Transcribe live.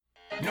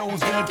No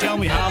one's gonna tell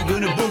me how I'm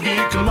gonna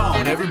boogie. Come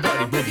on,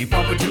 everybody, boogie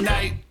bumper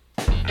tonight.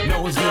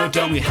 No one's gonna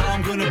tell me how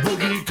I'm gonna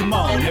boogie. Come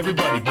on,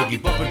 everybody, boogie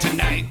bumper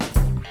tonight.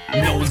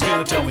 No one's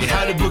gonna tell me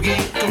how to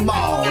boogie. Come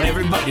on,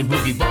 everybody,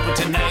 boogie bumper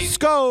tonight. Let's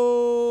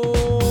go!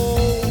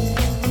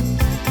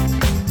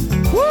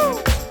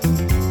 Woo!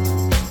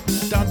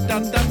 Dun,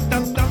 dun, dun,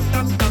 dun, dun,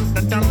 dun, dun,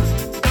 dun, dun.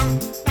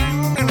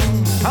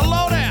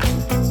 Hello there!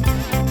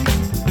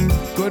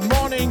 Good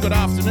morning, good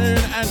afternoon,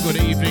 and good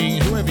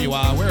evening, whoever you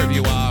are, wherever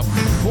you are,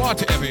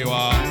 whatever you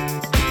are.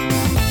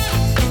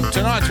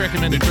 Tonight's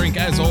recommended drink,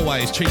 as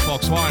always, Cheap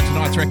Box Wine.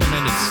 Tonight's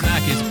recommended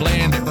snack is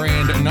Bland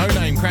Brand No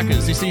Name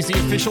Crackers. This is the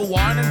official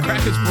Wine and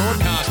Crackers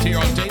broadcast here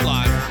on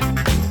D-Live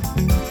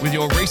with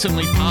your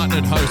recently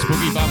partnered host,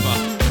 Boogie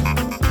Bumper.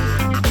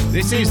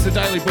 This is the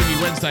Daily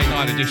Boogie Wednesday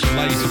night edition,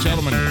 ladies and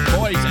gentlemen,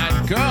 boys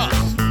and girls.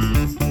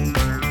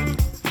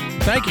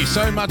 Thank you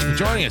so much for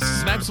joining us.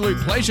 It's an absolute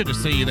pleasure to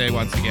see you there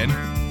once again.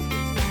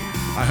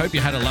 I hope you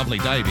had a lovely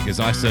day, because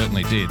I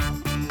certainly did.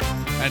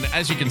 And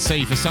as you can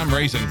see, for some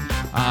reason,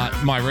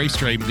 my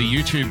restream, the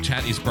YouTube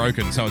chat is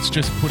broken, so it's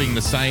just putting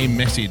the same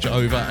message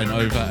over and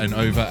over and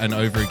over and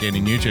over again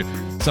in YouTube.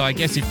 So I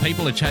guess if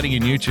people are chatting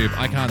in YouTube,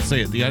 I can't see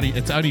it.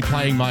 It's only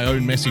playing my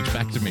own message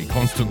back to me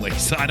constantly.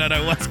 So I don't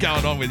know what's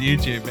going on with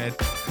YouTube, man.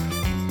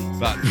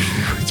 But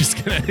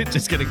just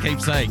gonna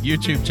keep saying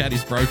YouTube chat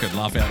is broken.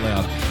 Laugh out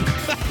loud.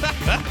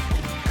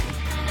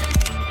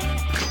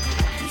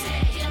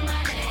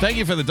 Thank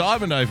you for the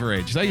Diamond Over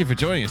Edge. Thank you for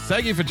joining us.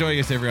 Thank you for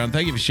joining us, everyone.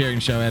 Thank you for sharing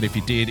the show out if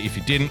you did. If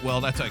you didn't,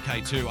 well, that's okay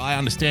too. I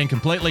understand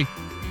completely.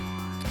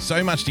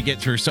 So much to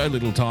get through, so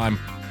little time.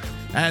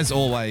 As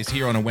always,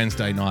 here on a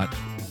Wednesday night,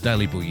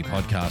 Daily Boogie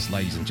Podcast,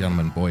 ladies and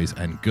gentlemen, boys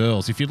and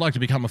girls. If you'd like to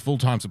become a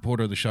full-time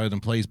supporter of the show, then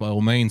please, by all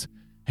means,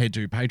 head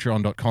to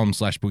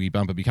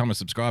patreon.com/boogiebumper. Become a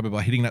subscriber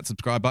by hitting that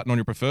subscribe button on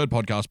your preferred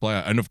podcast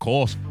player. And of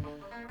course,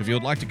 if you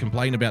would like to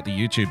complain about the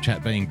YouTube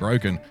chat being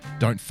broken,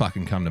 don't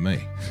fucking come to me.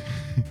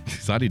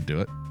 Because I didn't do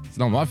it. It's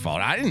not my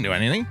fault. I didn't do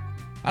anything.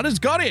 I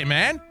just got here,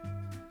 man.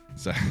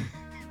 So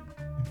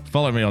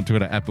follow me on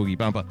Twitter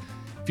 @BoogieBumper.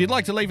 If you'd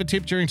like to leave a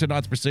tip during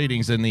tonight's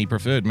proceedings, then the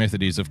preferred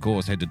method is, of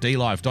course, head to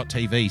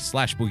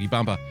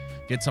dlive.tv/BoogieBumper.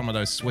 Get some of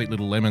those sweet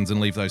little lemons and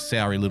leave those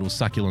soury little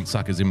succulent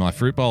suckers in my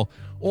fruit bowl.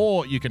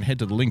 Or you can head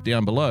to the link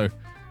down below,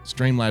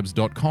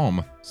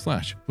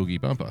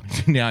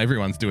 streamlabs.com/BoogieBumper. Now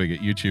everyone's doing it.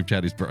 YouTube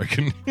chat is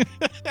broken.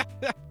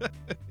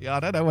 Yeah, I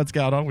don't know what's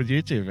going on with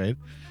YouTube, man.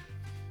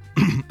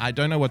 I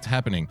don't know what's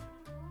happening.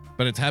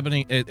 But it's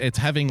happening. It's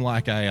having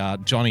like a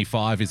Johnny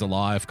Five is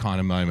alive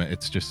kind of moment.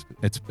 It's just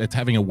it's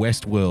having a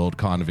Westworld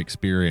kind of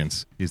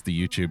experience. Is the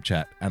YouTube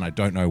chat, and I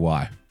don't know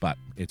why, but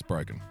it's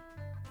broken.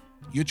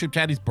 YouTube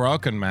chat is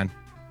broken, man.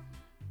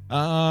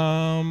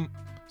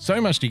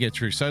 So much to get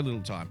through, so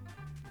little time.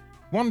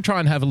 Want to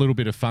try and have a little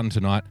bit of fun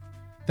tonight.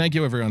 Thank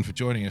you everyone for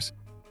joining us.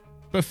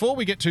 Before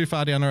we get too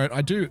far down the road,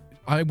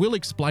 I will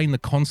explain the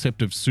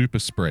concept of super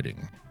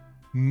spreading.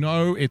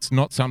 No, it's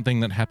not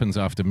something that happens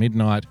after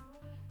midnight.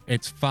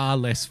 It's far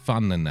less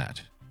fun than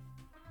that.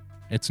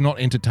 It's not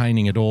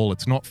entertaining at all.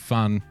 It's not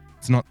fun.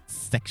 It's not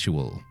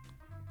sexual.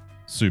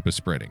 Super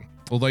spreading.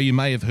 Although you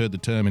may have heard the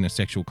term in a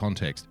sexual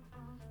context.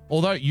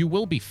 Although you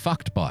will be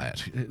fucked by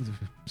it.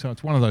 So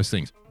it's one of those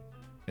things.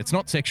 It's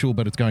not sexual,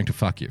 but it's going to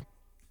fuck you.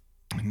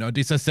 No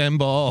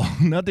disassemble.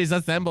 No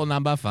disassemble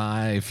number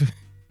 5.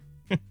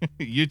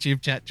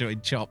 YouTube chat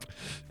joined chop.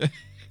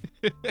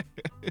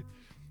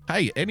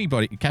 Hey,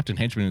 anybody, Captain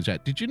Henchman in the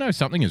chat, did you know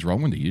something is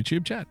wrong with the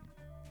YouTube chat?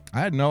 I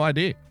had no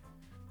idea.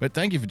 But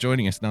thank you for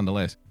joining us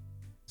nonetheless.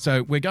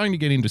 So we're going to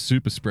get into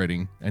super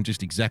spreading and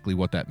just exactly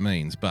what that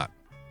means. But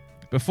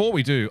before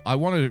we do, I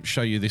want to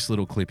show you this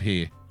little clip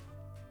here,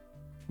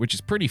 which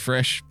is pretty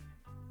fresh,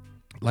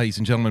 ladies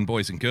and gentlemen,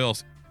 boys and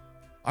girls.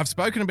 I've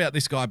spoken about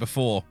this guy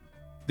before.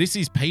 This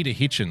is Peter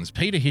Hitchens.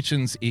 Peter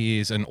Hitchens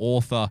is an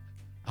author,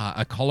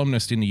 a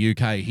columnist in the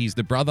UK. He's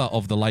the brother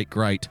of the late,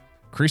 great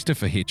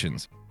Christopher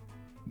Hitchens.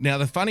 Now,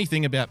 the funny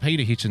thing about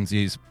Peter Hitchens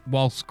is,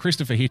 whilst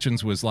Christopher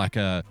Hitchens was like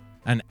an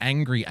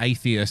angry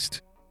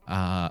atheist,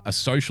 a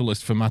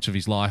socialist for much of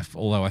his life,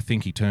 although I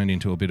think he turned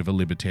into a bit of a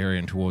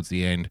libertarian towards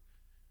the end,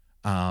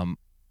 Peter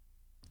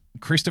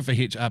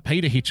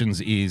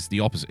Hitchens is the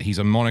opposite. He's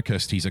a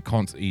monarchist. He's a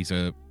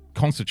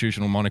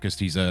constitutional monarchist.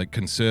 He's a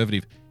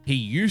conservative. He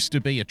used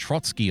to be a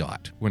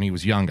Trotskyite when he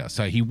was younger.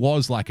 So he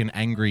was like an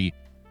angry,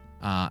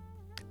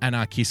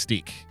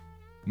 anarchistic,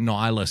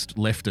 nihilist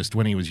leftist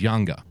when he was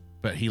younger.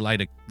 But he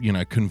later,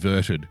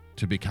 converted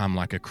to become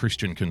like a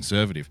Christian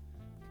conservative.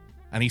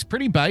 And he's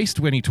pretty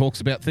based when he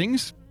talks about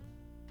things.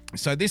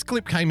 So this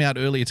clip came out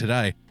earlier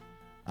today.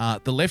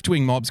 The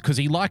left-wing mobs, because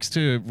he likes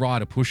to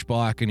ride a push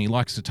bike and he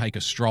likes to take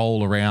a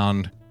stroll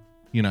around,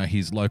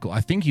 his local...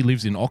 I think he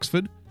lives in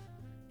Oxford.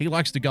 He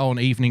likes to go on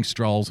evening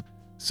strolls.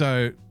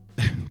 So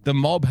the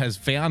mob has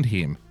found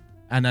him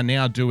and are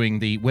now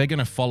doing we're going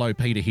to follow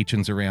Peter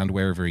Hitchens around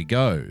wherever he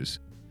goes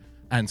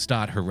and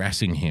start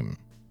harassing him,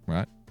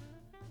 right?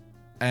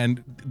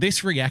 And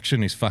this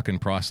reaction is fucking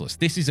priceless.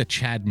 This is a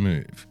Chad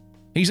move.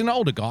 He's an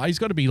older guy. He's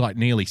got to be like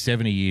nearly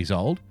 70 years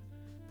old.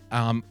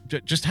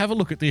 Just have a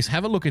look at this.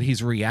 Have a look at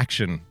his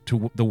reaction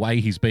to the way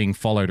he's being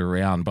followed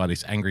around by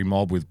this angry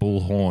mob with bull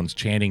horns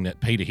chanting that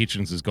Peter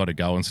Hitchens has got to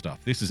go and stuff.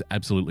 This is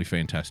absolutely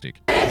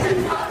fantastic.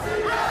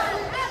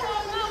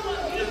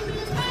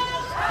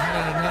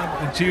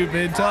 What you've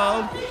been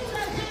told.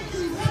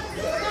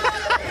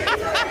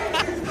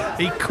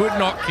 He could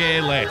not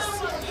care less.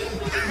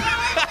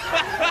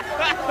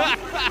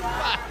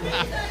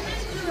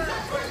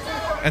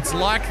 It's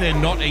like they're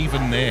not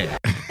even there.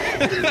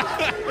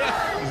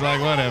 It's like,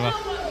 whatever.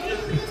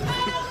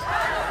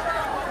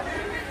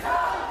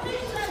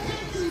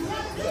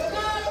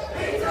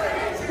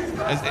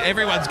 As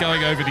everyone's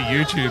going over to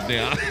YouTube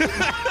now.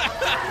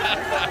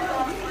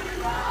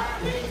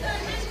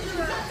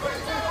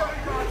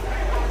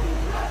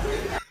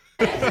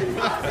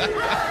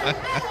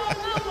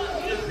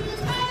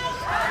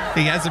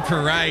 He has a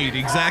parade,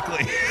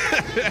 exactly.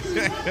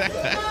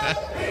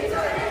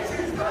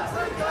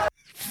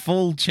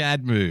 Full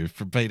Chad move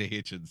from Peter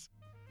Hitchens.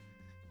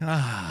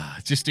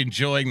 Just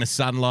enjoying the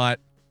sunlight,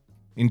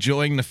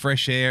 enjoying the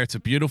fresh air. It's a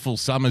beautiful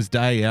summer's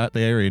day out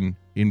there in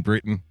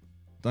Britain.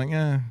 Like,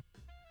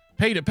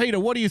 Peter,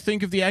 what do you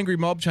think of the angry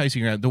mob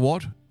chasing around? The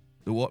what?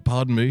 The what?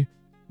 Pardon me?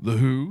 The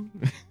who?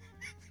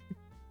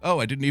 Oh,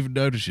 I didn't even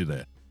notice you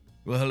there.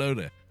 Well, hello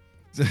there.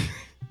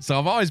 So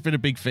I've always been a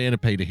big fan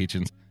of Peter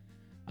Hitchens.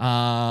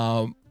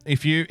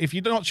 If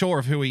you're not sure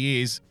of who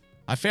he is,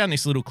 I found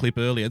this little clip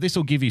earlier. This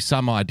will give you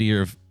some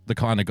idea of the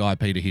kind of guy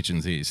Peter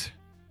Hitchens is.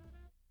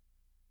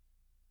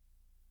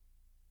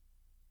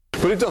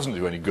 But it doesn't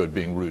do any good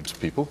being rude to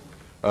people,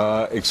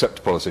 except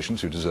to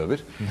politicians who deserve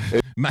it.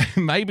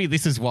 Maybe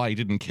this is why he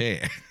didn't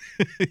care.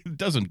 It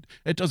doesn't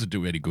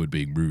do any good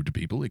being rude to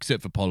people,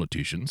 except for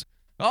politicians.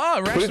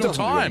 Oh, Rational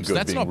Times.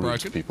 That's not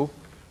broken. People,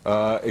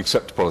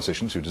 except to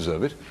politicians who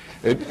deserve it.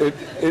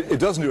 It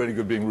doesn't do any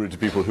good being rude to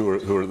people who are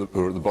at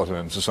the bottom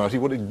end of society.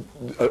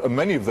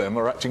 Many of them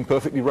are acting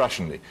perfectly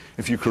rationally.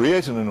 If you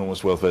create an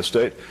enormous welfare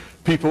state,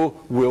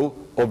 people will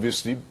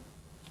obviously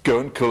go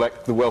and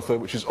collect the welfare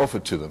which is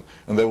offered to them,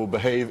 and they will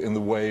behave in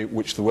the way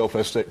which the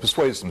welfare state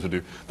persuades them to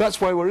do. That's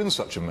why we're in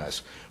such a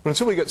mess. But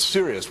until we get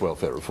serious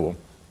welfare reform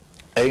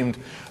aimed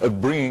at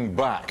bringing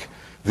back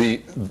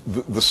the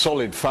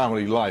solid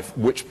family life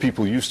which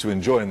people used to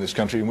enjoy in this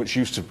country and which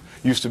used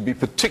to be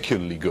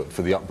particularly good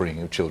for the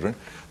upbringing of children,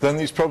 then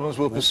these problems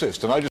will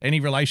persist. And I just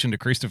any relation to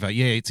Christopher?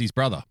 Yeah, it's his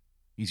brother.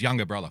 His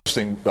younger brother. I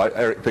think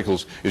Eric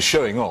Pickles is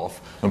showing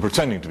off and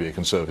pretending to be a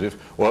conservative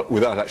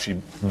without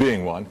actually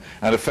being one,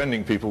 and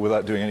offending people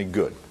without doing any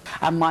good.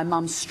 And my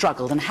mum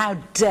struggled, and how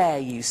dare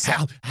you,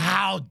 sir?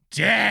 How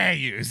dare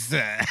you,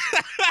 sir?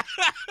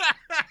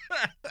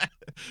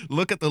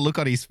 Look at the look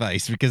on his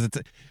face, because it's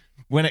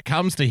when it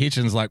comes to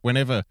Hitchens, like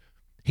whenever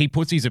he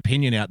puts his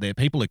opinion out there,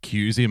 people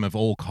accuse him of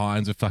all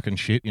kinds of fucking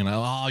shit. You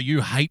know, oh,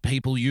 you hate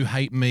people, you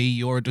hate me,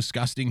 you're a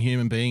disgusting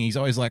human being. He's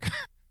always like,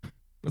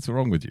 what's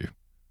wrong with you?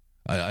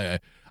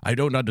 I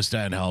don't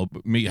understand how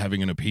me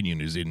having an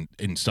opinion is in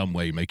some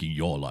way making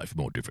your life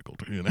more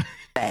difficult, you know?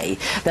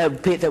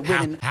 That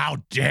women... How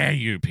dare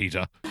you,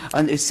 Peter?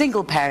 And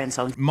single parents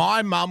on...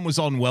 My mum was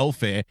on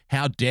welfare.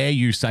 How dare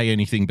you say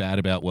anything bad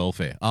about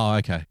welfare? Oh,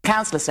 okay.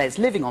 Councillor says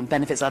living on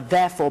benefits are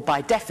therefore,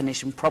 by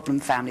definition, problem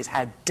families.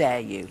 How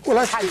dare you?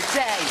 Well, how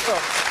dare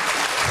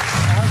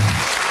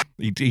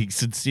you? He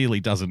sincerely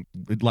doesn't...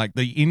 Like,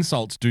 the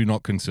insults do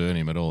not concern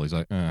him at all. He's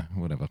like,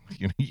 whatever.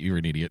 You're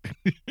an idiot.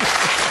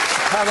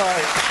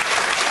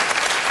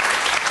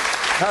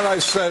 Had I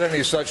said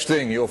any such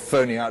thing, your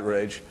phony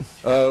outrage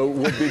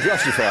would be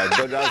justified,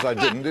 but as I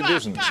didn't, it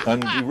isn't.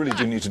 And you really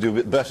do need to do a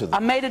bit better than I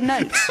made a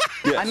note.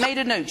 Yes. I made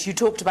a note. You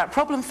talked about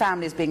problem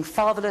families being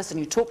fatherless, and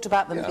you talked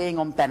about them being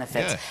on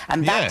benefits. Yeah.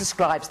 And that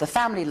describes the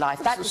family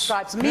life. That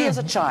describes me as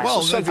a child.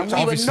 Well, and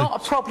we were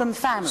not a problem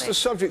family. It's a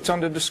subject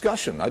under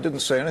discussion. I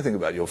didn't say anything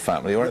about your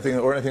family or anything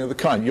of the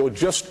kind. You're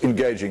just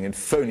engaging in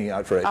phony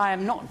outrage. I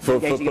am not for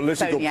engaging in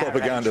political phony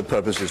propaganda outrage.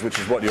 purposes, which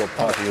is what your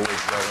party always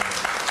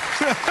does.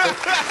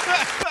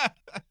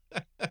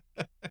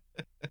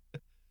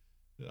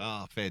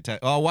 Oh,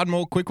 fantastic. Oh, one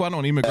more quick one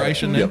on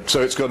immigration then. Yeah,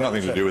 so it's got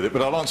nothing to do with it,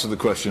 but I'll answer the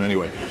question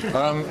anyway.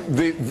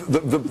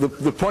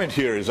 The point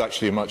here is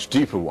actually a much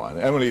deeper one.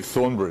 Emily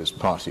Thornberry's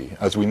party,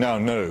 as we now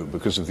know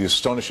because of the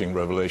astonishing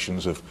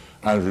revelations of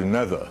Andrew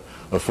Nether,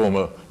 a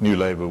former New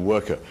Labour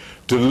worker,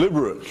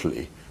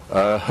 deliberately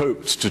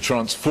hoped to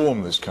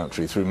transform this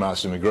country through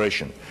mass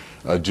immigration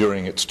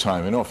during its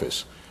time in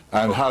office,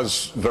 and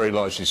has very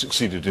largely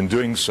succeeded in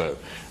doing so,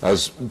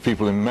 as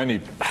people in many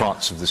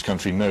parts of this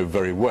country know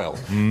very well.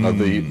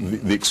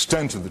 The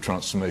extent of the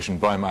transformation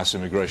by mass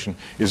immigration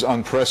is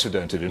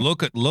unprecedented.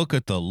 Look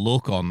at the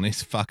look on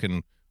this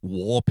fucking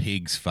war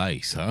pig's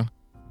face, huh?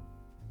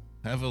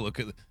 Have a look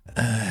at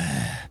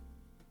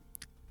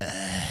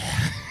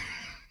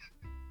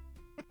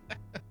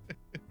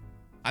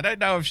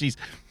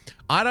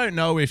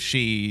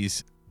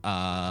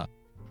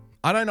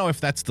I don't know if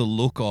that's the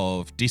look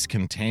of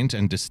discontent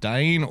and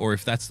disdain, or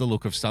if that's the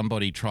look of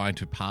somebody trying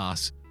to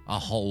pass a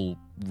whole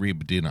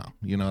rib dinner.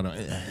 You know what I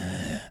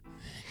mean?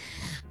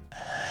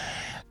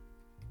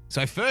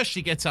 So first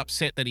she gets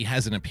upset that he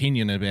has an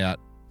opinion about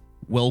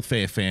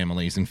welfare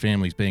families and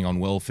families being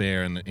on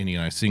welfare and you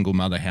know, single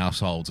mother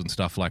households and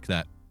stuff like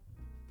that.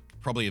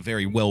 Probably a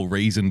very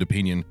well-reasoned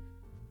opinion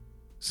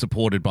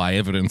supported by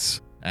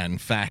evidence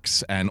and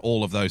facts and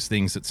all of those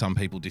things that some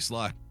people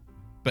dislike.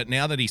 But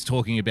now that he's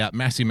talking about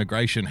mass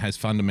immigration has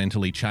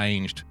fundamentally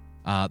changed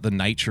the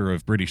nature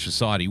of British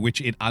society, which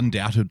it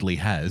undoubtedly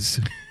has,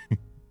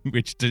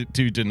 which to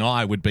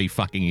deny would be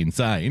fucking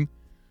insane.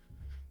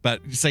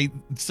 But see,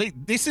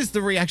 this is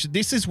the reaction.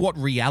 This is what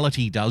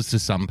reality does to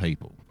some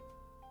people.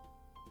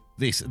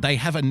 They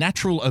have a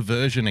natural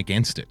aversion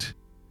against it.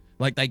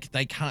 Like they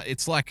can't,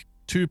 it's like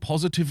two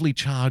positively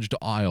charged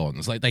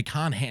ions. Like they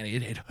can't handle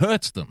it. It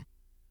hurts them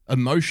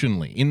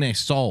emotionally, in their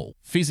soul,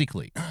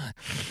 physically.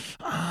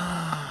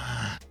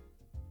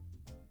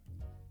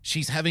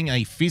 She's having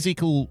a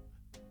physical,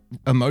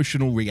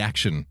 emotional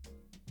reaction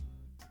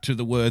to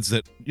the words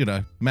that, you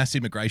know, mass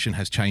immigration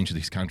has changed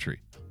this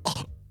country.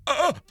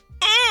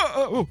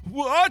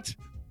 What?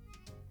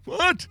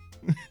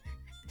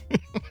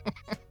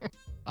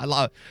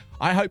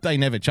 I hope they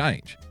never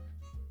change.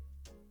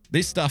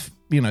 This stuff,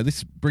 you know,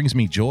 this brings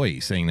me joy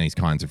seeing these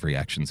kinds of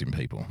reactions in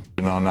people.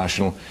 In our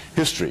national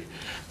history,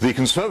 the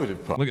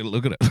Conservative Party.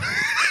 Look at it.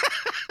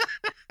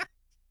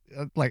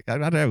 Like, I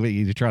don't know,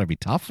 you're trying to be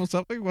tough or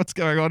something? What's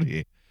going on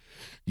here?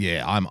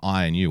 Yeah, I'm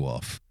eyeing you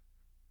off.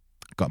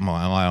 Got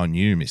my eye on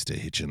you, Mr.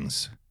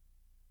 Hitchens.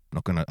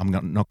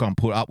 I'm not gonna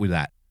put up with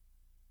that.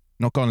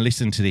 Not gonna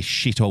listen to this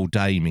shit all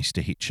day,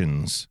 Mr.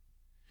 Hitchens.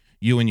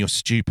 You and your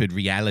stupid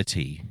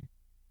reality.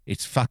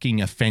 It's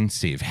fucking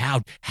offensive.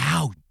 How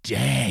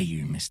dare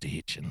you, Mr.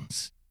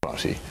 Hitchens?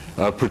 Party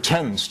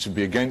pretends to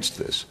be against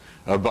this,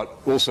 but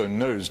also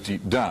knows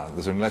deep down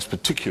that unless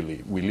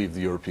particularly we leave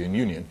the European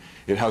Union,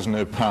 it has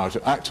no power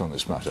to act on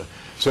this matter.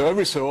 So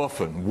every so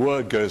often,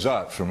 word goes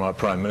out from our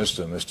Prime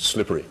Minister, Mr.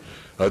 Slippery,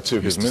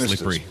 to his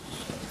ministers.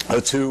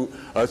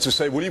 To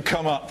say, will you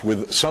come up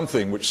with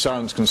something which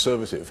sounds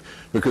conservative,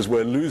 because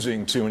we're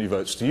losing too many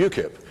votes to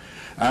UKIP.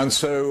 And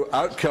so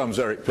out comes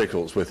Eric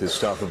Pickles with his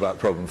stuff about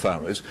problem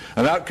families,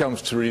 and out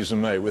comes Theresa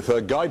May with her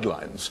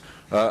guidelines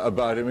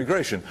about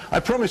immigration.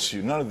 I promise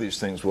you, none of these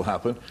things will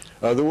happen.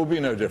 There will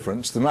be no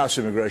difference. The mass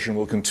immigration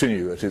will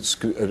continue at its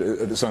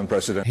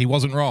unprecedented. He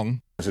wasn't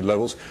wrong.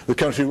 Levels. The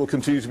country will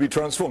continue to be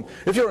transformed.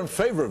 If you're in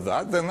favour of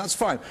that, then that's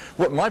fine.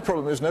 What my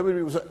problem is,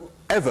 nobody was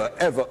ever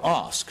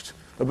asked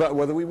about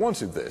whether we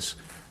wanted this.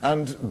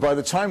 And by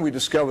the time we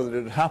discovered that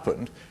it had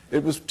happened,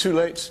 it was too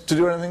late to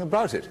do anything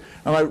about it.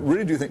 And I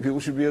really do think people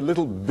should be a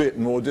little bit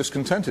more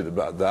discontented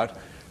about that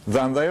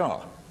than they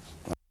are.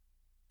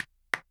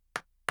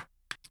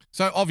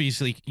 So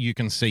obviously you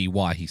can see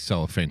why he's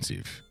so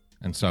offensive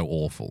and so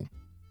awful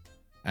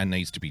and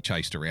needs to be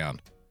chased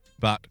around.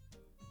 But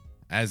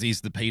as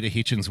is the Peter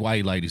Hitchens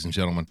way, ladies and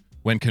gentlemen,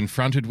 when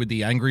confronted with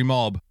the angry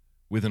mob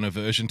with an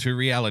aversion to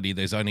reality,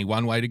 there's only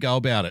one way to go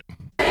about it.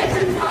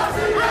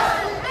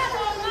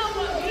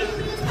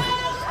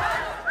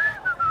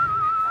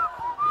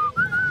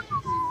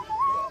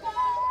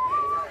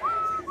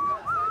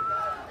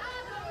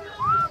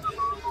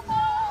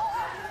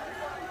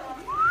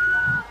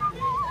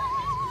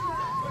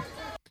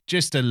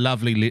 Just a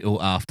lovely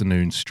little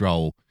afternoon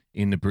stroll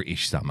in the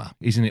British summer.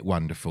 Isn't it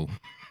wonderful?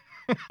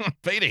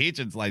 Peter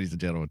Hitchens, ladies and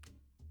gentlemen.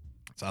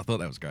 So I thought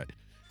that was great.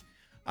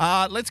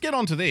 Let's get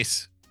on to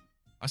this.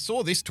 I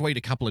saw this tweet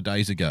a couple of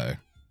days ago,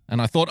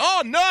 and I thought,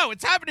 oh no,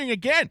 it's happening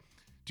again.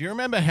 Do you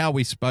remember how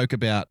we spoke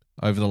about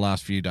over the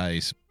last few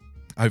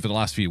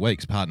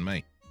weeks, pardon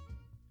me?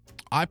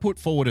 I put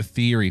forward a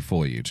theory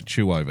for you to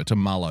chew over, to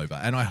mull over,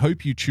 and I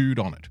hope you chewed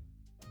on it.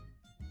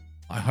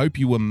 I hope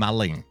you were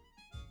mulling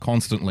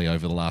constantly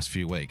over the last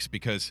few weeks,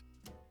 because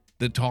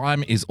the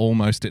time is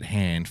almost at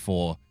hand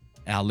for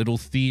our little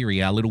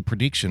theory, our little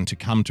prediction to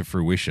come to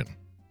fruition,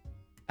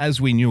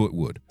 as we knew it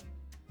would.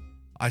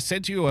 I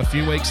said to you a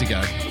few weeks ago,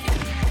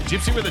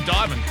 Gypsy with a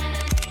diamond.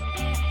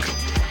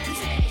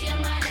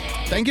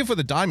 Thank you for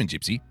the diamond,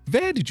 Gypsy.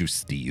 Where did you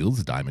steal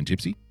the diamond,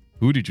 Gypsy?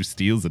 Who did you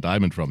steal the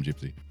diamond from,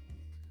 Gypsy?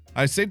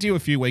 I said to you a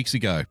few weeks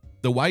ago,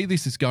 the way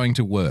this is going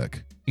to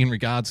work in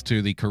regards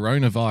to the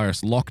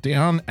coronavirus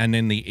lockdown and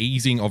then the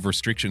easing of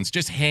restrictions,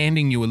 just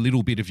handing you a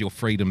little bit of your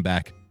freedom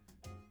back,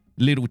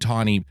 little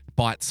tiny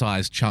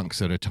bite-sized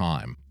chunks at a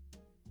time.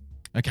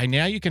 Okay,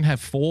 now you can have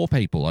 4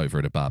 people over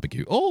at a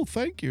barbecue. Oh,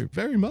 thank you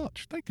very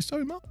much. Thank you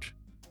so much.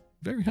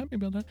 Very happy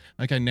about that.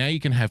 Okay, now you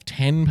can have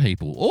 10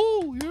 people.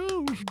 Oh,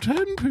 yeah,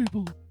 10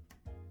 people.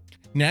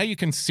 Now you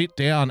can sit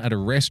down at a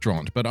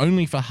restaurant, but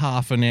only for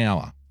half an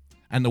hour.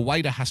 And the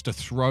waiter has to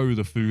throw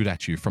the food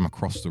at you from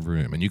across the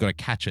room, and you've got to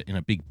catch it in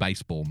a big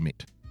baseball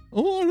mitt.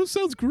 Oh, that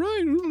sounds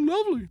great.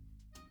 Lovely.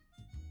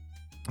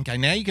 Okay,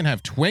 now you can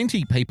have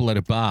 20 people at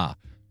a bar,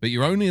 but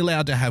you're only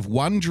allowed to have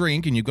 1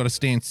 drink, and you've got to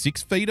stand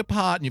 6 feet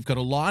apart, and you've got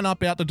to line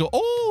up out the door.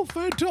 Oh,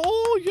 fantastic.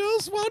 Oh,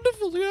 yes,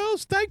 wonderful.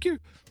 Yes, thank you.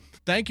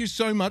 Thank you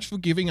so much for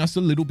giving us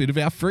a little bit of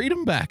our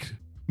freedom back,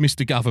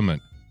 Mr.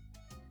 Government.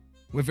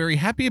 We're very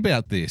happy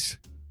about this.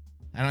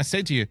 And I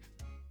said to you,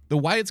 the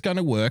way it's going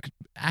to work,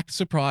 act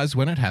surprised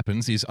when it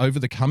happens, is over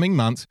the coming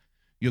months,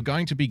 You're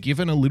going to be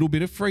given a little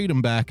bit of freedom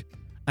back,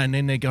 and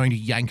then they're going to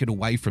yank it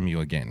away from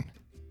you again.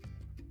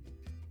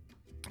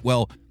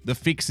 Well, the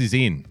fix is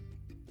in.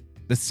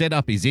 The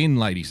setup is in,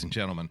 ladies and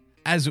gentlemen,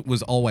 as it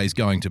was always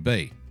going to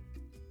be.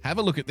 Have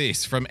a look at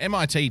this from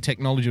MIT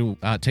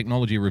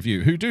Technology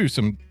Review, who do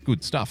some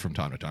good stuff from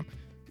time to time.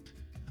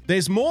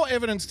 There's more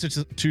evidence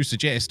to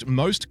suggest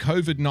most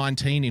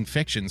COVID-19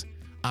 infections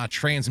are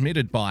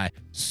transmitted by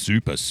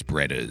super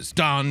spreaders.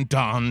 Dun,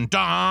 dun,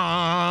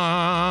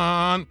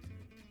 dun!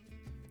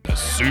 The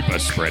super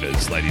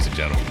spreaders, ladies and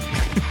gentlemen.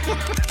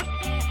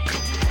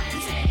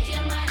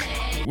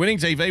 Winning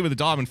TV with a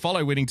diamond.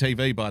 Follow Winning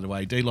TV, by the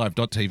way,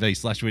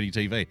 dlive.tv/Winning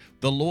TV.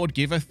 The Lord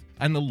giveth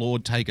and the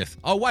Lord taketh.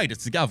 Oh, wait,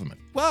 it's the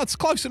government. Well, it's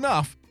close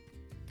enough.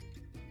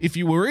 If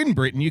you were in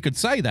Britain, you could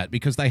say that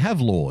because they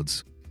have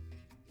lords.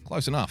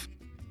 Close enough.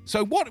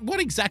 So what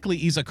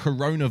exactly is a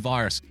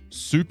coronavirus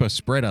super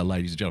spreader,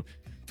 ladies and gentlemen?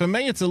 For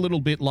me, it's a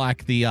little bit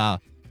like the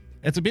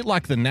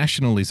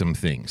nationalism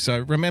thing. So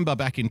remember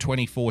back in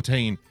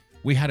 2014,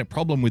 we had a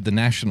problem with the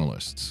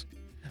nationalists.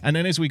 And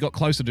then as we got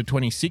closer to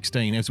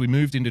 2016, as we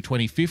moved into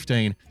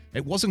 2015,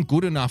 it wasn't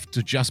good enough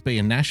to just be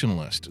a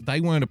nationalist. They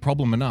weren't a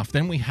problem enough.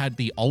 Then we had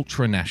the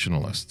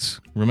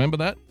ultra-nationalists. Remember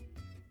that?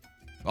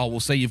 Oh,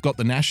 well, see, you've got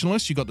the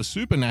nationalists, you've got the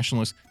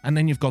super-nationalists, and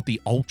then you've got the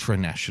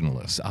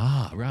ultra-nationalists.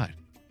 Ah, right.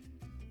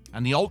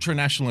 And the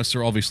ultra-nationalists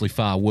are obviously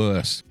far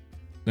worse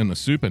than the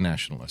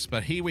super-nationalists.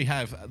 But here we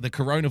have the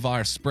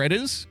coronavirus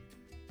spreaders.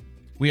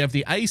 We have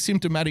the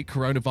asymptomatic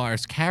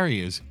coronavirus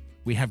carriers.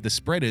 We have the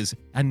spreaders,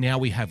 and now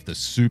we have the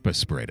super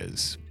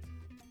spreaders.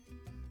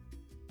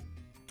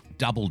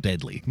 Double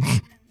deadly.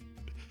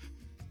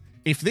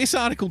 If this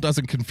article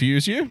doesn't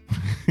confuse you,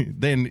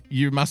 then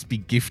you must be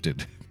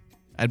gifted.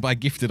 And by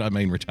gifted, I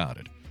mean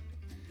retarded.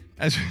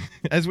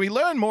 As we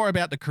learn more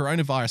about the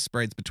coronavirus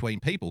spreads between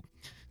people,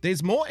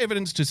 there's more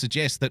evidence to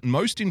suggest that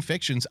most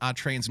infections are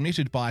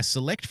transmitted by a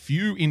select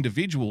few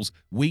individuals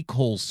we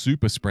call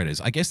super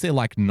spreaders. I guess they're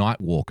like night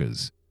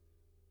walkers.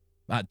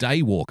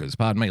 Day walkers,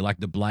 pardon me, like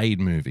the Blade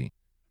movie.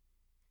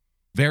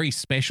 Very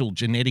special,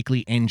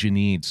 genetically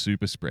engineered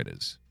super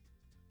spreaders.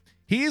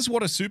 Here's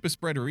what a super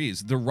spreader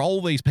is, the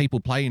role these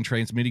people play in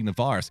transmitting the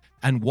virus,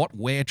 and what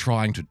we're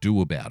trying to do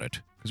about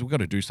it. Because we've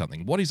got to do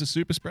something. What is a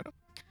super spreader?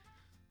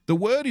 The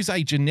word is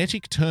a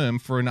genetic term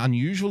for an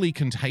unusually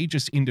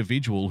contagious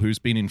individual who's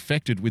been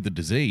infected with the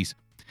disease.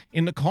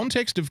 In the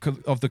context of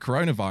the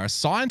coronavirus,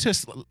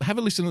 scientists, have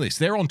a listen to this.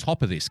 They're on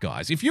top of this,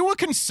 guys. If you were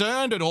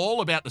concerned at all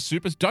about the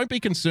supers, don't be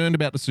concerned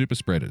about the super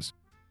spreaders.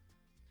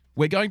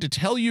 We're going to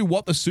tell you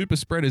what the super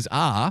spreaders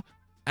are,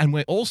 and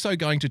we're also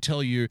going to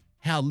tell you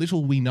how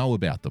little we know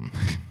about them.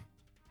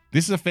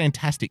 This is a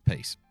fantastic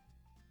piece.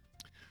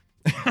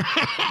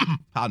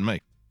 Pardon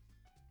me.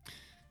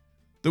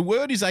 The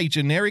word is a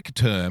generic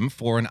term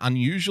for an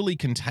unusually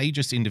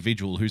contagious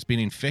individual who's been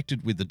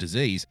infected with the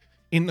disease.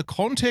 In the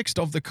context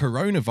of the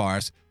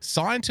coronavirus,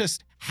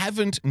 scientists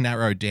haven't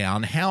narrowed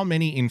down how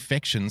many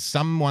infections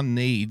someone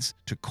needs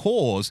to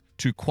cause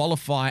to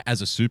qualify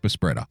as a super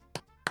spreader.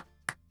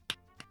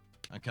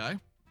 Okay?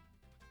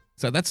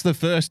 So that's the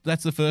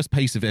first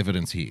piece of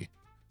evidence here.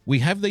 We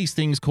have these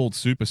things called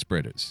super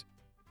spreaders.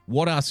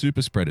 What are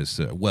super spreaders,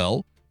 sir?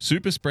 Well,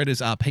 super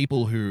spreaders are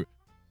people who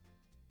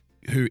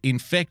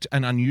infect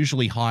an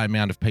unusually high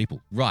amount of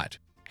people. Right.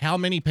 How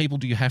many people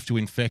do you have to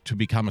infect to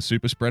become a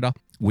super spreader?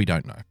 We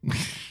don't know.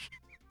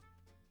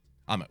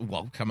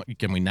 Well,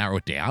 can we narrow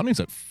it down? Is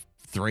it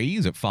 3?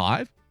 Is it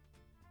 5?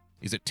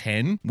 Is it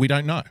 10? We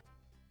don't know.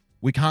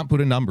 We can't put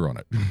a number on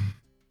it.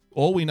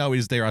 All we know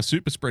is there are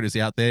super spreaders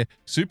out there.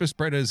 Super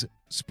spreaders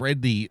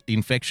spread the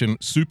infection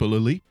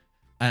superly,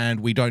 and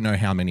we don't know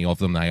how many of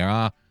them they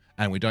are,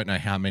 and we don't know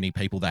how many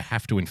people they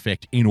have to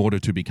infect in order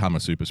to become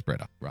a super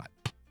spreader. Right.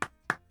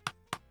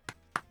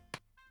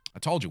 I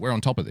told you, we're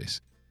on top of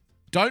this.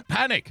 Don't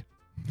panic.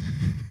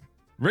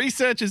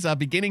 Researchers are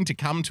beginning to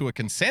come to a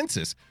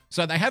consensus.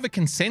 So they have a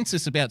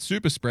consensus about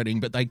super spreading,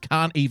 but they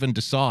can't even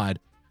decide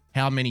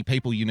how many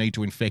people you need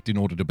to infect in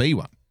order to be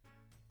one,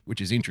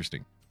 which is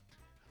interesting.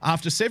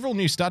 After several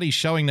new studies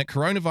showing that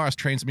coronavirus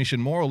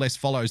transmission more or less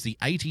follows the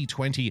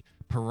 80-20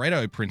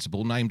 Pareto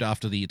principle named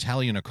after the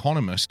Italian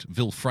economist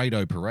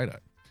Vilfredo Pareto.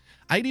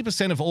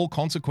 80% of all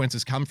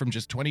consequences come from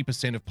just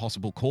 20% of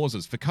possible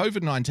causes. For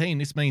COVID-19,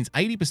 this means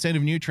 80%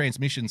 of new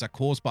transmissions are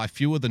caused by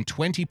fewer than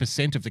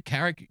 20% of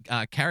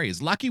the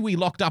carriers. Lucky we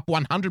locked up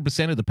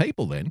 100% of the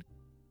people then,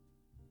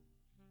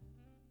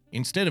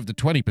 instead of the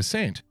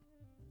 20%.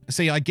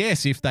 See, I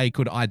guess if they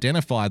could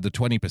identify the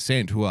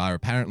 20% who are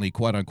apparently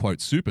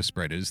quote-unquote super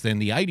spreaders, then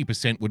the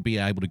 80% would be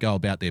able to go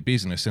about their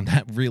business, and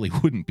that really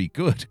wouldn't be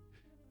good.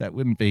 That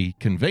wouldn't be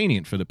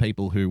convenient for the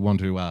people who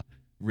want to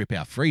rip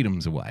our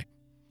freedoms away.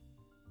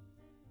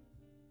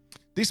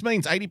 This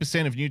means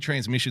 80% of new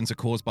transmissions are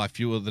caused by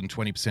fewer than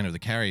 20% of the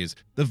carriers.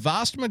 The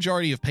vast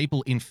majority of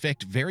people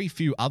infect very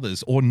few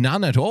others or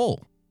none at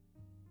all.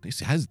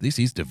 This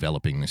is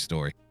developing, this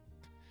story.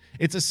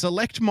 It's a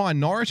select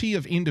minority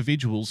of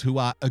individuals who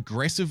are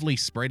aggressively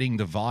spreading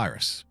the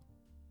virus.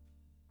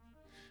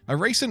 A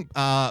recent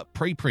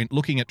preprint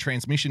looking at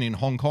transmission in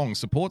Hong Kong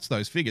supports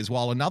those figures,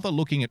 while another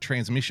looking at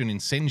transmission in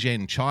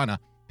Shenzhen, China,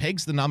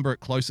 pegs the number at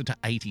closer to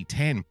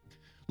 80-10.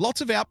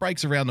 Lots of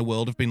outbreaks around the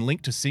world have been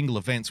linked to single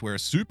events where a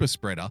super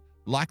spreader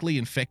likely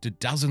infected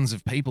dozens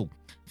of people.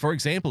 For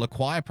example, a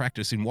choir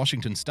practice in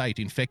Washington state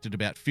infected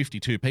about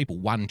 52 people.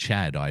 One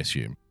Chad, I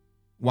assume.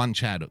 One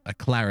Chad, a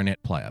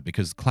clarinet player,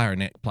 because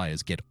clarinet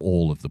players get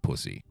all of the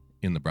pussy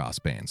in the brass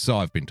band. So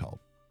I've been told.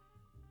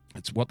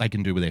 It's what they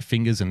can do with their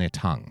fingers and their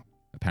tongue,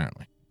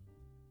 apparently.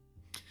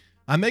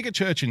 A mega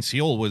church in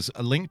Seoul was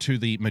linked to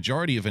the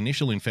majority of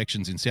initial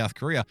infections in South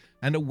Korea,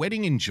 and a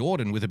wedding in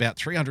Jordan with about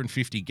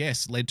 350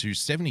 guests led to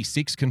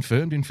 76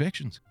 confirmed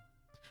infections.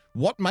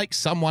 What makes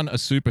someone a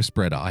super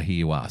spreader, I hear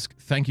you ask?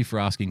 Thank you for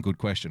asking. Good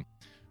question.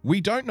 We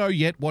don't know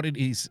yet what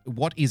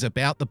is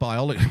about the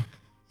biology.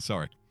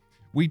 Sorry.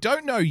 We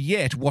don't know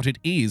yet what it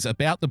is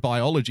about the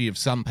biology of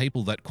some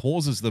people that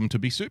causes them to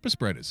be super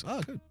spreaders.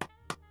 Oh, good.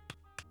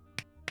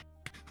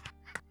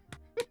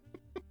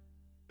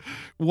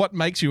 What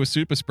makes you a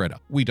super spreader?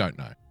 We don't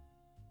know.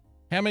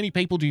 How many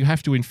people do you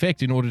have to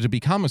infect in order to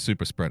become a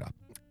super spreader?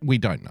 We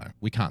don't know.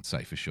 We can't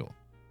say for sure.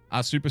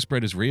 Are super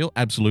spreaders real?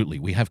 Absolutely.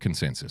 We have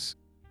consensus.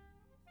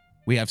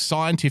 We have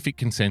scientific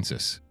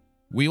consensus.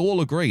 We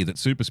all agree that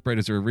super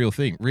spreaders are a real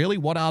thing. Really?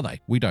 What are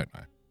they? We don't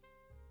know.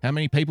 How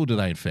many people do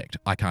they infect?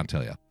 I can't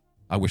tell you.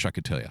 I wish I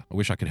could tell you. I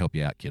wish I could help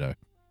you out, kiddo.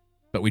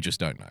 But we just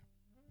don't know.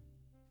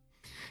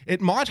 It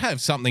might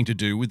have something to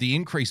do with the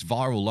increased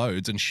viral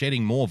loads and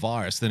shedding more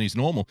virus than is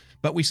normal,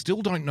 but we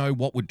still don't know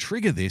what would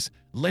trigger this,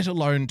 let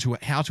alone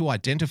how to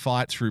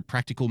identify it through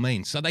practical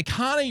means. So they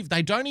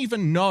don't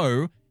even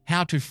know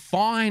how to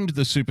find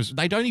the super.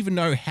 They don't even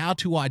know how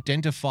to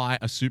identify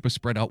a super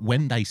spreader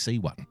when they see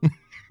one.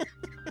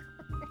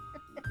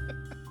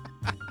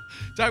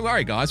 Don't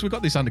worry, guys. We've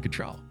got this under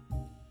control.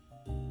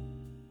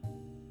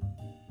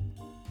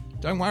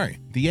 Don't worry.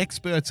 The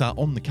experts are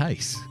on the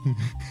case.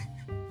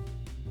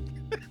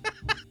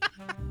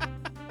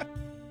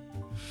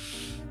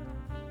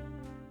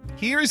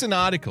 Here is an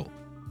article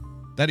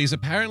that is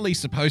apparently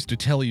supposed to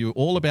tell you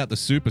all about the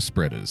super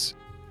spreaders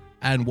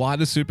and why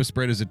the super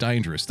spreaders are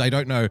dangerous. They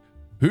don't know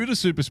who the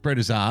super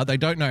spreaders are, they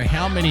don't know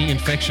how many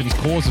infections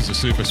causes a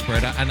super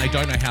spreader, and they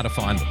don't know how to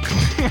find them.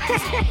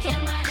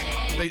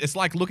 It's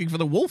like looking for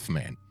the wolf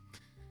man.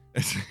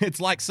 It's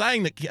like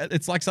saying that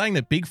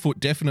Bigfoot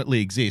definitely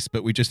exists,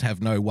 but we just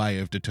have no way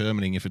of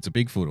determining if it's a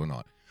Bigfoot or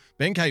not.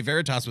 Ben K.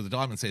 Veritas with a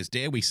diamond says,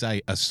 dare we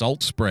say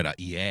assault spreader?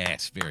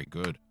 Yes, very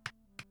good.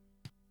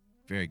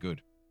 Very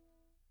good.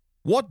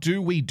 What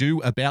do we do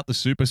about the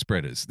super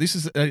spreaders? This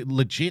is a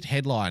legit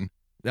headline.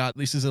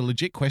 This is a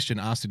legit question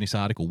asked in this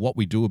article, what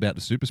we do about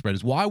the super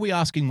spreaders. Why are we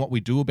asking what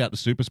we do about the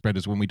super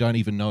spreaders when we don't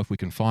even know if we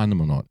can find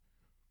them or not?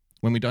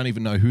 When we don't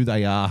even know who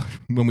they are?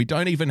 When we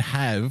don't even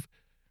have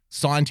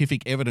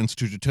scientific evidence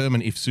to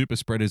determine if super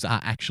spreaders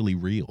are actually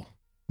real?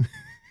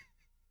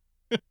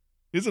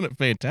 Isn't it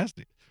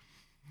fantastic?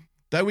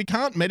 Though we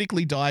can't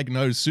medically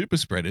diagnose super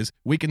spreaders,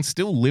 we can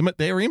still limit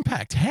their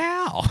impact.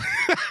 How?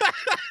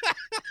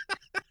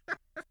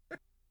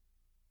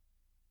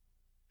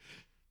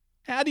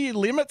 How do you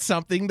limit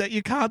something that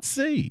you can't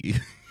see?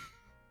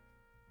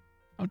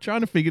 I'm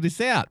trying to figure this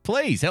out.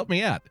 Please help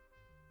me out.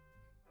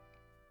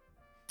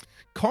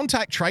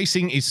 Contact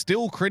tracing is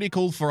still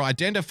critical for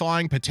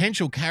identifying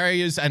potential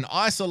carriers and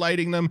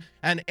isolating them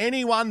and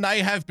anyone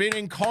they have been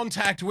in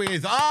contact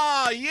with.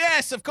 Ah,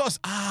 yes, of course.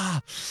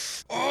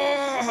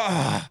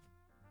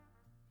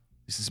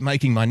 This is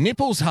making my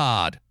nipples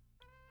hard.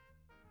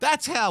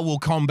 That's how we'll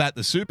combat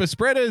the super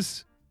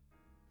spreaders.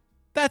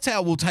 That's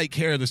how we'll take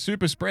care of the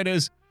super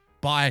spreaders,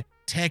 by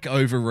tech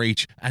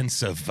overreach and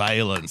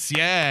surveillance.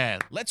 Yeah,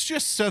 let's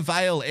just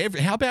surveil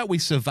how about we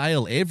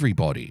surveil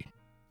everybody?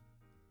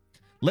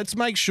 Let's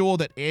make sure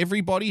that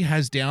everybody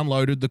has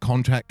downloaded the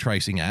contact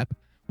tracing app.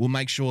 We'll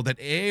make sure that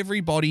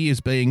everybody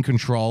is being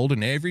controlled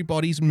and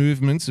everybody's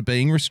movements are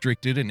being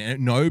restricted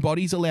and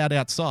nobody's allowed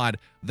outside.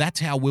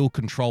 That's how we'll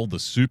control the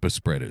super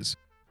spreaders.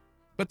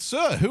 But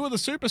sir, who are the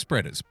super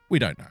spreaders? We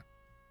don't know.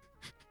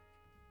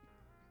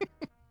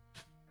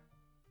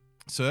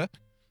 Sir,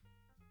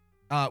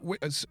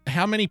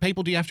 how many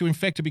people do you have to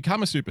infect to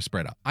become a super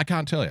spreader? I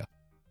can't tell you.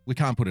 We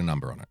can't put a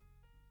number on it.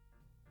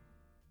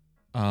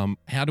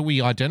 How do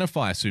we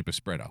identify a super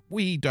spreader?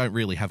 We don't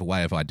really have a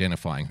way of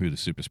identifying who the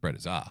super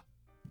spreaders are.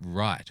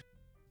 Right.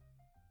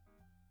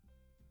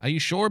 Are you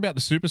sure about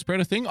the super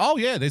spreader thing? Oh,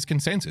 yeah, there's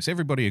consensus.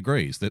 Everybody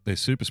agrees that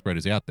there's super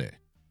spreaders out there.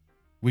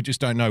 We just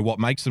don't know what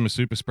makes them a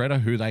super spreader,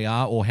 who they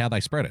are, or how they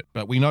spread it.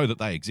 But we know that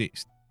they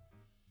exist.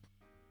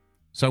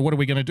 So what are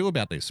we going to do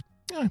about this?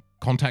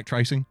 Contact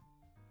tracing,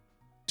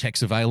 tech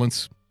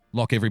surveillance,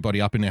 lock everybody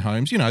up in their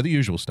homes. You know, the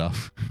usual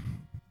stuff.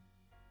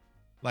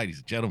 Ladies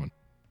and gentlemen,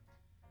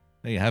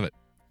 there you have it.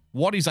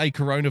 What is a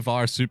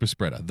coronavirus super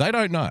spreader? They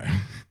don't know,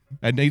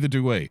 and neither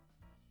do we.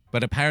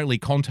 But apparently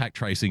contact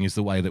tracing is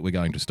the way that we're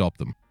going to stop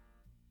them.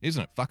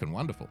 Isn't it fucking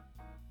wonderful?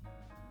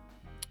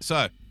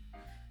 So,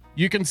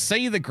 you can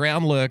see the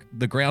groundwork.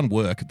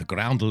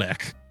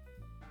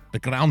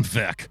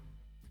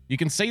 You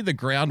can see the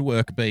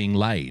groundwork being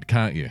laid,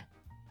 can't you?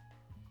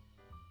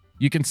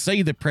 You can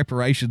see the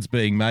preparations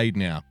being made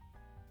now.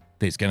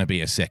 There's going to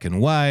be a second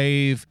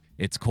wave.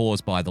 It's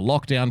caused by the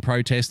lockdown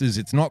protesters.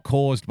 It's not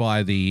caused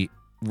by the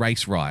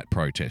race riot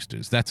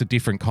protesters. That's a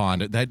different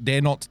kind. They're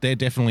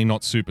definitely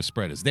not super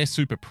spreaders. They're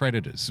super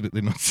predators, but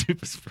they're not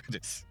super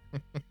spreaders.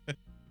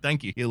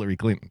 Thank you, Hillary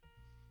Clinton.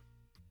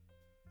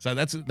 So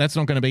that's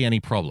not going to be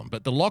any problem.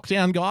 But the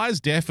lockdown guys,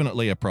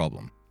 definitely a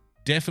problem.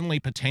 Definitely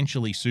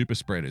potentially super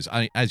spreaders.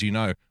 As you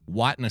know,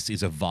 whiteness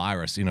is a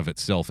virus in of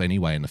itself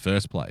anyway in the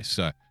first place.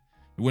 So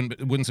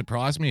it wouldn't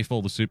surprise me if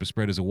all the super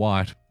spreaders are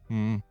white.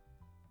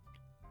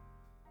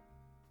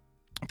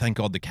 Thank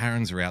God the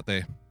Karens are out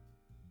there.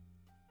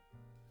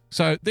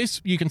 So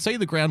this, you can see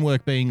the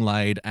groundwork being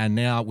laid, and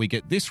now we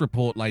get this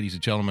report, ladies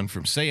and gentlemen,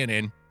 from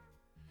CNN.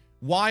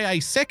 Why a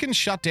second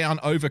shutdown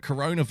over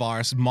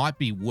coronavirus might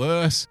be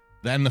worse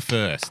than the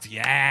first.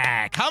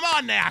 Yeah, come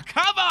on now,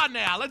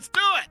 let's do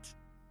it.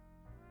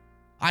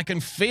 I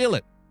can feel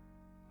it.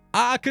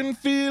 I can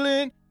feel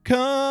it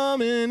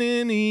coming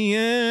in the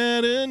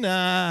air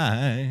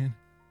tonight.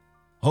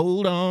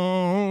 Hold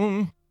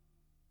on.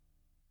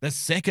 The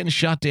second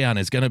shutdown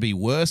is going to be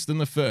worse than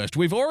the first.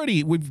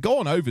 We've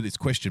gone over this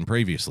question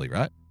previously,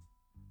 right?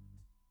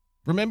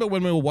 Remember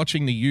when we were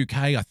watching the UK,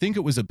 I think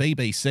it was a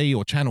BBC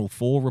or Channel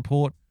 4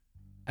 report,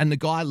 and the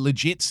guy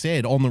legit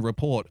said on the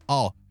report,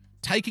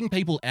 taking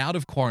people out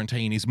of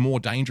quarantine is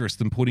more dangerous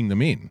than putting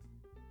them in.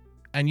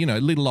 And,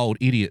 little old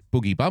idiot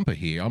Boogie Bumper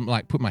here, I'm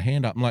like, put my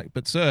hand up, I'm like,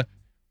 but sir,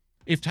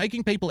 if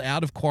taking people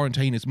out of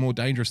quarantine is more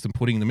dangerous than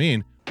putting them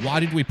in,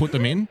 why did we put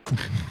them in?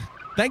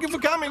 Thank you for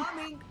coming.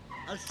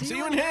 I'll see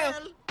you in hell.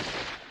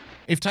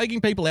 If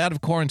taking people out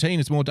of quarantine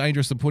is more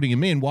dangerous than putting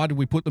them in, why did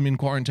we put them in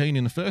quarantine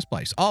in the first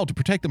place? To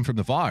protect them from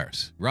the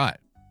virus. Right.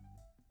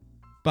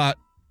 But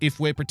if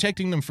we're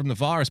protecting them from the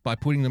virus by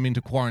putting them into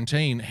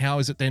quarantine, how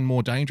is it then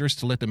more dangerous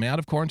to let them out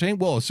of quarantine?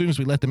 Well, as soon as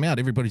we let them out,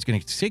 everybody's going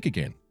to get sick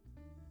again.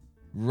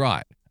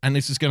 Right. And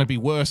this is going to be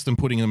worse than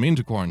putting them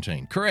into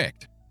quarantine.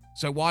 Correct.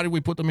 So why did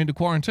we put them into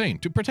quarantine?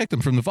 To protect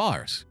them from the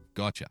virus.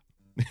 Gotcha.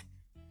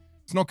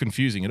 It's not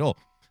confusing at all.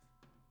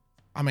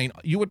 I mean,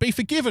 you would be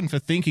forgiven for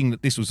thinking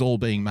that this was all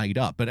being made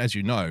up, but as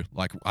you know,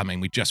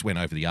 we just went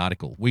over the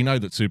article. We know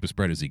that super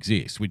spreaders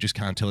exist. We just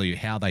can't tell you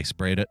how they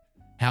spread it,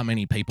 how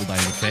many people they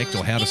infect,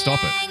 or how to stop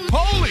it.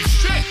 Holy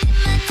shit!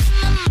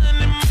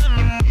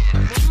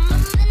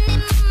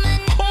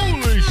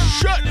 Holy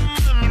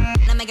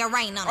shit! Let me get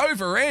rain on it.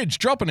 Over Edge,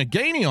 dropping a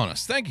guinea on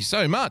us. Thank you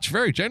so much.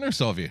 Very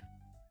generous of you.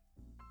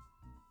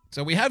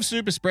 So we have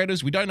super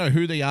spreaders. We don't know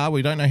who they are.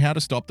 We don't know how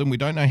to stop them. We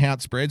don't know how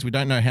it spreads. We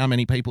don't know how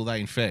many people they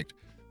infect.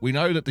 We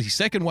know that the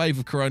second wave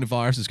of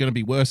coronavirus is going to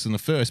be worse than the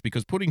first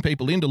because putting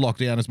people into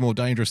lockdown is more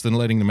dangerous than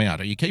letting them out.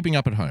 Are you keeping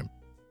up at home?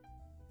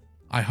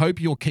 I hope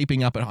you're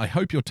keeping up. I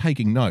hope you're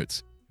taking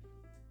notes.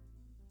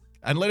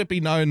 And let it be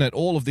known that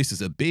all of this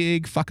is a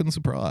big fucking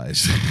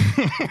surprise.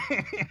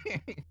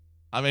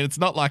 I mean, it's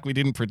not like we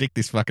didn't predict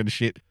this fucking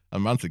shit a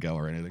month ago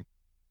or anything.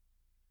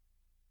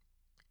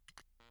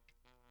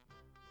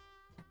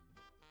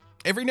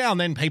 Every now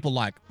and then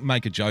people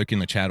make a joke in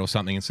the chat or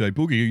something and say,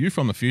 Boogie, are you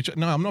from the future?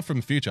 No, I'm not from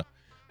the future.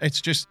 It's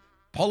just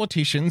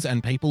politicians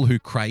and people who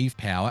crave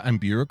power and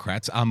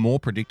bureaucrats are more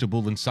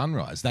predictable than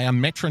sunrise. They are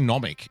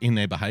metronomic in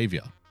their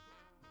behavior.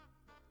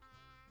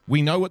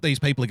 We know what these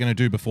people are going to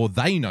do before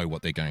they know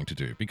what they're going to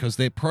do because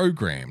they're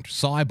programmed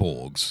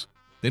cyborgs.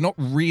 They're not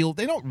real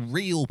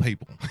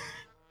people.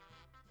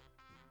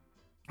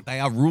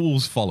 They are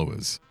rules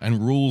followers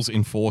and rules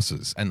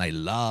enforcers, and they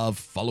love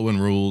following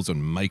rules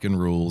and making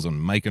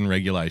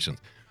regulations.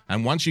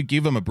 And once you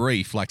give them a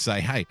brief, like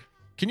say, hey,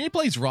 can you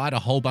please write a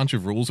whole bunch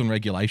of rules and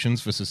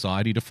regulations for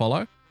society to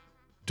follow?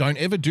 Don't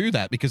ever do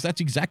that because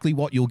that's exactly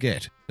what you'll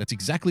get. That's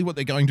exactly what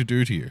they're going to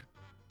do to you.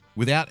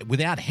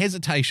 Without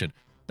hesitation.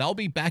 They'll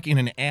be back in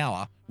an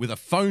hour with a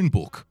phone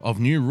book of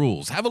new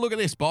rules. Have a look at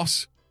this,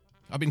 boss.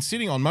 I've been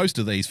sitting on most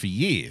of these for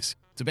years.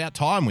 It's about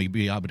time we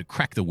be able to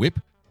crack the whip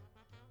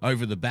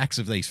over the backs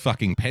of these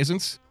fucking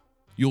peasants.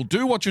 You'll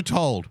do what you're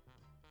told.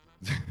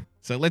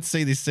 So let's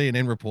see this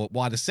CNN report,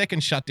 why the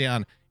second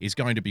shutdown is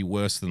going to be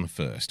worse than the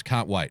first.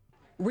 Can't wait.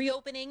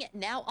 Reopening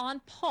now on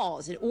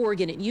pause in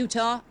Oregon and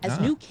Utah as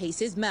new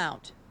cases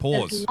mount.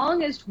 Pause. As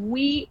long as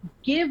we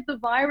give the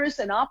virus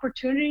an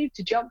opportunity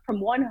to jump from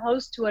one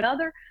host to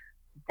another,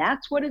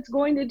 that's what it's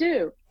going to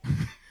do.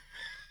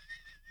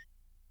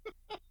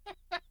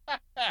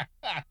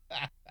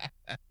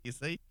 You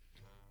see?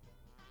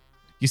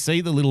 You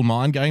see the little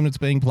mind game that's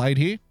being played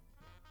here?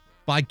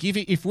 I've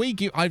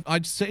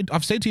said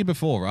to you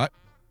before, right?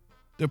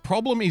 The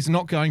problem is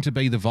not going to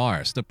be the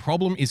virus. The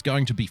problem is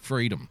going to be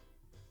freedom.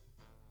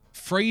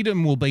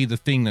 Freedom will be the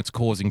thing that's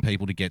causing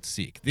people to get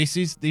sick. This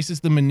is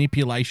the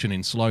manipulation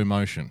in slow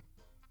motion.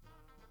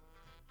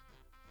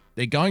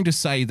 They're going to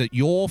say that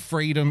your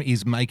freedom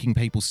is making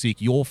people sick.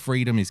 Your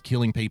freedom is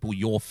killing people.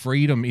 Your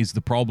freedom is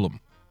the problem.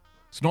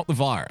 It's not the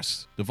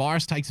virus. The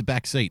virus takes a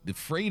back seat. The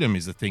freedom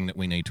is the thing that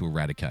we need to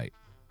eradicate.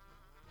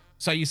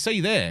 So you see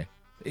there,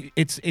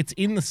 it's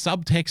in the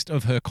subtext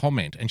of her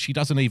comment, and she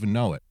doesn't even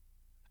know it.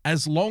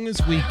 as long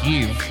as we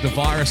give the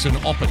virus an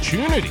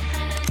opportunity.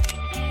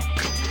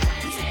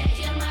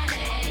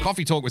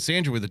 Coffee Talk with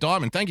Sandra with a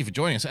diamond. Thank you for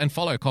joining us. And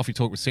follow Coffee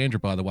Talk with Sandra,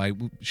 by the way.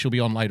 She'll be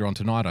on later on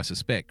tonight, I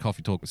suspect.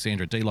 Coffee Talk with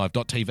Sandra,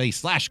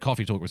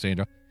 dlive.tv/Coffee Talk with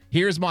Sandra.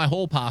 Here is my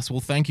hall pass. Well,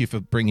 thank you for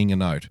bringing a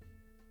note.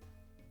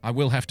 I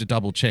will have to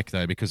double check,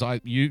 though, because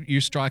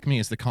you strike me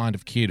as the kind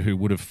of kid who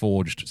would have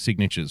forged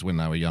signatures when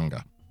they were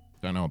younger.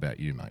 Don't know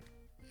about you, mate.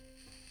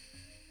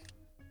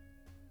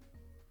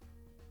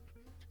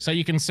 So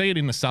you can see it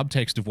in the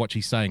subtext of what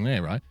she's saying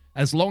there, right?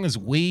 As long as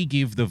we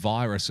give the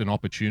virus an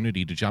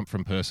opportunity to jump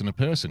from person to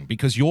person,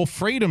 because your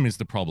freedom is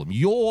the problem.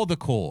 You're the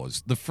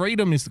cause. The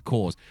freedom is the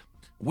cause.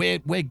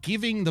 We're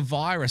giving the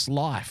virus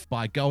life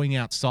by going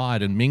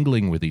outside and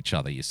mingling with each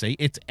other, you see?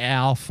 It's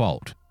our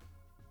fault.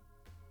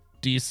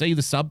 Do you see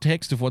the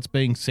subtext of what's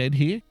being said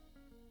here?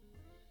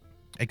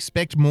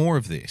 Expect more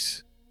of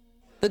this.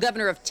 The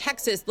governor of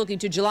Texas looking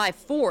to July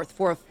 4th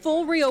for a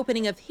full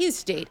reopening of his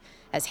state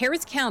as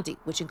Harris County,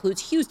 which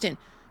includes Houston,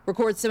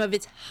 records some of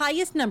its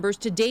highest numbers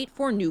to date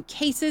for new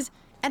cases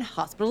and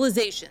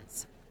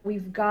hospitalizations.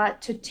 We've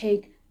got to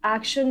take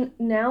action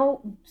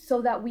now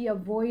so that we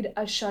avoid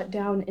a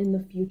shutdown in the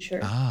future.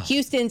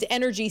 Houston's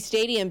Energy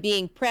Stadium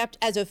being prepped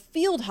as a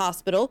field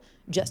hospital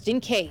just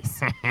in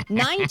case.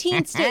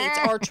 19 states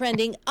are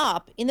trending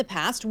up in the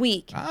past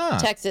week.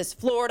 Texas,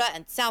 Florida,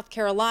 and South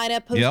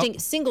Carolina posting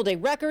single-day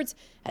records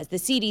as the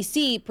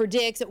CDC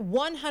predicts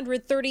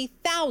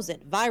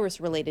 130,000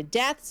 virus-related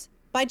deaths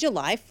by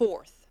July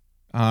 4th.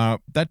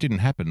 That didn't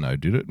happen, though,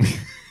 did it?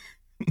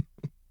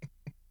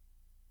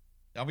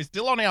 Are we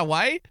still on our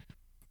way?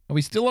 Are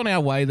we still on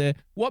our way there?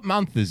 What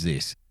month is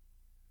this?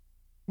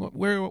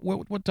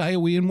 What day are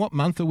we in? What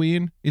month are we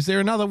in? Is there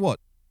another what?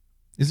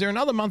 Is there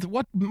another month?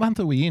 What month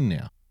are we in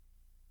now?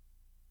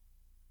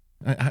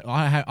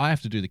 I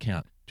have to do the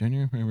count.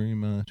 January, February,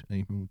 March,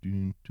 April,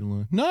 June,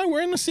 July. No,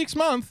 we're in the 6th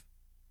month.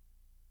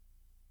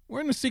 We're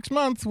in the 6th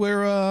month.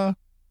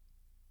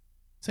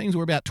 Seems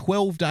we're about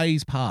 12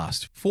 days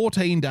past,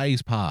 14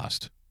 days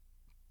past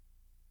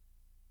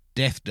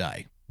Death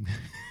Day.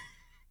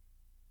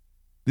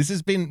 This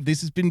has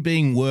been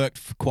being worked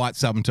for quite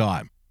some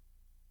time.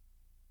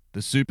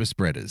 The super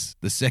spreaders,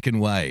 the second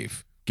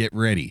wave. Get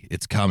ready,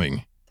 it's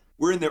coming.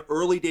 We're in the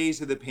early days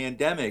of the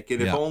pandemic,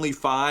 and if only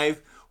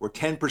 5 or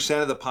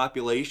 10% of the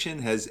population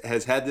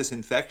has had this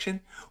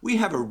infection, we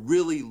have a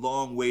really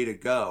long way to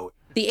go.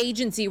 The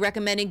agency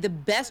recommending the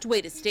best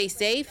way to stay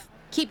safe: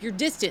 keep your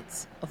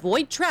distance,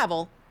 avoid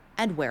travel,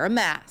 and wear a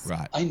mask.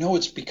 Right. I know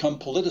it's become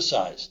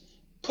politicized.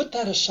 Put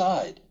that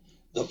aside.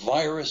 The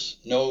virus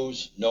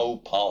knows no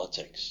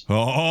politics.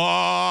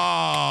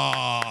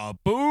 Oh,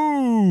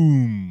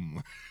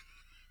 boom.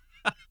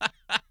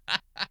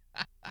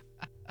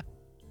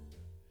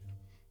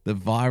 The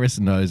virus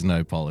knows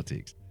no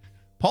politics.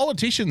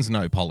 Politicians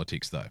know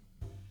politics, though.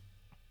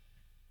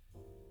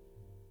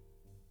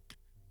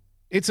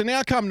 It's an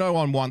outcome no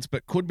one wants,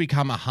 but could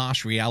become a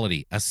harsh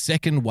reality. A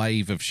second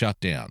wave of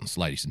shutdowns,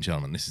 ladies and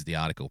gentlemen. This is the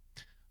article.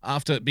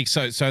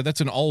 So that's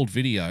an old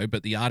video,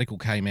 but the article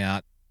came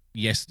out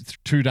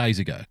 2 days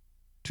ago.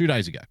 2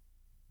 days ago.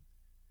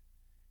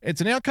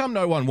 It's an outcome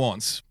no one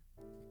wants,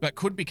 but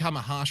could become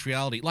a harsh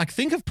reality. Like,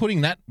 think of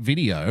putting that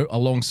video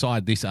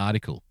alongside this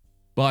article.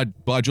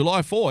 By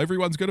July 4,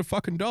 everyone's going to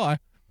fucking die.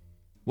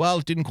 Well,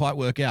 it didn't quite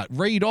work out.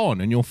 Read on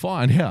and you'll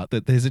find out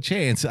that there's a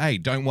chance. Hey,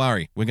 don't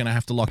worry. We're going to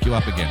have to lock you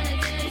up again.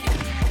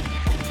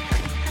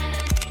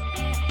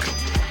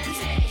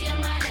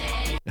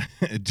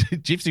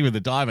 Gypsy with the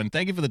diamond.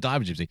 Thank you for the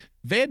diamond, Gypsy.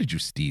 Where did you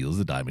steal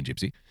the diamond,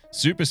 Gypsy?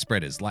 Super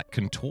spreaders, like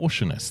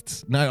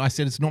contortionists. No, I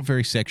said it's not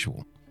very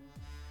sexual.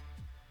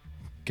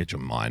 Get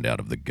your mind out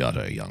of the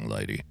gutter, young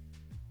lady.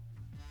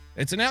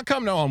 It's an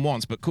outcome no one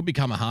wants, but could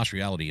become a harsh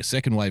reality. A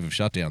second wave of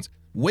shutdowns.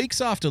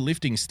 Weeks after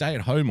lifting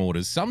stay-at-home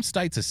orders, some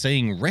states are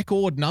seeing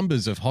record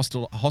numbers of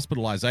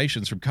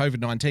hospitalizations from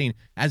COVID-19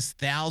 as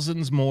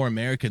thousands more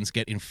Americans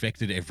get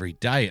infected every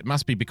day. It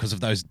must be because of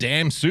those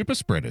damn super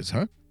spreaders,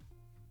 huh?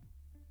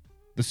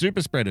 The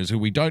super spreaders, who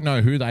we don't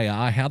know who they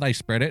are, how they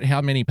spread it,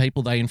 how many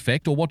people they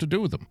infect, or what to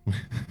do with them.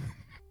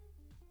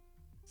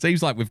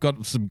 Seems like we've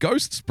got some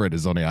ghost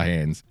spreaders on our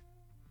hands.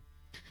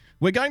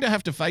 We're going to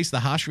have to face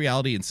the harsh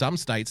reality in some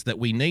states that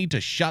we need to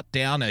shut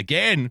down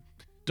again.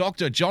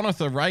 Dr.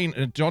 Jonathan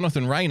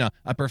Rayner,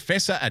 a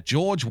professor at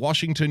George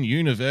Washington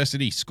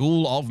University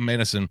School of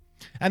Medicine.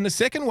 And the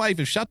second wave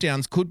of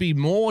shutdowns could be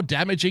more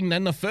damaging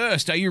than the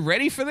first. Are you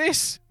ready for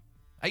this?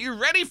 Are you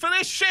ready for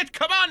this shit?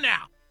 Come on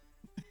now.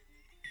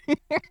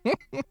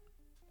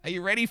 Are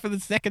you ready for the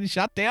second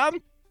shutdown?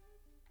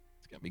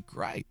 It's going to be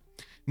great.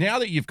 Now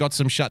that you've got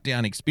some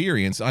shutdown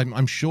experience,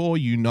 I'm sure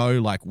you know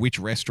like which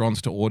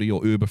restaurants to order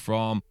your Uber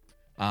from,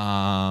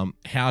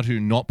 how to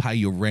not pay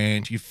your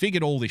rent. You've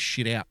figured all this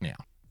shit out now.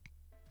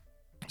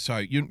 So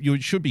you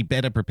should be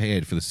better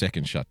prepared for the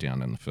second shutdown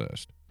than the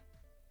first.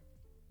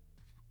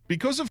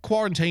 Because of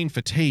quarantine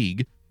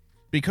fatigue,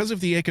 Because of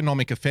the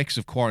economic effects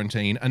of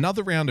quarantine,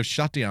 another round of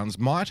shutdowns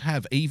might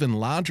have even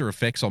larger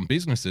effects on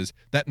businesses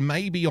that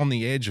may be on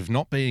the edge of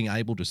not being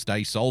able to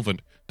stay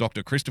solvent.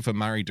 Dr. Christopher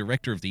Murray,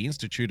 director of the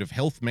Institute of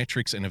Health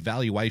Metrics and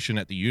Evaluation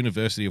at the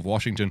University of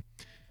Washington.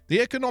 The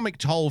economic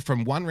toll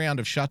from one round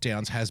of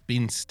shutdowns has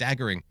been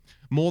staggering.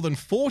 More than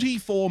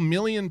 44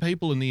 million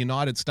people in the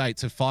United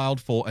States have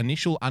filed for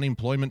initial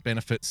unemployment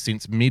benefits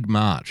since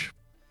mid-March.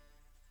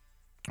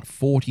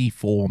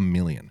 44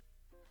 million.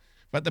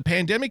 But the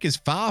pandemic is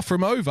far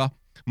from over.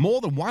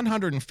 More than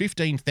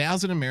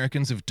 115,000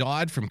 Americans have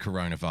died from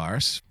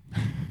coronavirus,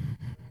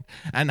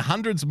 and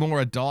hundreds more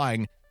are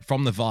dying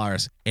from the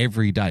virus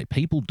every day.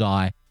 People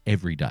die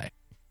every day.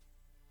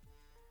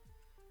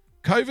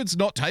 COVID's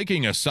not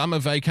taking a summer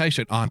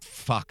vacation. I'm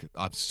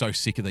so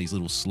sick of these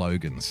little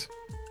slogans.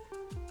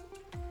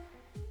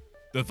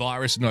 The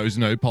virus knows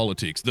no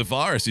politics. The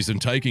virus isn't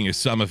taking a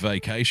summer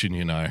vacation,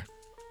 you know.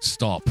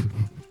 Stop.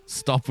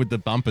 Stop with the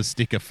bumper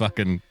sticker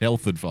fucking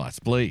health advice,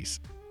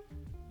 please.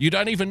 You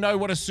don't even know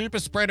what a super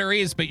spreader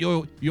is, but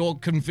you're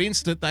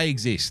convinced that they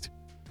exist.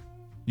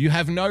 You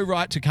have no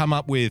right to come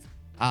up with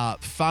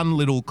fun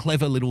little,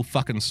 clever little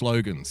fucking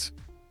slogans.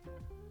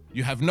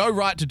 You have no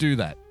right to do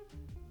that.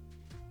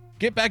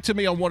 Get back to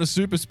me on what a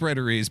super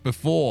spreader is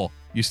before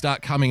you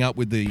start coming up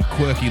with the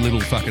quirky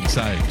little fucking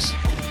sayings.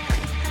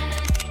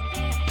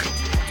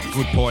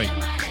 Good point.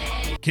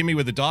 Kimmy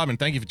with the diamond,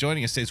 thank you for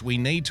joining us, says we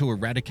need to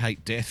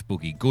eradicate death,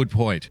 Boogie. Good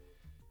point.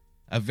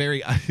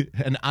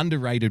 An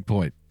underrated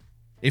point.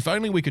 If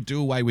only we could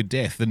do away with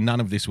death, then none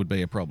of this would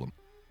be a problem.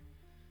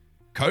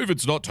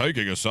 COVID's not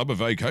taking a summer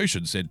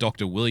vacation, said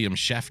Dr. William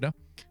Schaffner,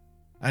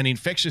 an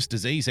infectious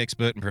disease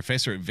expert and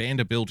professor at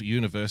Vanderbilt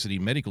University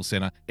Medical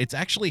Center. It's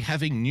actually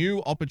having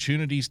new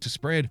opportunities to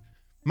spread.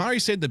 Murray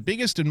said the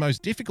biggest and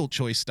most difficult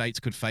choice states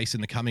could face in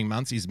the coming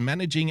months is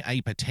managing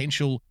a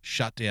potential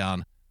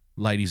shutdown.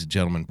 Ladies and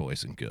gentlemen,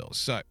 boys and girls.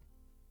 So,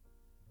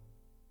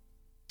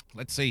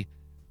 let's see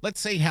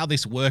how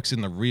this works in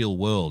the real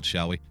world,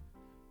 shall we?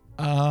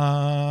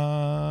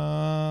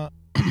 I'll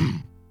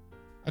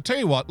tell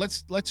you what,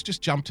 let's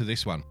just jump to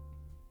this one.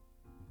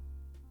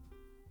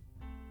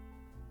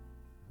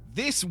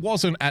 This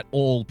wasn't at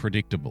all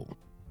predictable.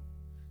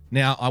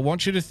 Now, I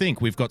want you to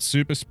think we've got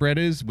super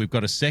spreaders, we've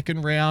got a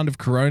second round of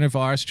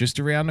coronavirus just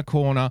around the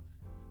corner.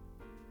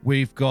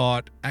 We've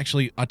got,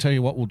 actually, I'll tell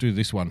you what, we'll do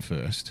this one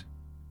first.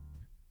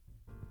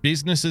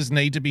 Businesses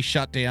need to be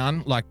shut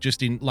down,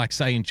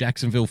 say in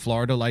Jacksonville,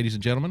 Florida, ladies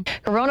and gentlemen.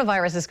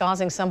 Coronavirus is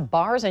causing some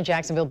bars in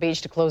Jacksonville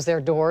Beach to close their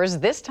doors,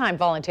 this time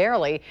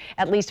voluntarily.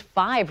 At least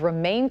 5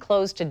 remain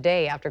closed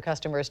today after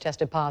customers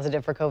tested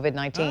positive for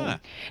COVID-19.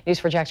 News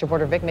 4 Jax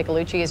reporter Vic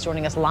Michelucci is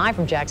joining us live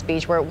from Jax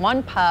Beach, where at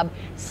one pub,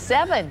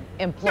 7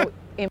 employees...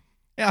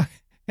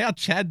 How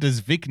Chad does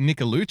Vic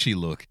Michelucci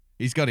look?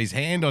 He's got his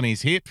hand on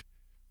his hip.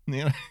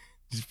 You know,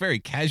 he's very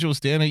casual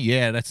standing.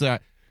 Yeah, that's right.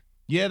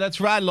 Yeah,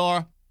 that's right,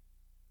 Laura.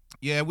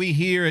 Yeah, we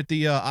here at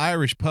the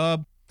Irish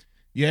pub.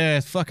 Yeah,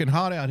 it's fucking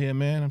hot out here,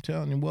 man. I'm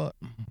telling you what.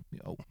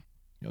 Yo,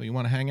 you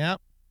want to hang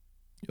out?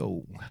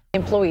 Yo.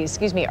 Employees,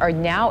 are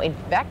now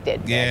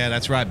infected. Yeah,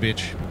 that's right,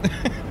 bitch.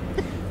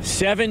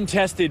 7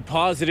 tested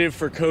positive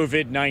for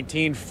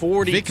COVID-19.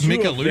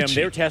 42 of them,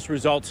 their test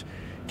results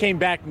came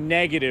back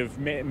negative,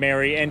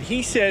 Mary. And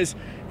he says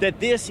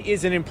that this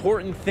is an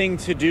important thing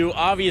to do.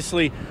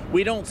 Obviously,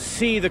 we don't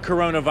see the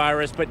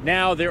coronavirus, but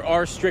now there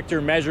are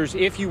stricter measures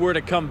if you were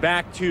to come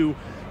back to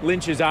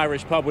Lynch's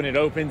Irish Pub when it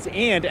opens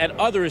and at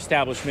other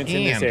establishments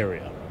in this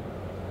area.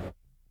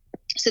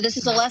 So this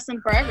is a lesson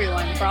for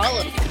everyone, for all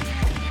of you.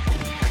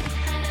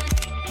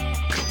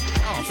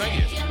 Oh,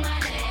 thank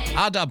you.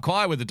 R-Dub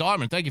Choir with the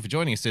diamond, thank you for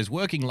joining us. Says,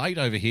 working late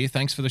over here.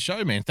 Thanks for the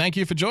show, man. Thank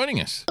you for joining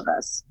us.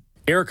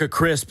 Erica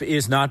Crisp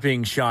is not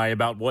being shy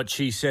about what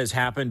she says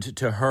happened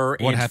to her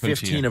and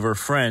 15 of her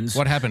friends.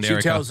 What happened,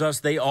 Erica? She tells us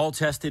they all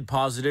tested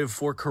positive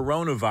for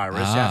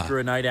coronavirus after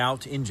a night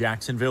out in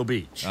Jacksonville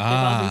Beach. They've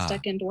all been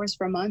stuck indoors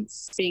for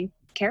months, being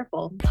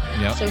careful.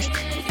 Yep.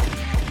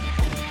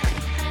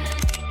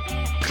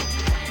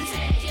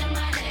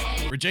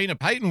 Regina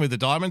Payton with the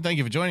diamond, thank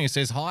you for joining us.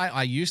 Says, hi,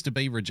 I used to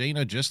be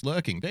Regina, just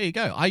lurking. There you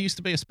go. I used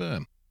to be a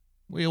sperm.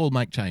 We all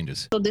make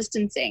changes. Social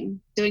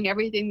distancing, doing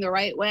everything the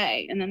right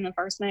way. And then the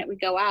first night we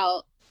go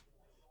out,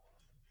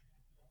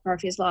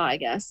 Murphy's Law, I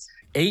guess.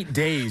 8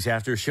 days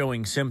after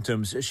showing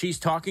symptoms, she's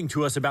talking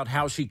to us about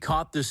how she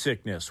caught the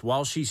sickness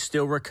while she's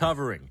still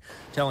recovering,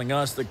 telling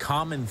us the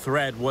common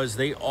thread was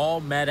they all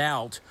met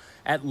out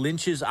at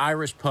Lynch's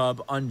Irish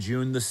Pub on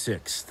June the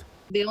 6th.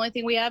 The only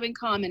thing we have in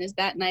common is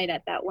that night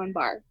at that one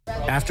bar.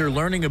 After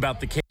learning about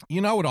the case...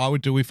 You know what I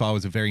would do if I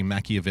was a very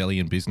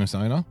Machiavellian business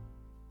owner?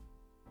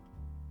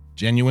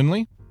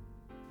 Genuinely,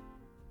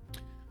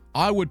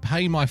 I would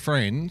pay my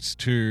friends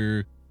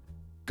to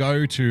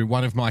go to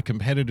one of my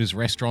competitors'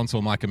 restaurants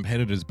or my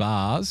competitors'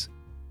 bars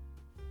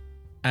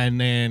and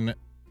then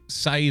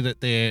say that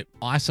they're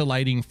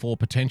isolating for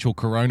potential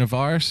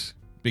coronavirus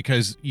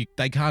because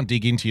they can't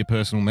dig into your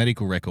personal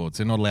medical records.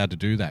 They're not allowed to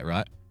do that,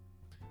 right?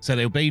 So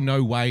there'll be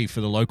no way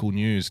for the local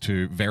news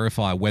to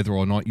verify whether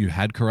or not you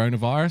had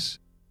coronavirus.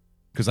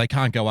 because they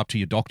can't go up to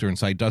your doctor and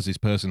say, does this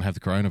person have the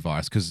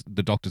coronavirus? Because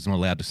the doctor's not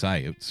allowed to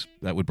say.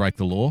 That would break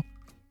the law.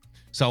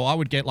 So I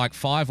would get like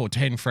 5 or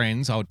 10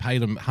 friends. I would pay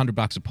them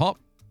 $100 a pop.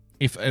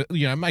 If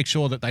make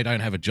sure that they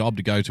don't have a job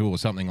to go to or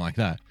something like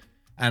that.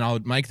 And I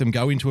would make them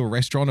go into a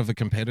restaurant of a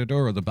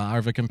competitor or the bar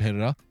of a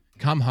competitor,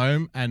 come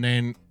home, and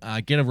then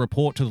get a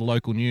report to the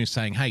local news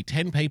saying, hey,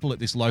 10 people at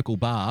this local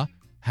bar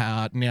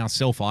are now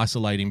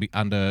self-isolating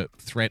under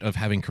threat of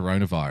having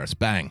coronavirus.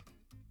 Bang.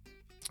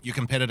 Your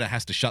competitor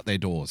has to shut their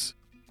doors.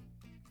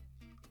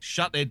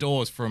 Shut their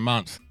doors for a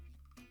month.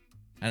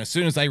 And as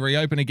soon as they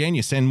reopen again,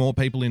 you send more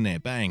people in there.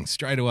 Bang,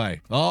 straight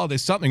away. Oh,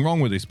 there's something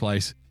wrong with this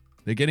place.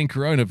 They're getting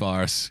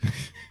coronavirus.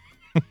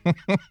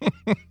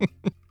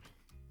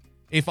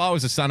 If I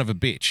was a son of a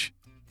bitch,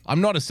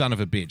 I'm not a son of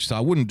a bitch, so I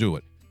wouldn't do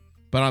it.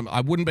 But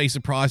I wouldn't be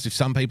surprised if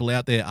some people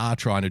out there are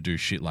trying to do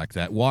shit like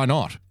that. Why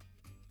not?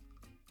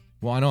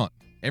 Why not?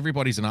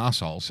 Everybody's an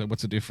asshole, so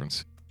what's the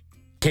difference?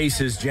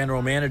 Case's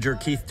general manager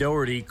Keith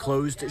Doherty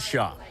closed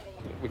shop.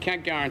 We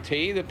can't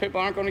guarantee that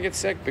people aren't going to get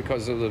sick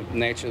because of the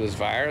nature of this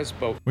virus,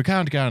 but we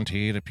can't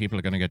guarantee that people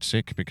are going to get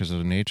sick because of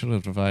the nature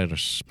of the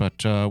virus,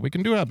 but we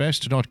can do our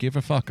best to not give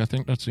a fuck. I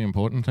think that's the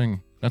important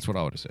thing. That's what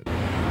I would have said.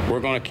 We're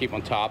going to keep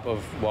on top of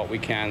what we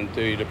can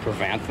do to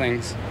prevent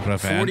things.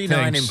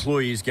 49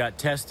 employees got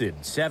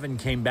tested. 7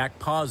 came back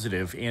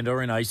positive and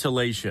are in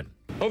isolation.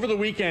 Over the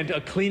weekend,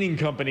 a cleaning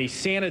company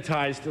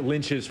sanitized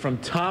Lynch's from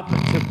top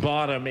to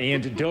bottom,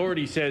 and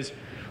Doherty says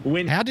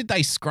how did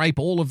they scrape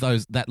all of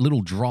that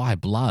little dry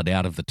blood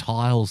out of the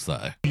tiles,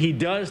 though? He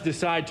does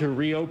decide to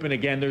reopen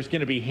again. There's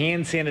going to be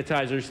hand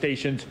sanitizer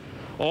stations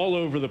all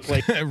over the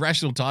place.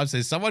 Rational Times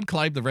says, someone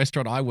claimed the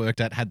restaurant I worked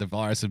at had the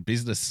virus and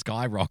business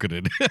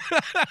skyrocketed.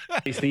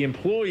 The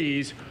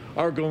employees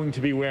are going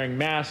to be wearing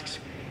masks,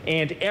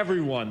 and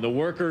everyone, the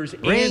workers,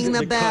 ring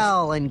the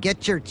bell and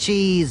get your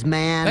cheese,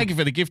 man. Thank you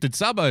for the gifted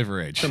sub,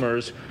 Overedge.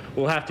 Customers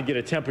will have to get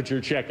a temperature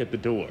check at the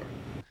door.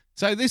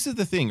 So this is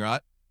the thing,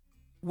 right?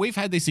 We've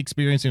had this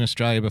experience in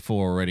Australia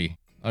before already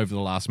over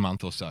the last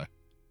month or so.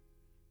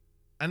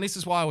 And this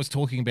is why I was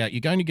talking about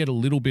you're going to get a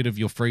little bit of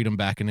your freedom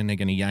back and then they're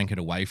going to yank it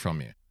away from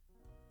you.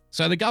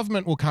 So the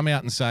government will come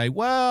out and say,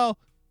 well,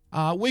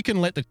 we can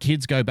let the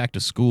kids go back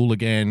to school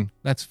again.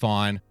 That's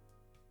fine.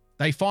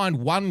 They find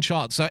one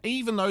child. So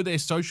even though they're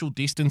social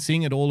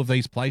distancing at all of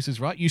these places,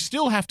 right, you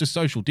still have to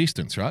social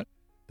distance, right?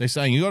 They're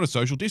saying you got to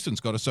social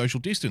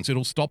distance.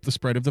 It'll stop the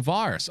spread of the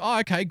virus. Oh,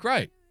 okay,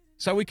 great.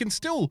 So we can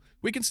still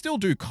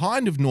do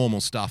kind of normal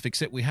stuff,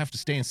 except we have to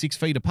stand 6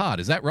 feet apart.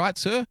 Is that right,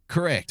 sir?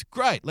 Correct.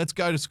 Great. Let's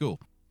go to school.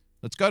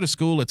 Let's go to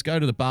school. Let's go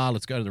to the bar.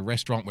 Let's go to the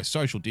restaurant. We're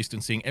social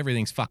distancing.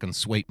 Everything's fucking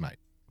sweet, mate.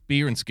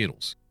 Beer and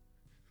Skittles.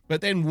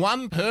 But then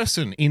one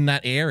person in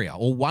that area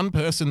or one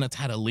person that's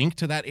had a link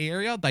to that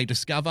area, they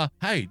discover,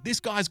 hey,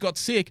 this guy's got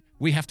sick.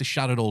 We have to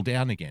shut it all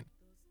down again.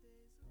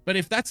 But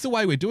if that's the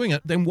way we're doing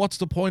it, then what's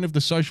the point of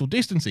the social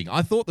distancing?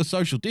 I thought the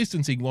social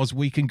distancing was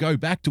we can go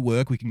back to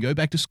work, we can go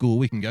back to school,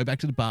 we can go back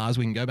to the bars,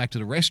 we can go back to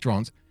the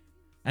restaurants.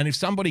 And if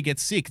somebody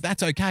gets sick,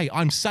 that's okay.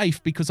 I'm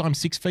safe because I'm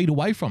 6 feet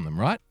away from them,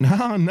 right?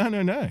 No.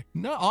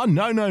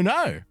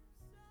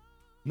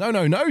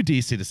 No,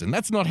 dear citizen.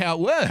 That's not how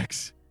it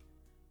works.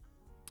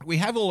 We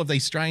have all of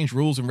these strange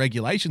rules and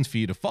regulations for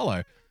you to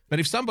follow. But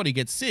if somebody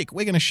gets sick,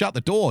 we're going to shut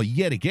the door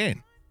yet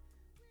again.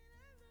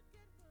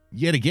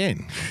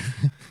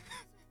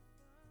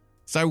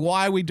 So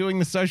why are we doing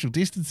the social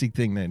distancing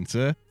thing then,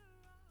 sir?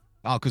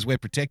 Oh, because we're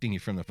protecting you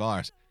from the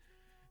virus.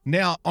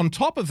 Now, on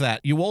top of that,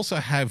 you also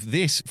have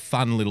this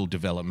fun little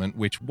development,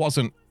 which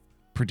wasn't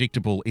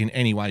predictable in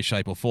any way,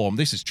 shape, or form.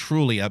 This is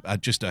truly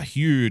just a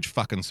huge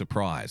fucking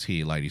surprise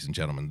here, ladies and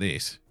gentlemen,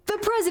 this. The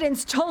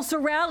president's Tulsa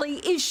rally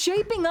is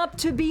shaping up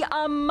to be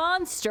a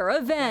monster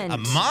event. A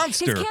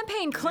monster? His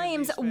campaign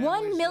claims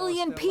 1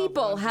 million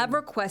people have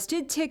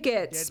requested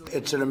tickets.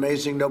 It's an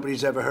amazing,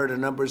 nobody's ever heard of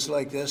numbers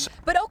like this.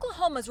 But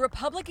Oklahoma's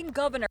Republican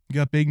governor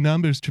got big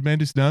numbers,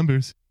 tremendous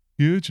numbers,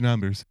 huge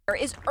numbers.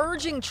 Is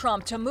urging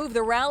Trump to move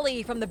the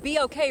rally from the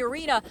BOK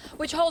Arena,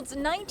 which holds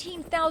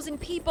 19,000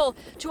 people,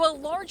 to a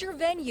larger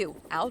venue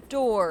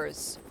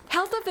outdoors.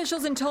 Health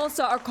officials in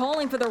Tulsa are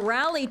calling for the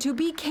rally to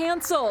be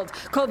canceled.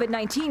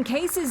 COVID-19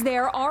 cases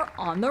there are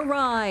on the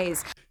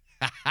rise.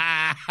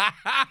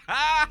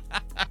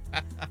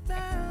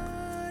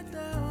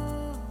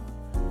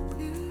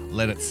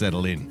 Let it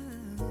settle in.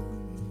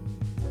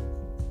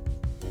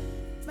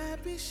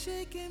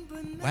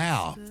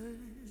 Wow.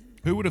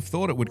 Who would have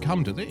thought it would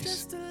come to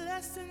this?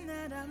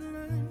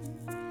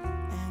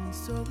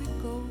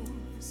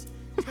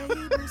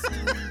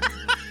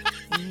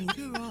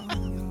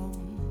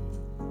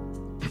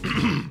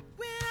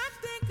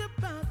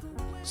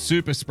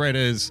 Super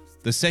spreaders,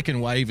 the second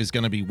wave is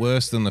going to be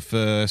worse than the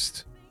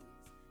first.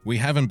 We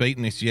haven't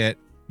beaten this yet.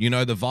 You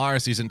know, the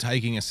virus isn't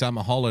taking a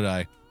summer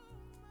holiday.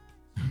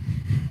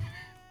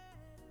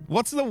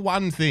 What's the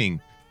one thing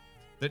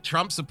that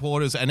Trump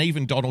supporters and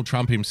even Donald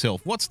Trump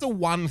himself, what's the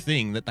one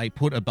thing that they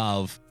put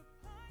above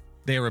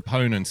their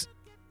opponents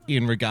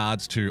in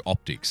regards to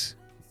optics?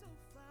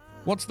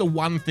 What's the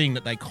one thing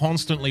that they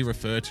constantly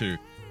refer to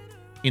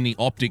in the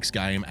optics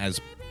game as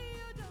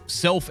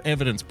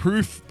self-evidence,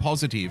 proof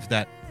positive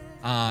that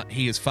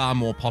he is far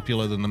more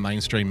popular than the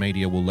mainstream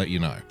media will let you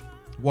know.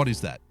 What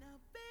is that?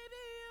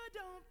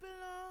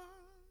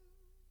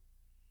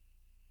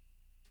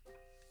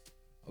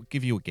 I'll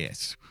give you a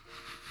guess.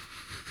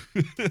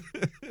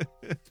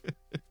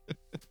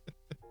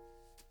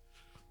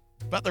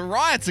 But the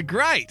riots are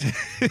great.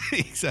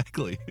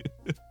 Exactly.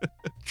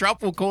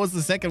 Trump will cause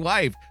the second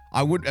wave.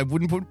 I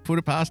wouldn't put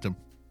it past him.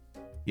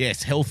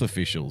 Yes, health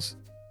officials.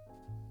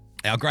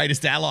 Our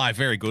greatest ally.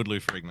 Very good, Lou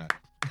Ferrigno.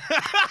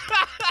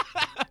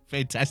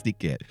 Fantastic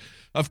get.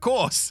 Of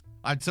course,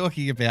 I'm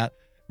talking about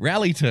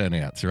rally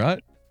turnouts,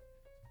 right?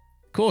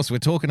 Of course, we're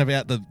talking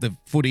about the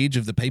footage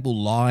of the people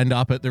lined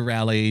up at the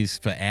rallies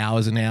for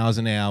hours and hours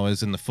and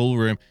hours in the full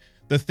room.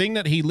 The thing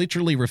that he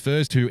literally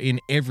refers to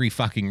in every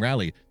fucking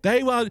rally.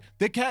 They won't,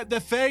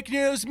 the fake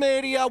news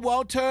media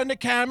won't turn the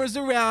cameras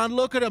around.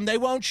 Look at them. They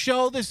won't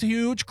show this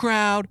huge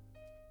crowd.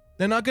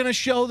 They're not going to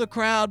show the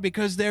crowd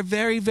because they're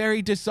very,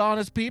 very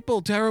dishonest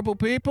people, terrible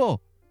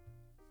people.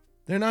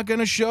 They're not going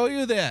to show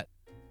you that.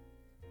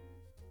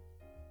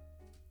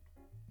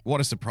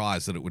 What a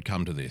surprise that it would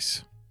come to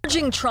this.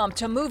 Urging Trump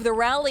to move the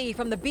rally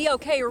from the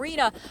BOK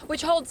Arena,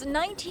 which holds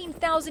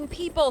 19,000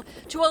 people,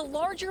 to a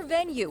larger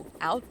venue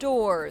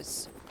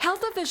outdoors.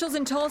 Health officials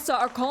in Tulsa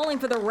are calling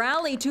for the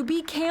rally to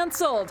be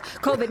canceled.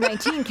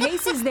 COVID-19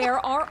 cases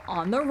there are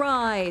on the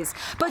rise.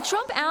 But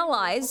Trump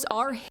allies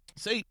are...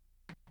 See,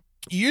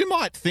 you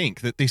might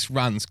think that this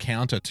runs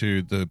counter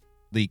to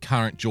the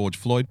current George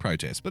Floyd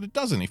protest, but it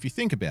doesn't if you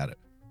think about it.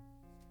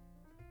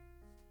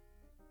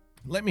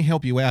 Let me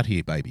help you out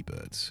here, baby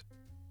birds.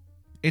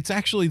 It's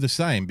actually the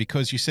same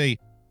because, you see,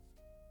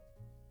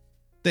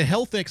 the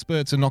health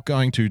experts are not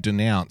going to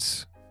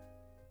denounce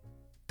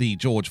the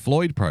George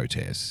Floyd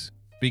protests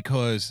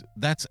because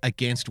that's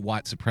against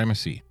white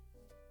supremacy.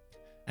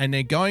 And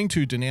they're going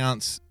to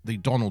denounce the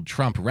Donald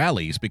Trump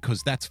rallies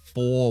because that's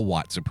for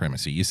white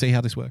supremacy. You see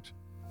how this works?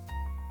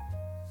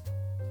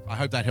 I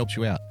hope that helps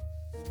you out.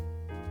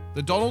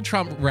 The Donald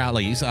Trump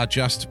rallies are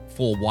just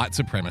for white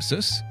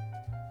supremacists,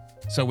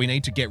 so we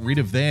need to get rid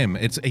of them.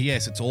 It's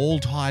all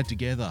tied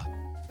together.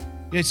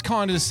 It's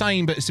kind of the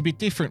same, but it's a bit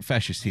different,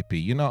 fascist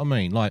hippie. You know what I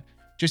mean? Like,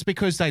 just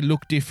because they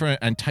look different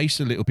and taste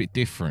a little bit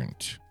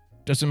different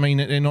doesn't mean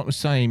that they're not the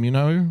same, you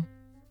know?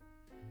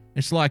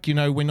 It's like, you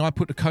know, when I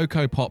put the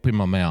Cocoa Pop in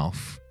my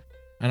mouth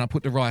and I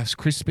put the Rice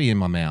Krispie in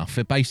my mouth,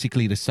 they're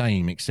basically the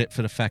same, except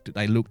for the fact that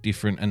they look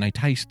different and they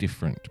taste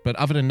different. But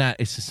other than that,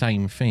 it's the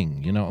same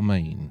thing. You know what I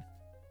mean?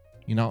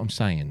 You know what I'm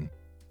saying?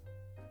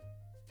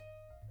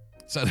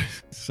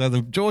 So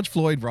the George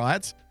Floyd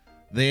riots,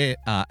 they're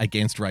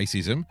against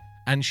racism.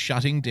 And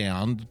shutting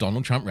down the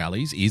Donald Trump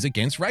rallies is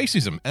against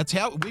racism. That's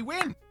how we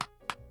win.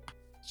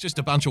 It's just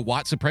a bunch of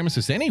white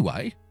supremacists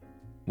anyway.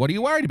 What are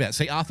you worried about?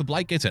 See, Arthur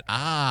Blake gets it.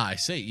 I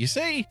see. You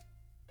see?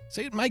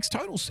 See, it makes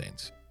total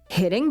sense.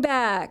 Hitting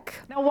back.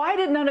 Now, why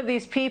did none of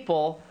these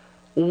people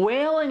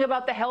wailing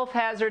about the health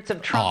hazards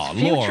of Trump's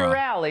future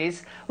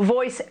rallies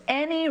voice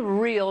any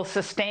real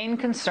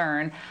sustained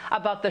concern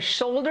about the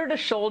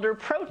shoulder-to-shoulder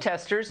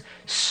protesters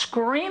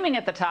screaming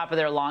at the top of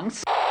their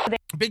lungs?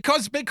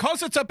 Because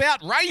it's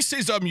about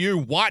racism, you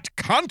white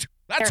cunt.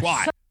 That's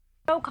why.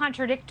 So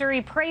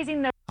contradictory,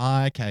 praising the...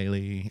 Hi,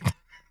 Kaylee.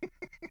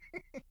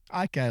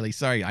 Hi, Kaylee.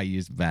 Sorry, I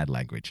used bad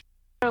language.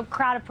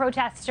 Crowd of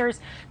protesters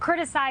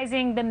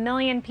criticizing the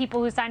million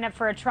people who signed up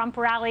for a Trump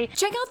rally.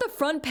 Check out the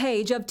front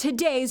page of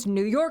today's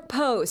New York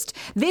Post.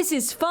 This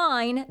is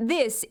fine.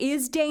 This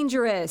is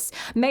dangerous.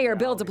 Mayor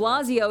Bill de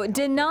Blasio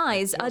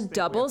denies a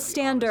double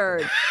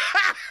standard.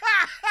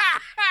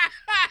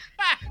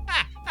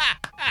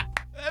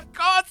 Of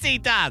course he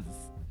does.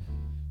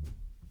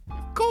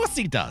 Of course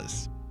he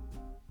does.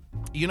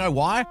 You know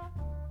why?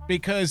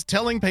 Because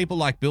telling people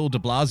like Bill de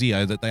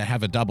Blasio that they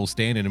have a double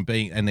standard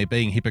and they're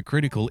being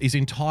hypocritical is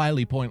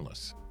entirely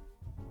pointless.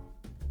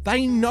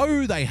 They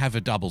know they have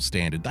a double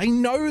standard. They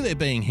know they're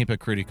being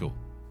hypocritical.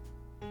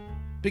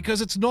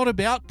 Because it's not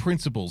about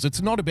principles.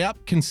 It's not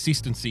about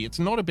consistency. It's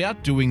not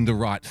about doing the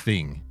right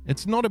thing.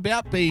 It's not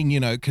about being, you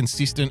know,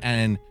 consistent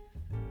and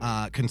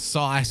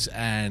concise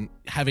and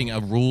having a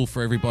rule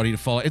for everybody to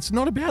follow. It's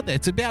not about that.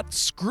 It's about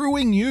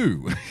screwing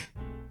you.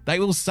 They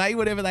will say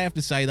whatever they have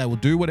to say. They will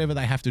do whatever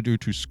they have to do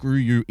to screw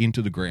you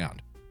into the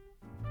ground.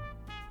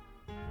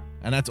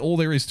 And that's all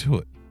there is to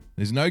it.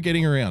 There's no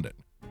getting around it.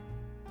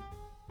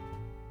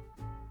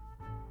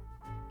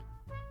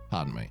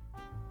 Pardon me.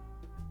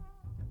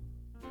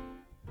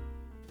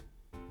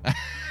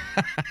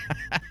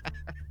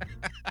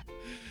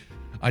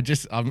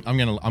 I'm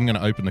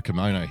gonna open the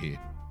kimono here.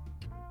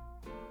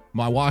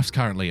 My wife's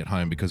currently at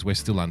home because we're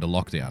still under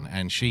lockdown,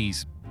 and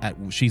she's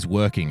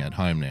working at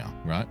home now,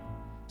 right?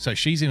 So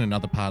she's in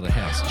another part of the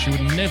house. She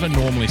would never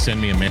normally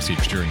send me a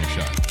message during the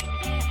show.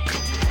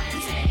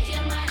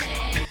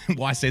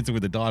 Why censor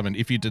with a diamond?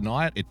 If you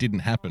deny it, it didn't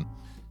happen.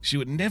 She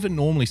would never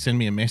normally send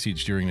me a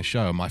message during the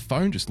show. My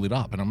phone just lit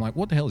up, and I'm like,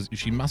 what the hell is it?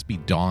 She must be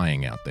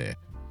dying out there.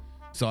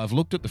 So I've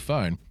looked at the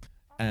phone,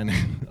 and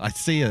I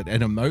see an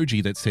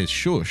emoji that says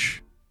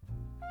shush.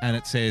 and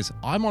it says,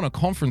 I'm on a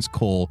conference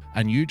call,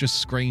 and you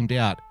just screamed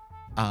out,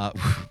 I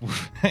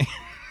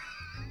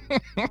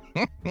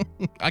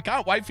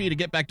can't wait for you to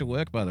get back to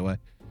work, by the way.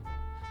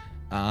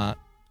 I'm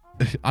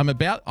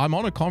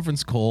on a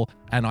conference call,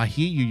 and I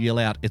hear you yell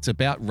out, it's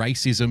about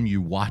racism,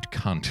 you white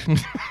cunt.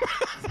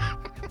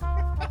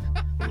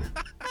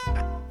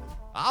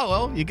 Oh,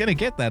 well, you're going to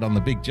get that on the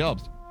big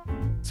jobs.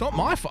 It's not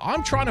my fault.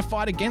 I'm trying to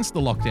fight against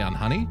the lockdown,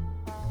 honey.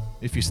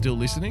 If you're still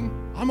listening,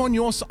 I'm on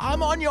your side.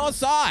 I'm on your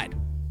side.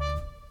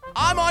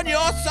 I'm on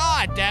your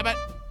side, damn it.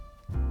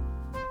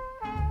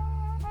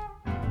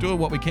 Doing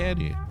what we can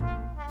here.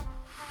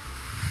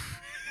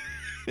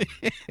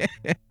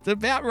 It's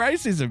about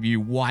racism, you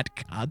white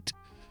cunt.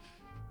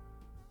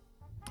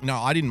 No,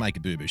 I didn't make a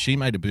boo-boo. She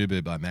made a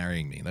boo-boo by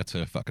marrying me. That's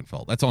her fucking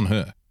fault. That's on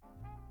her.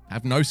 I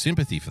have no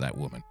sympathy for that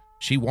woman.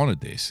 She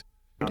wanted this.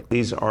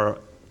 These are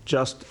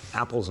just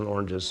apples and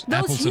oranges.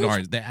 Apples and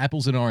oranges. They're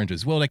apples and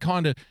oranges. Well, they're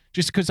kind of,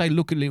 just because they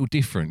look a little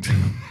different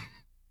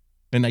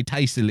and they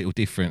taste a little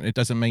different, it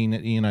doesn't mean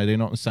that, they're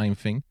not the same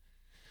thing.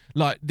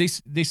 Like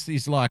this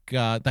is like,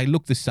 they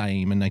look the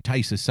same and they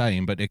taste the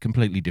same, but they're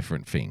completely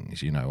different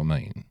things, you know what I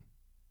mean?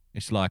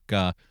 It's like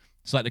the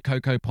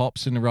Cocoa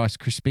Pops and the Rice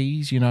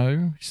Krispies,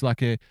 It's like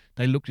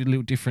they look a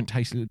little different,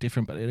 taste a little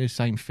different, but they're the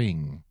same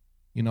thing.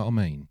 You know what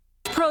I mean?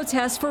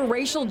 Protests for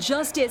racial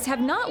justice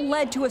have not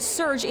led to a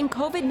surge in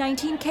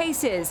COVID-19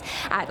 cases,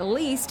 at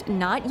least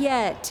not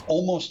yet.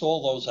 Almost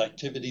all those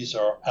activities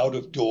are out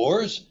of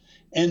doors,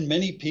 and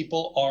many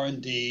people are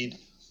indeed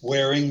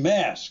wearing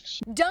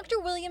masks.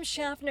 Dr. William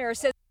Schaffner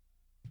says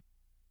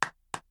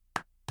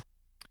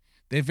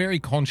they're very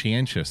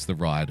conscientious, the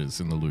rioters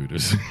and the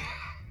looters.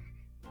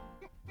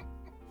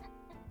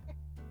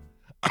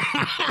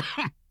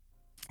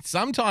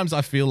 Sometimes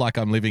I feel like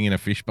I'm living in a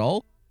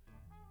fishbowl.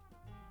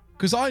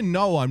 Because I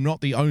know I'm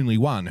not the only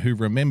one who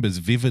remembers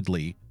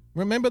vividly.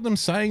 Remember them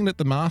saying that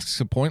the masks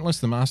are pointless,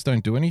 the masks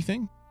don't do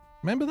anything?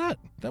 Remember that?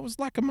 That was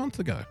like a month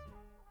ago.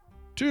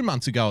 2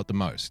 months ago at the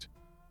most.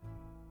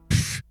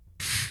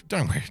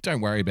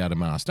 Don't worry about a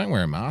mask. Don't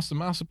wear a mask. The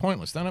masks are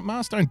pointless.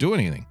 Masks don't do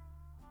anything.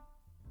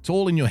 It's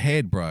all in your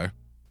head, bro.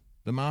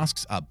 The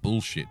masks are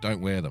bullshit.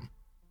 Don't wear them.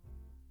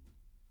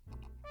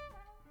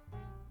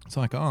 It's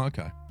like, oh,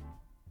 okay.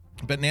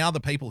 But now the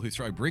people who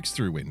throw bricks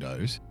through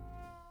windows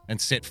and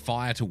set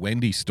fire to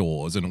Wendy's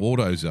stores and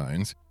auto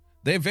zones,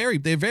 they're very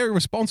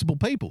responsible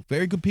people,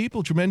 very good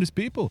people, tremendous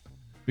people,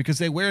 because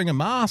they're wearing a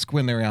mask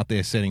when they're out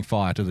there setting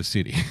fire to the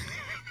city.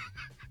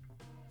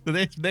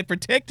 They're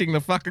protecting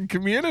the fucking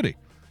community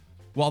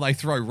while they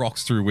throw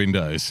rocks through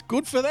windows.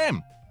 Good for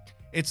them.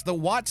 It's the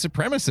white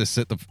supremacists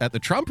at the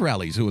Trump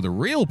rallies who are the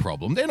real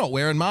problem. They're not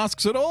wearing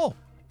masks at all.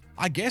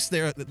 I guess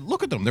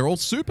look at them. They're all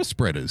super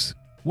spreaders.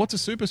 What's a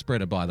super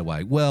spreader, by the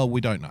way? Well,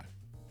 we don't know.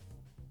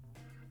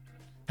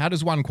 How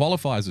does one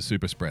qualify as a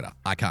super spreader?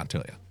 I can't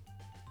tell you.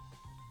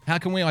 How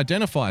can we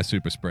identify a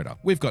super spreader?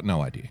 We've got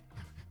no idea.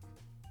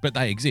 But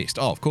they exist.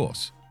 Oh, of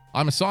course.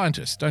 I'm a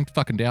scientist. Don't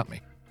fucking doubt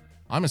me.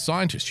 I'm a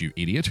scientist, you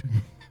idiot.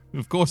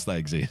 Of course they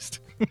exist.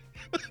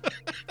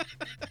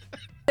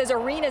 As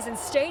arenas and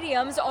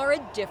stadiums are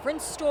a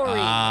different story.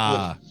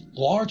 With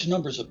large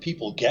numbers of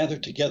people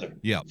gathered together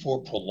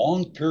for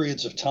prolonged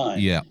periods of time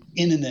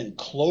in an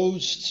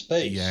enclosed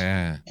space,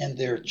 and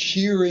they're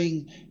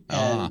cheering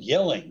and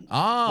yelling.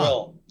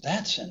 Well,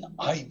 that's an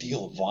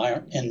ideal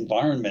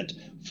environment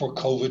for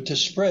COVID to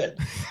spread.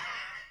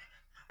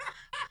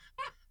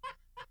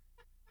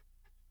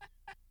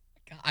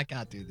 I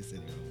can't do this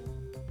anymore.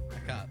 I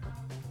can't.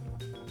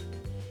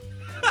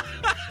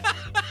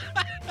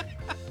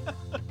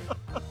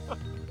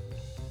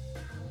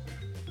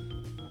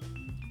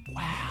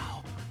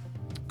 Wow.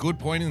 Good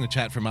point in the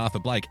chat from Arthur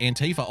Blake.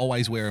 Antifa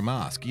always wear a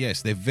mask.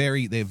 Yes, they're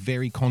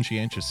very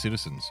conscientious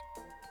citizens.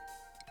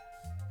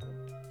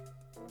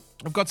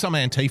 I've got some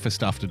Antifa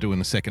stuff to do in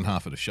the second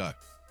half of the show.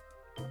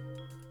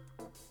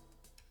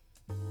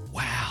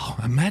 Wow,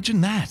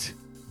 imagine that.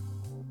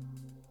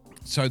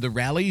 So the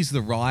rallies,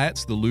 the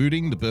riots, the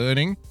looting, the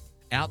burning,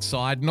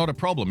 outside, not a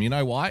problem. You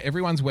know why?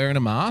 Everyone's wearing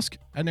a mask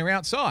and they're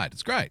outside.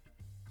 It's great.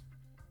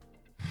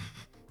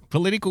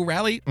 Political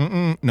rally?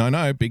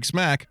 No, big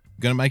smack.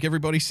 Going to make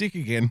everybody sick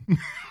again.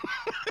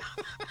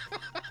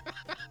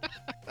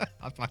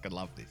 I fucking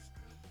love this.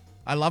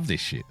 I love this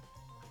shit.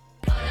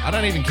 I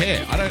don't even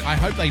care. I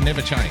hope they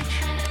never change.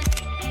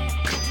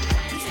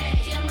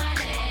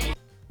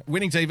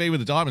 Winning TV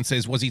with a Diamond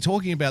says, was he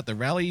talking about the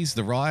rallies,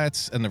 the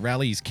riots, and the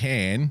rallies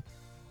can?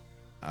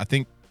 I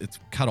think it's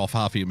cut off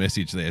half of your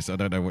message there, so I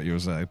don't know what you were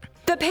saying.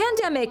 The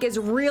pandemic is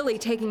really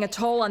taking a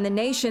toll on the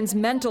nation's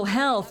mental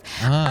health.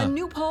 A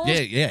new poll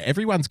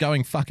everyone's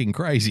going fucking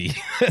crazy.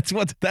 That's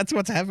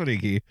what's happening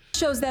here.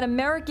 Shows that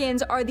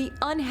Americans are the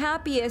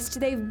unhappiest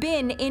they've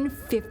been in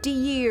 50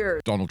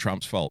 years. Donald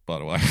Trump's fault, by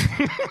the way.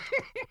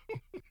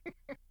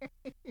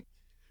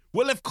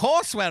 Well, of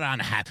course we're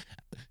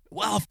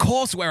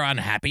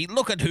unhappy.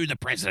 Look at who the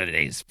president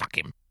is. Fuck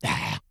him.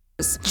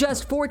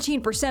 Just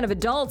 14% of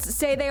adults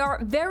say they are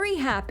very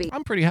happy.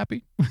 I'm pretty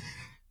happy.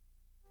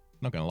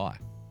 Not going to lie.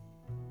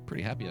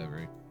 Pretty happy over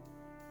here.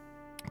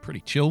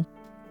 Pretty chill.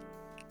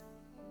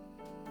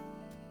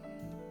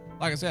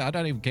 Like I said, I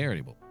don't even care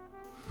anymore.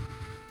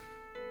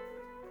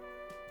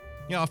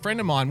 You know, a friend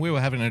of mine, we were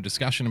having a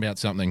discussion about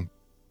something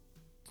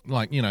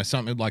like, you know,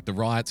 something like the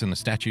riots and the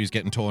statues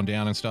getting torn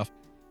down and stuff.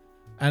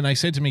 And they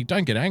said to me,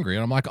 don't get angry.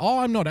 And I'm like, oh,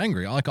 I'm not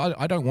angry. I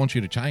don't want you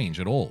to change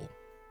at all.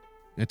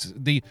 It's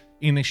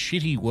in this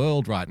shitty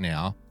world right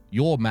now,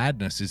 your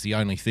madness is the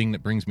only thing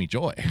that brings me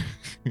joy.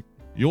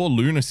 Your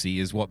lunacy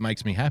is what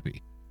makes me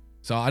happy.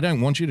 So I don't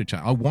want you to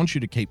change. I want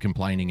you to keep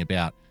complaining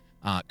about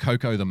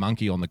Coco the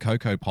monkey on the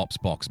Coco Pops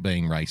box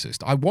being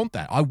racist. I want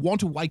that. I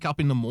want to wake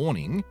up in the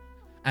morning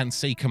and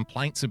see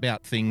complaints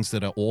about things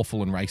that are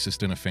awful and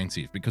racist and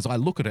offensive, because I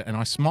look at it and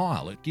I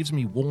smile. It gives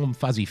me warm,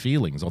 fuzzy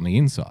feelings on the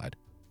inside.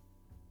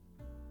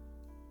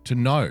 To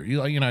know,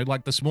 you know,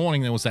 like this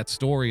morning there was that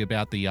story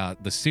about the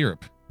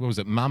syrup. What was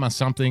it, Mama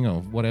something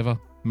or whatever?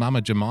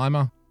 Mama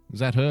Jemima? Is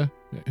that her?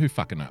 Who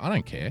fucking knows? I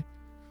don't care.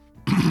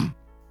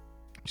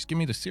 Just give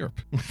me the syrup.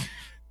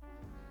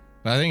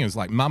 But I think it was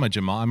like Mama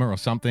Jemima or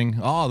something.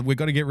 Oh, we've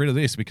got to get rid of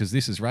this because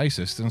this is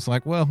racist. And it's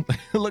like, well,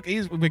 look,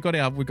 we've got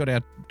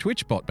our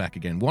Twitch bot back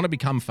again. Want to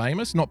become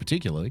famous? Not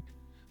particularly.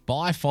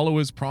 Buy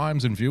followers,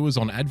 primes, and viewers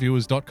on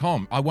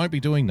adviewers.com. I won't be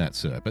doing that,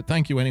 sir, but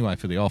thank you anyway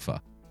for the offer.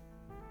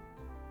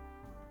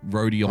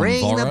 Rodion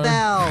Ring Voro. the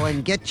bell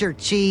and get your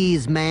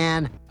cheese,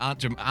 man. Aunt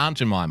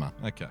Jemima.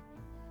 Okay.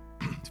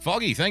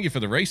 Foggy, thank you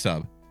for the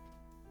resub.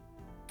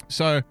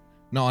 So,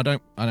 no, I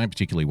don't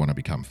particularly want to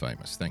become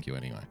famous. Thank you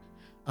anyway.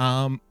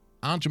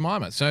 Aunt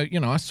Jemima. So, you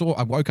know,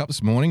 I woke up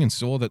this morning and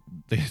saw that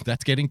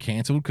that's getting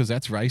cancelled because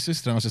that's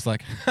racist. And I was just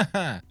like,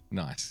 haha,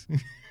 nice.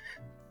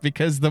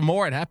 Because the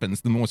more it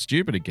happens, the more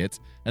stupid it gets.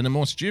 And the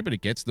more stupid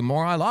it gets, the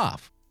more I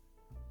laugh.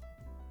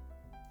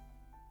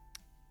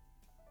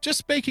 Just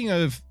speaking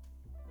of,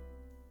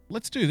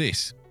 let's do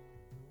this.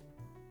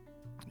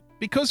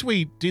 Because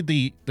we did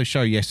the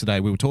show yesterday,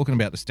 we were talking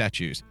about the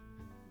statues.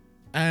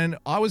 And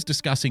I was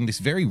discussing this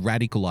very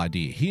radical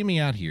idea. Hear me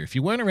out here. If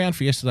you weren't around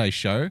for yesterday's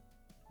show,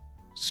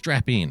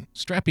 strap in.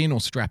 Strap in or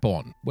strap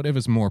on.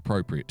 Whatever's more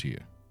appropriate to you.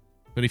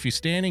 But if you're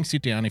standing,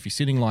 sit down. If you're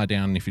sitting, lie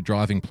down. And if you're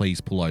driving, please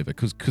pull over.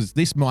 Because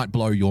this might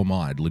blow your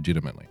mind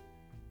legitimately.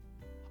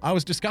 I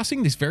was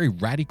discussing this very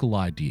radical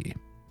idea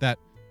that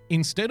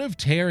instead of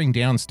tearing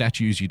down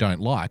statues you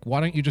don't like,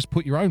 why don't you just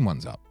put your own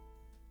ones up?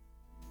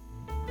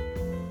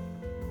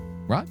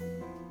 Right?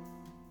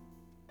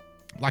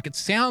 Like, it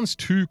sounds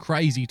too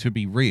crazy to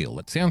be real.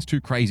 It sounds too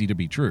crazy to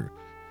be true.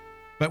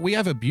 But we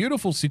have a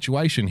beautiful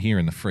situation here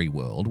in the free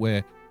world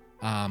where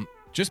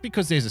just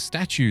because there's a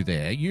statue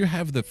there, you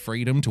have the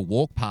freedom to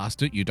walk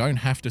past it. You don't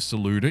have to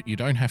salute it. You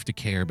don't have to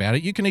care about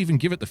it. You can even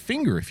give it the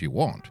finger if you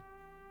want.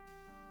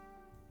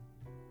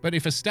 But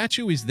if a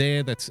statue is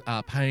there that's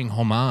paying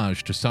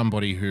homage to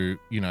somebody who,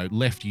 you know,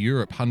 left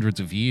Europe hundreds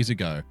of years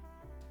ago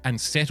and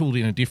settled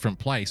in a different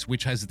place,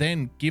 which has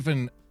then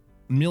given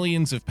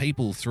millions of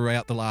people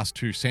throughout the last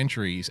 2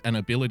 centuries an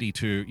ability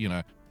to, you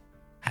know,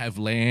 have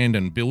land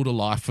and build a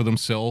life for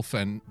themselves,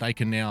 and they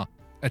can now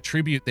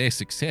attribute their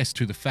success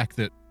to the fact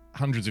that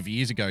hundreds of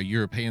years ago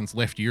Europeans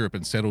left Europe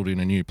and settled in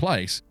a new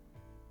place,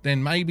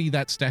 then maybe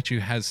that statue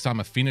has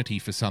some affinity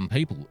for some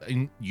people.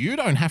 And you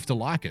don't have to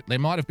like it. There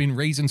might have been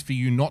reasons for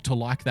you not to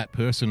like that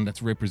person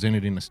that's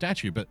represented in the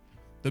statue, but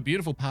the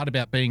beautiful part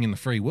about being in the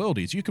free world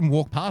is you can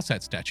walk past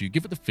that statue,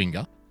 give it the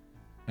finger,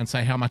 and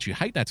say how much you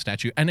hate that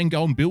statue, and then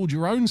go and build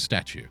your own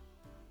statue.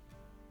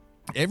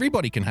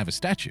 Everybody can have a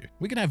statue.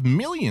 We can have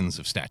millions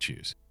of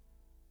statues.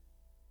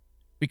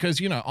 Because,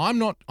 you know, I'm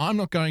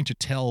not going to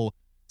tell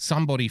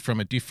somebody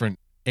from a different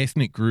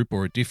ethnic group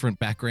or a different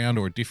background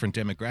or a different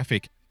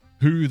demographic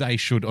who they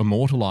should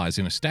immortalize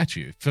in a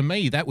statue. For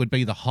me, that would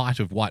be the height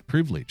of white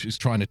privilege, is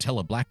trying to tell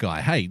a black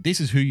guy, hey,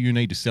 this is who you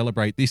need to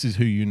celebrate, this is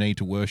who you need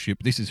to worship,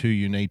 this is who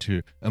you need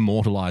to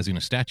immortalize in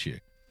a statue.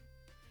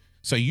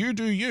 So you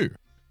do you.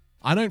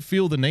 I don't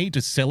feel the need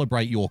to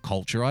celebrate your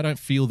culture. I don't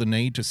feel the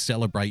need to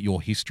celebrate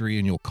your history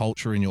and your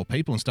culture and your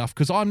people and stuff,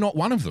 because I'm not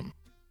one of them.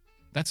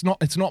 It's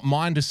not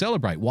mine to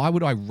celebrate. Why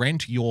would I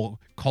rent your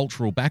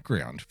cultural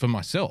background for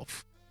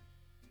myself?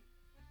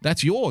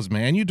 That's yours,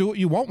 man. You do what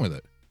you want with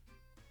it.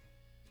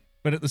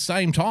 But at the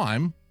same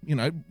time, you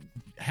know,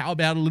 how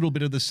about a little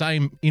bit of the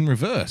same in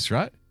reverse,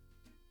 right?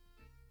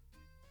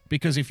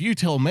 Because if you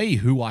tell me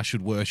who I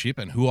should worship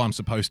and who I'm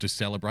supposed to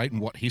celebrate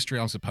and what history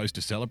I'm supposed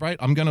to celebrate,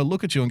 I'm going to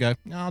look at you and go,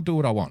 no, I'll do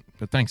what I want.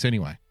 But thanks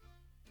anyway.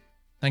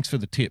 Thanks for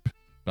the tip,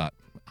 but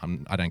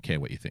I don't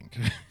care what you think.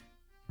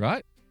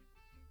 Right?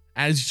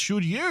 As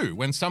should you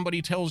when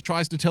somebody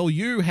tries to tell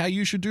you how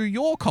you should do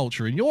your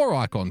culture and your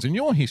icons and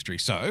your history.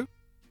 So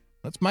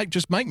let's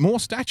just make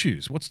more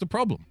statues. What's the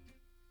problem?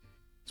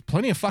 There's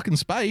plenty of fucking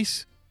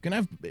space. You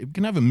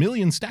can have 1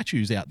 million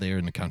statues out there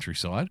in the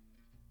countryside.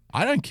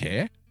 I don't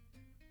care.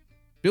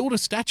 Build a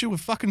statue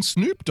of fucking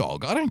Snoop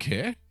Dogg. I don't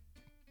care.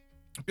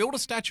 Build a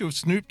statue of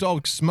Snoop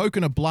Dogg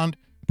smoking a blunt,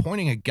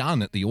 pointing a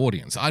gun at the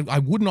audience. I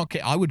would not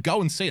care. I would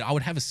go and see it. I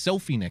would have a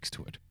selfie next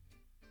to it.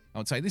 I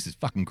would say, this is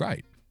fucking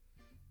great.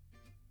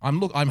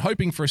 I'm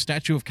hoping for a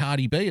statue of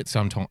Cardi B at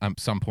some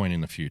point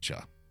in the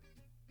future.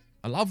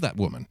 I love that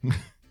woman.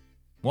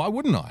 Why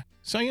wouldn't I?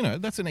 So, you know,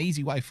 that's an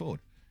easy way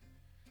forward.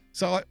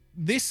 So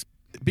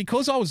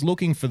because I was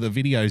looking for the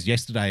videos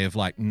yesterday of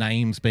like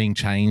names being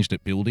changed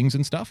at buildings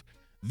and stuff,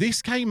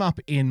 this came up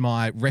in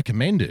my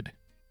recommended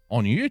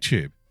on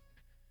YouTube.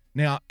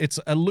 Now, it's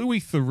a Louis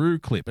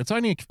Theroux clip. It's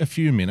only a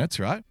few minutes,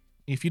 right?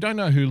 If you don't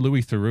know who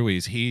Louis Theroux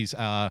is, he's,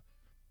 I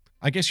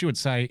guess you would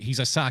say he's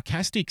a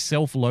sarcastic,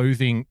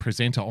 self-loathing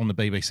presenter on the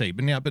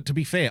BBC. But to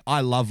be fair,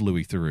 I love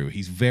Louis Theroux.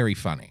 He's very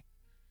funny.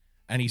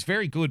 And he's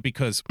very good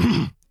because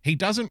he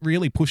doesn't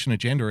really push an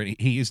agenda.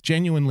 He is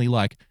genuinely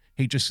like,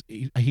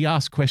 he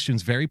asks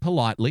questions very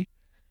politely,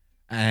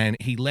 and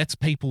he lets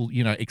people,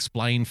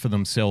 explain for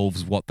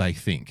themselves what they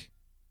think.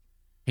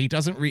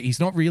 He's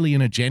not really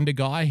an agenda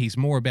guy. He's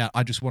more about,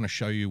 I just want to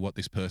show you what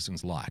this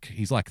person's like.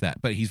 He's like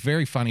that. But he's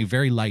very funny,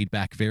 very laid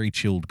back, very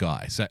chilled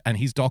guy. And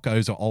his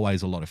docos are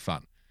always a lot of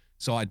fun.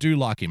 So I do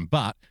like him,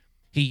 but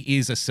he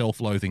is a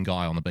self-loathing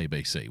guy on the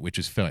BBC, which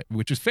is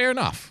fair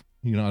enough.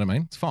 You know what I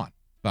mean? It's fine.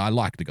 But I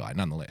like the guy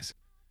nonetheless.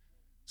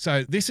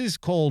 So this is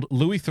called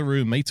Louis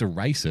Theroux Meets a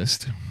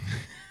Racist.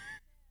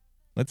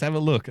 Let's have a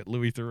look at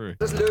Louis Theroux.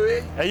 This is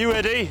Louis. Are you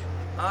Eddie?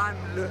 I'm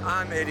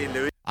Eddie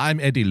Louis. I'm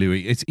Eddie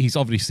Louis. He's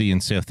obviously in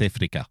South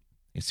Africa.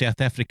 A South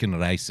African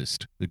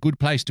racist. A good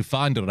place to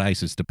find a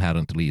racist,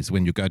 apparently, is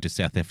when you go to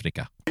South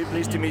Africa.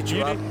 Pleased to meet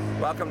you.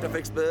 Welcome to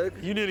Vicksburg.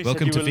 You nearly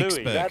Welcome said you to were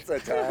Vicksburg. Louis. That's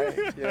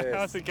okay. Yes.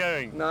 How's it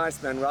going?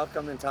 Nice, man.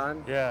 Welcome in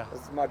time. Yeah.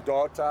 This is my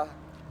daughter.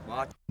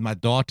 My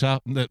daughter.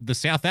 The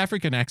South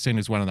African accent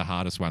is one of the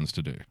hardest ones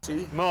to do.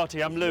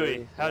 Marty, I'm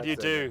Louis. How do you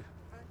do?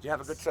 Did you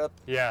have a good trip?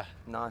 Yeah.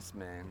 Nice,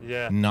 man.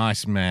 Yeah.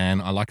 Nice,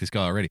 man. I like this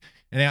guy already.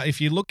 Now, if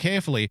you look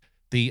carefully,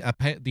 the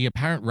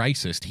apparent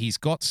racist, he's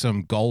got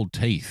some gold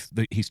teeth.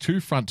 His two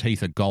front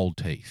teeth are gold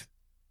teeth.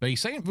 But he's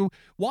saying,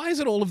 why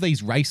is it all of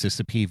these racists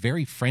appear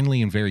very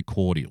friendly and very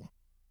cordial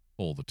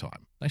all the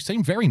time? They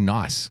seem very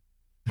nice.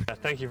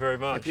 Thank you very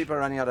much. If people are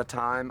running out of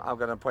time, I've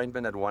got an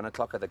appointment at 1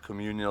 o'clock at the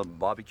communal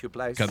barbecue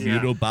place.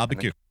 Communal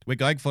barbecue. We're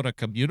going for a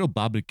communal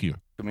barbecue.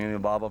 Communal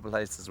barbecue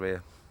place is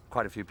where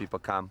quite a few people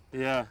come.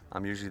 Yeah.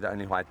 I'm usually the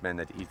only white man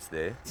that eats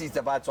there.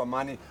 This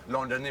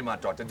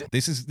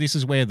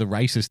is where the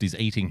racist is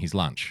eating his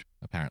lunch,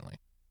 apparently.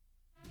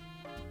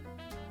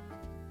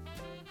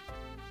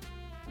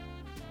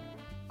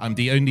 I'm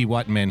the only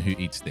white man who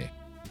eats there.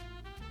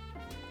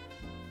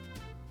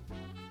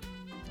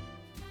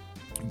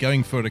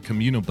 Going for a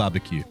communal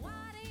barbecue,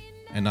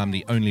 and I'm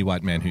the only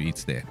white man who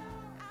eats there.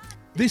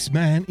 This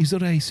man is a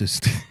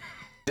racist.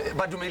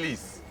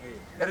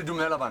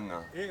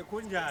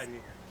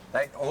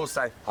 They all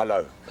say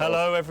hello.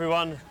 Hello,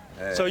 everyone.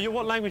 So,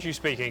 what language are you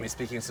speaking? We're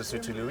speaking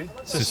Sesotho, Louis.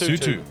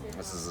 Sesotho.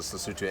 This is the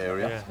Sesotho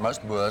area. Yeah.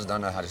 Most Boers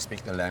don't know how to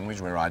speak the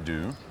language, where I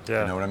do.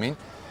 Yeah. You know what I mean?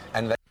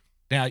 And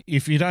Now,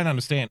 if you don't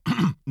understand,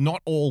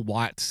 not all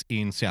whites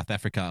in South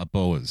Africa are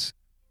Boers.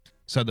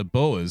 So the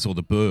Boers, or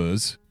the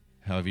Boers,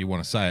 however you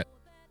want to say it,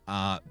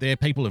 they're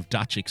people of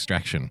Dutch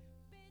extraction.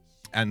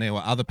 And there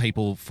were other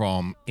people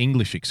from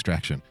English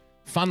extraction.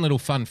 Fun little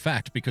fun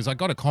fact, because I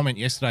got a comment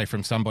yesterday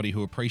from somebody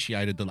who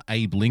appreciated the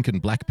Abe Lincoln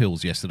black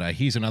pills yesterday.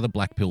 Here's another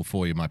black pill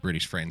for you, my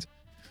British friends.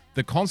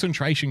 The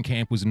concentration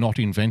camp was not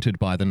invented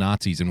by the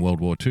Nazis in World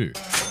War II.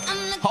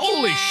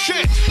 Holy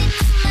shit!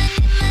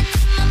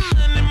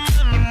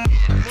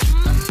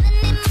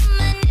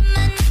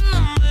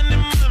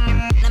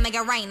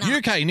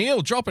 UK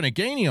Neil dropping a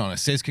guinea on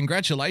us, says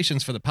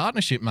congratulations for the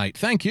partnership, mate.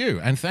 Thank you,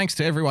 and thanks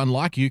to everyone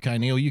like UK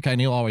Neil. UK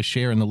Neil always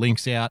sharing the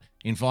links out,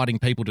 inviting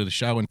people to the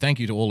show, and thank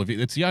you to all of you.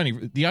 It's the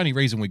only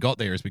reason we got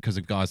there is because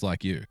of guys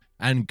like you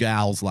and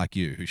gals like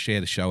you who share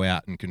the show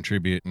out and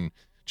contribute and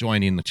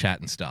join in the chat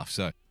and stuff.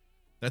 So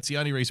that's the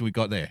only reason we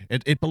got there.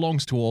 It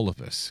belongs to all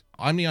of us.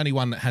 I'm the only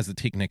one that has the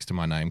tick next to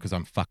my name because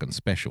I'm fucking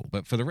special.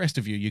 But for the rest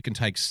of you, you can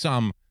take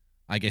some,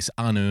 I guess,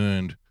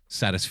 unearned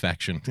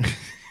satisfaction.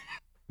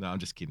 No, I'm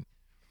just kidding.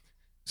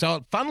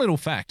 So, fun little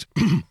fact.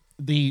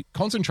 The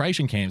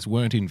concentration camps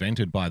weren't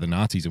invented by the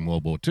Nazis in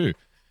World War II.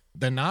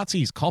 The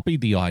Nazis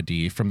copied the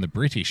idea from the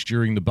British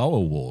during the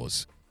Boer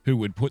Wars, who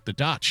would put the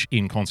Dutch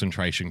in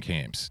concentration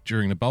camps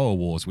during the Boer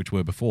Wars, which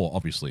were before,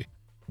 obviously,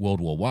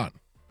 World War I,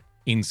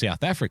 in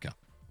South Africa.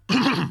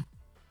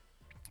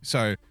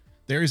 So,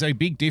 there is a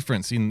big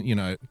difference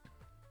in,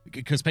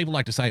 because people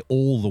like to say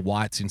all the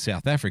whites in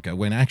South Africa,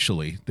 when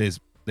actually there's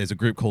a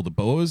group called the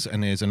Boers,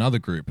 and there's another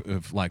group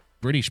of like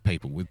British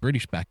people with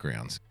British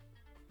backgrounds.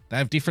 They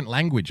have different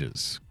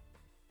languages.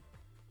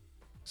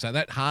 So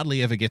that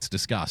hardly ever gets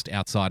discussed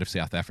outside of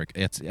South Africa.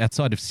 It's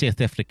outside of South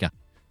Africa.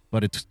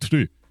 But it's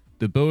true.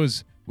 The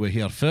Boers were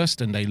here first,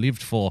 and they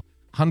lived for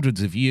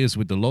hundreds of years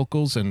with the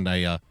locals, and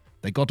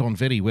they got on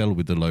very well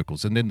with the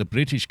locals. And then the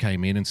British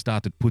came in and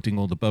started putting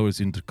all the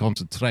Boers into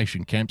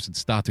concentration camps and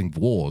starting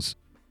wars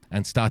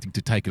and starting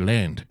to take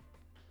land.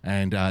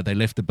 And they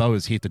left the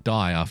Boers here to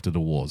die after the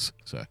wars.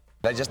 So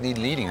they just need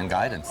leading and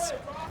guidance.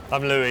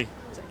 I'm Louis.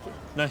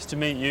 Nice to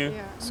meet you.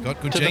 Yeah. It's got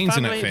good genes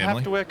in that family.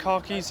 Have to wear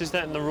khakis? Is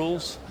that in the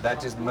rules?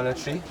 That is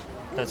military.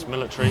 That's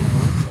military.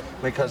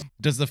 Because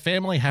does the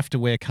family have to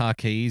wear car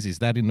keys? Is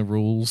that in the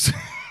rules?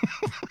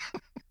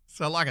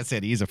 So like I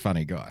said, he's a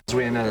funny guy.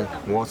 We're in a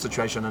war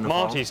situation in the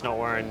Marty's not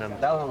wearing them.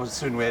 They'll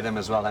soon wear them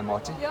as well, eh,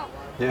 Marty? Yeah.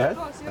 Yeah?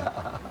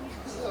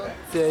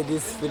 Where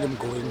this film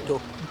going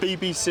to?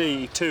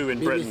 BBC 2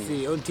 in Britain.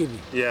 BBC on TV?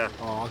 Yeah.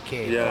 Oh,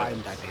 okay, Yeah.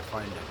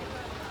 find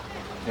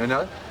that. You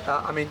know,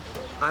 I mean,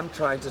 I'm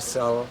trying to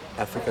sell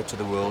Africa to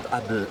the world.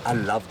 I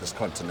love this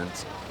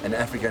continent, and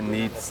Africa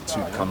needs to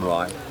come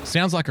right.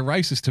 Sounds like a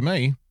racist to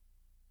me.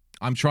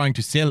 I'm trying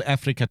to sell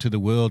Africa to the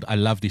world. I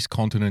love this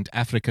continent.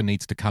 Africa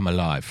needs to come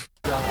alive.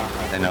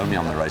 They know me,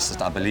 I'm the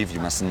racist. I believe you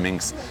mustn't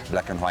mix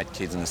black and white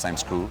kids in the same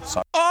school.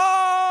 So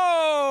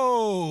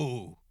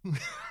Oh!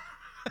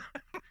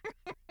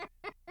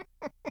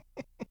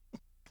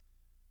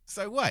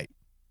 So wait.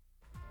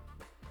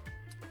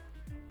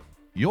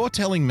 You're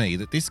telling me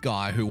that this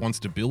guy who wants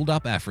to build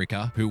up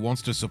Africa, who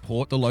wants to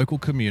support the local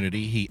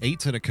community, he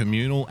eats at a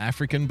communal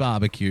African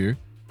barbecue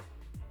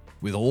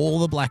with all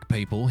the black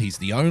people. He's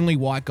the only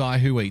white guy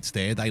who eats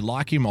there. They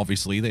like him,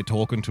 obviously. They're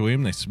talking to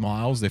him. They're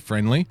smiles. They're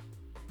friendly.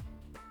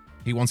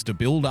 He wants to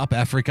build up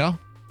Africa.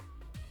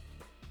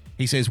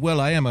 He says,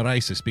 well, I am a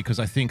racist because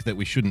I think that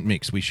we shouldn't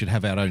mix. We should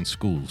have our own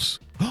schools.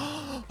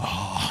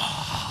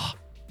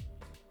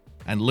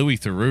 And Louis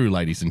Theroux,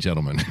 ladies and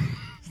gentlemen.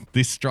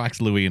 This strikes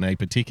Louis in a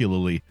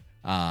particularly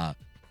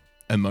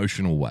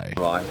emotional way.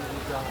 Right.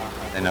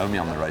 They know me,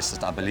 I'm the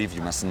racist. I believe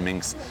you mustn't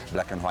mix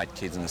black and white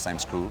kids in the same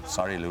school.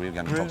 Sorry, Louis, we're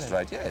going to talk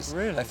straight. Yes.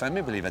 Really? They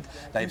firmly believe it.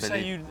 They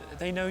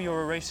they know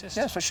you're a racist?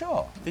 Yes, for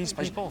sure. These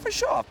people? For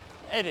sure.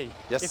 Eddie,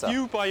 Yes, if sir.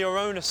 you, by your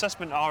own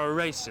assessment, are a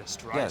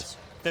racist, right? Yes,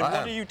 Then I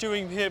what am. are you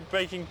doing here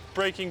breaking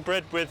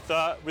bread with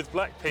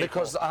black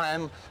people?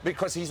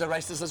 Because he's a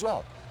racist as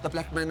well. The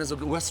black man is a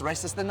worse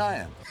racist than I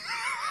am.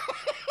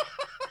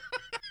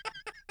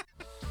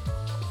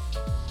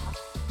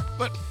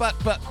 But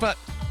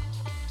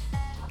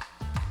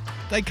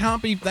they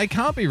can't be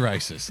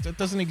racist. It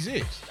doesn't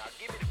exist.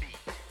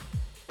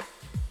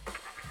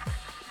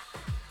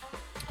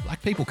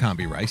 Black people can't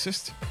be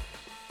racist.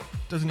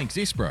 It doesn't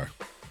exist, bro.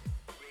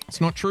 It's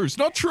not true. It's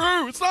not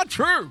true. It's not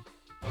true.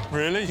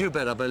 Really? You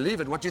better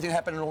believe it. What do you think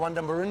happened in Rwanda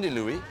and Burundi,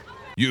 Louis?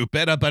 You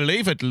better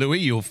believe it, Louis,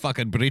 you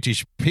fucking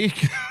British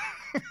pig.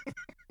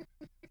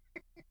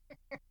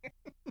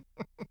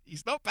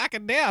 He's not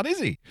backing down, is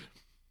he?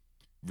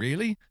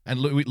 Really? And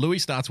Louis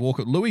starts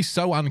walking. Louis is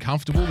so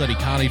uncomfortable that he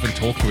can't even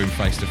talk to him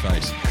face to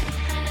face.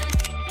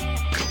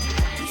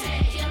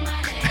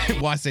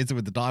 Why says it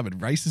with the diamond?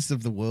 Racists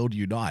of the world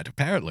unite,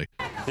 apparently.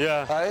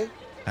 Yeah.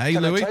 Hey,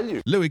 Louis. I tell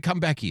you? Louis, come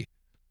back here.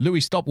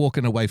 Louis, stop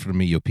walking away from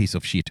me, you piece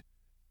of shit.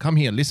 Come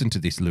here, listen to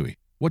this, Louis.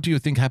 What do you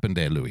think happened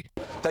there, Louis?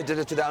 They did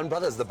it to their own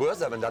brothers. The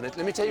Boers haven't done it.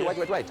 Let me tell you. Wait,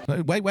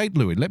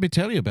 Louis. Let me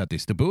tell you about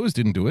this. The Boers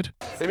didn't do it.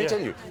 Let me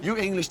tell you. You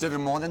English did it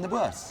more than the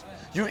Boers.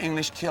 You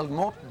English killed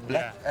more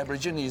black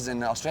Aborigines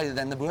in Australia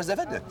than the Boers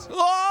ever did.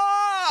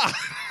 Oh!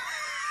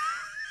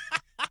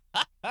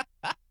 I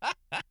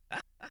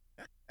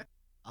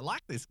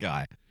like this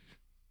guy.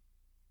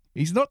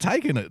 He's not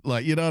taking it.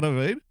 Like, you know what I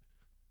mean?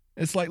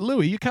 It's like,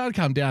 Louis, you can't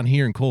come down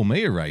here and call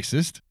me a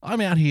racist.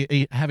 I'm out here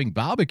having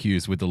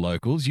barbecues with the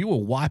locals. You were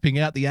wiping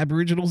out the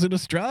Aboriginals in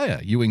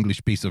Australia, you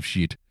English piece of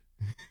shit.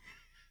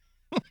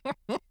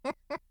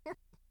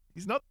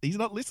 He's not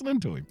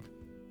listening to him.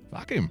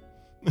 Fuck him.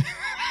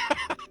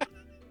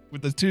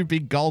 With the two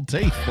big gold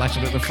teeth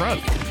flashing at the front.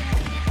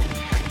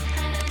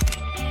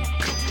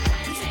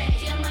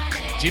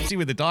 Gypsy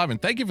with the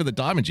diamond. Thank you for the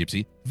diamond,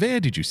 Gypsy.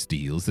 Where did you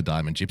steal the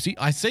diamond, Gypsy?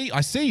 I see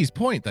his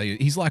point.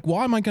 He's like,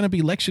 why am I going to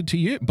be lectured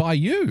by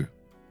you?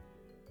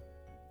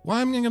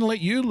 Why am I going to let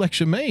you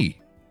lecture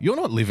me? You're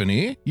not living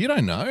here. You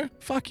don't know.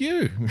 Fuck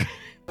you.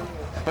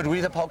 But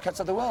we're the polecats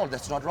of the world.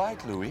 That's not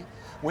right, Louis.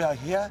 We are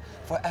here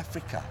for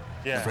Africa.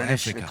 Yeah. The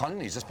British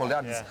colonies just pulled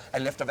out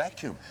and left a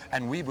vacuum.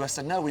 And we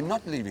said, no, we're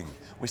not leaving.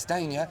 We're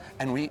staying here,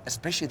 and we,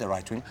 especially the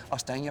right wing, are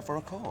staying here for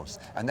a cause.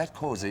 And that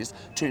cause is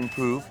to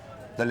improve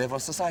the level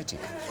of society.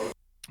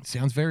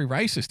 Sounds very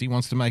racist. He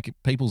wants to make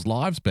people's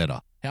lives better.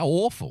 How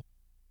awful.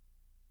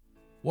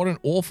 What an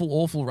awful,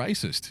 awful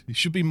racist. He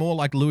should be more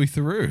like Louis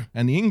Theroux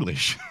and the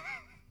English.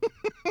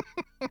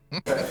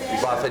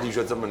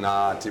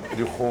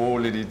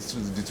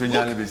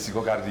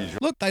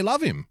 Look, they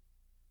love him.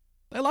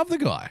 They love the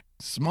guy.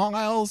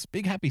 Smiles,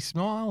 big happy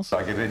smiles.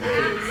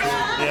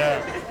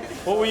 Yeah.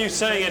 What were you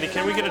saying, Eddie?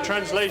 Can we get a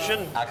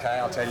translation? Okay,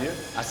 I'll tell you.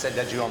 I said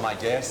that you are my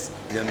guest.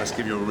 I must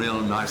give you a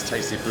real nice,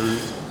 tasty food.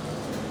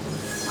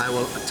 I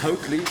will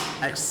totally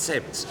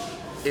accept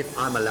if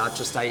I'm allowed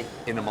to stay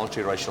in a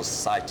multiracial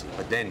society.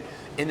 But then,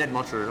 in that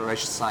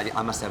multiracial society,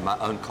 I must have my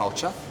own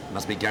culture. I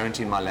must be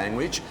guaranteed my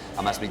language.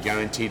 I must be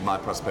guaranteed my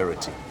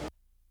prosperity.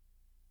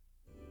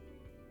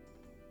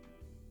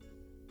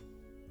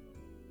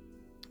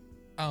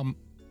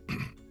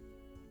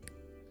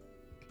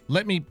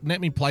 Let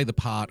me play the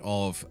part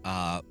of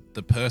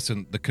the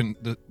person,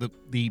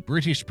 the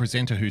British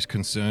presenter who's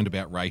concerned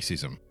about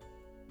racism,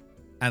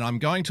 and I'm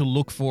going to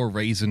look for a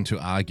reason to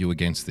argue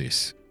against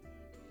this.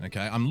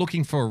 Okay, I'm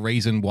looking for a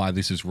reason why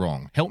this is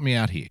wrong. Help me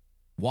out here.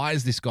 Why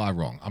is this guy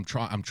wrong? I'm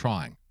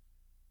trying.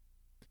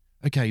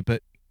 Okay,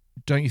 but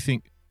don't you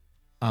think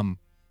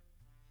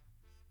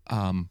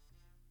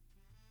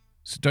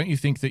So don't you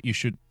think that you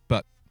should,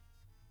 but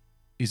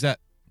is that,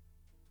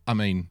 I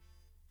mean,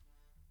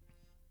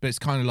 but it's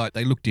kind of like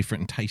they look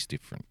different and taste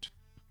different.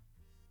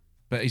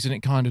 But isn't it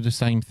kind of the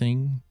same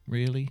thing,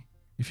 really,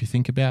 if you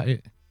think about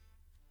it?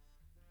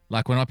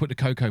 Like when I put the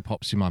Cocoa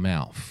Pops in my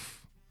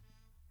mouth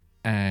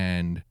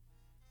and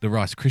the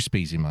Rice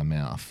Krispies in my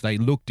mouth, they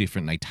look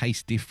different, they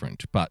taste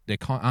different, but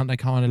aren't they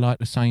kind of like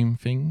the same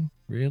thing,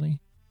 really?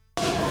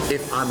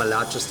 If I'm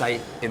allowed to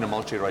stay in a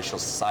multiracial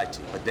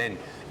society, but then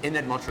in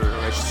that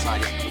multiracial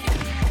society...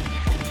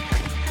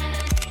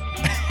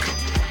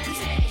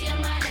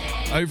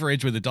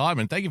 Overedge with a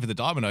diamond. Thank you for the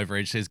diamond,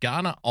 Overedge. Says,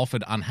 Ghana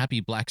offered unhappy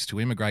blacks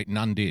to immigrate,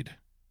 none did.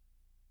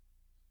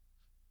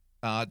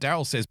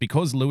 Daryl says,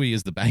 because Louis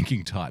is the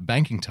banking type.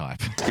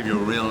 Give you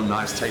a real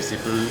nice tasty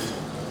food.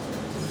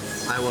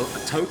 I will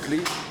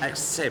totally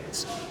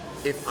accept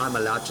if I'm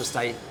allowed to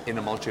stay in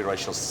a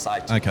multiracial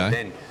society. Okay.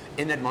 Then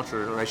in that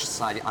multiracial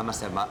society, I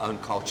must have my own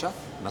culture.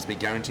 I must be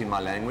guaranteed my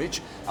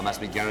language. I must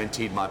be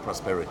guaranteed my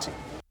prosperity.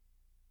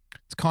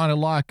 It's kind of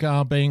like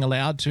being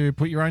allowed to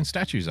put your own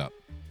statues up.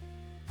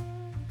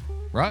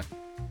 Right?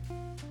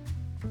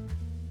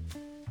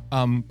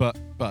 But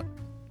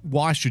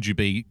why should you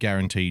be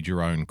guaranteed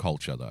your own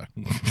culture, though?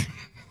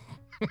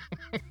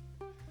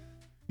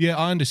 Yeah,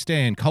 I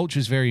understand. Culture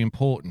is very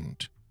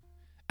important.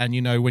 And,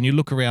 you know, when you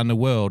look around the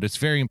world, it's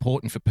very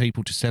important for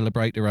people to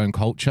celebrate their own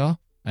culture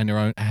and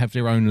have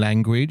their own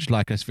language.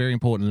 Like, it's very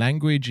important.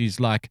 Language is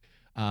like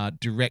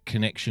direct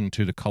connection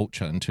to the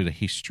culture and to the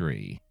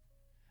history.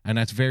 And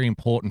that's very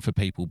important for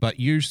people. But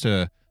you,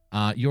 sir,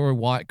 you're a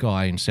white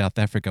guy in South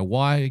Africa.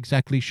 Why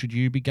exactly should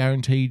you be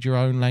guaranteed your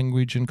own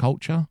language and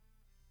culture?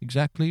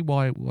 Exactly.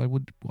 Why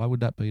would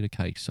that be the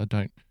case? I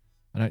don't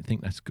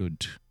think that's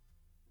good.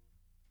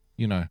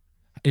 You know,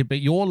 but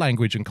your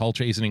language and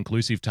culture isn't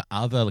inclusive to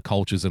other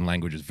cultures and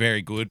languages.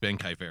 Very good, Ben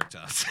K.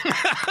 Veritas.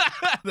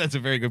 That's a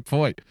very good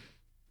point.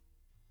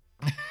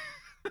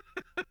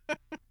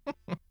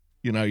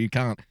 You know, you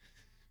can't.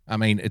 I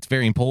mean, it's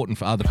very important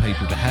for other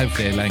people to have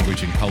their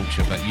language and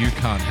culture, but you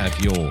can't have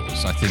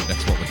yours. I think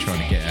that's what we're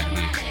trying to get at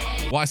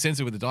here. Why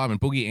censor with the diamond?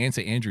 Boogie,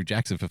 answer Andrew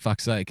Jackson, for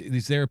fuck's sake.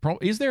 Is there a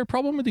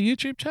problem with the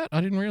YouTube chat?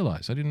 I didn't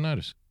realize. I didn't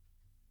notice.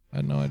 I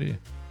had no idea.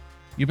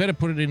 You better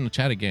put it in the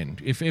chat again.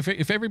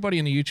 If everybody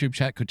in the YouTube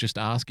chat could just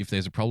ask if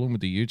there's a problem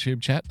with the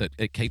YouTube chat, that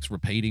it keeps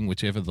repeating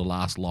whichever the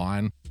last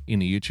line in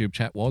the YouTube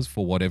chat was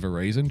for whatever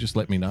reason, just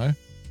let me know.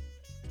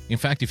 In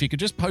fact, if you could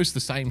just post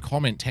the same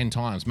comment 10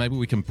 times, maybe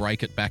we can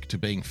break it back to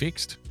being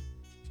fixed.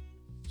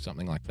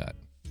 Something like that.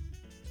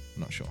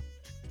 I'm not sure.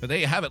 But there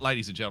you have it,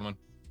 ladies and gentlemen.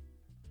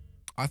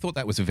 I thought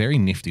that was a very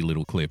nifty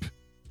little clip.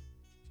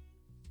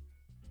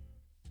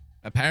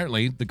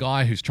 Apparently, the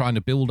guy who's trying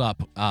to build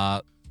up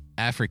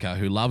Africa,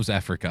 who loves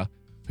Africa,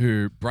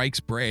 who breaks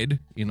bread,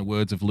 in the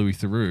words of Louis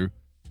Theroux,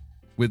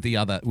 with the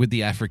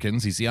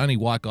Africans, he's the only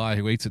white guy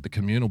who eats at the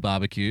communal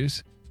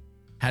barbecues,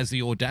 has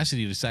the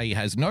audacity to say he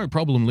has no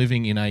problem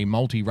living in a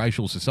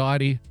multiracial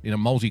society, in a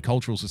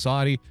multicultural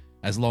society,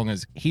 as long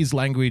as his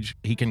language,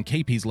 he can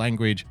keep his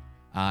language,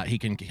 he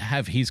can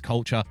have his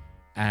culture,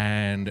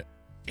 and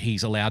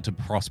he's allowed to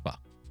prosper.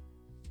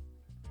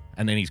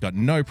 And then he's got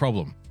no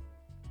problem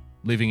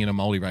living in a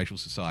multiracial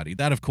society.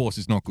 That, of course,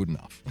 is not good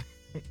enough.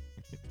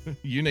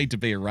 You need to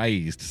be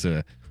erased,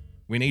 sir.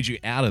 We need you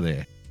out of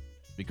there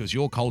because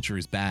your culture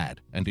is bad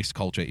and this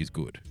culture is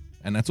good.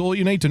 And that's all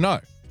you need to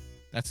know.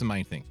 That's the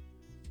main thing.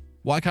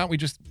 Why can't we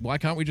just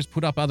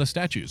put up other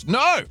statues?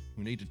 No!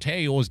 We need to tear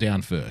yours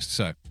down first.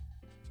 So,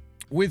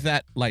 with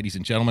that, ladies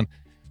and gentlemen,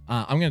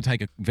 I'm going to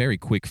take a very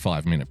quick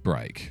 5-minute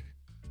break.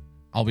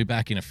 I'll be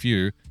back in a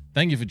few.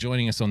 Thank you for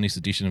joining us on this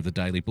edition of the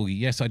Daily Boogie.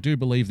 Yes, I do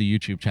believe the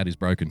YouTube chat is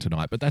broken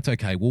tonight, but that's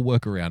okay. We'll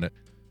work around it.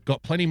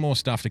 Got plenty more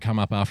stuff to come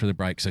up after the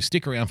break, so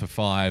stick around for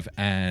 5,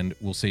 and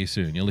we'll see you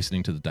soon. You're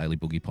listening to the Daily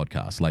Boogie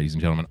podcast, ladies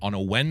and gentlemen, on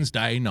a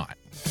Wednesday night.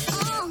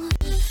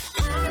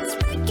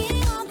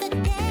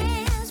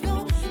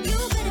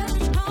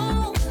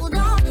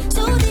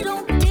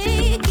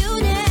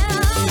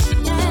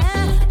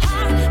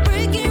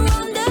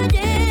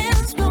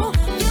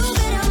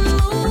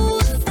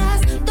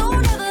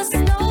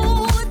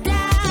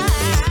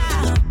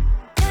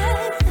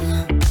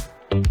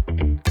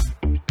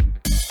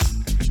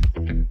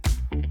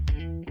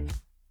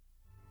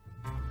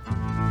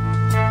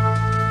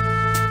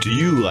 Do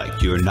you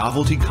like your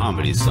novelty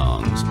comedy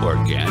songs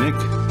organic?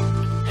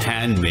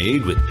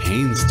 Handmade with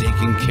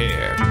painstaking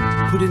care,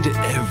 put into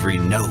every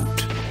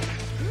note?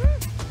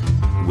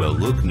 Well,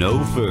 look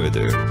no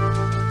further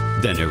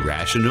than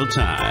Irrational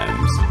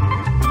Times.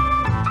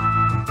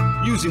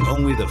 Using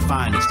only the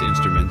finest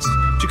instruments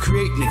to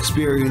create an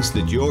experience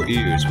that your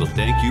ears will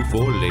thank you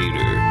for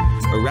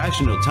later,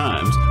 Irrational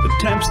Times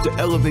attempts to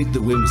elevate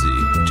the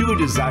whimsy to a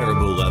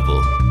desirable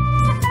level.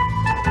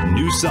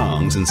 New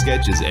songs and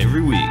sketches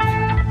every week,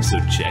 so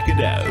check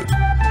it out.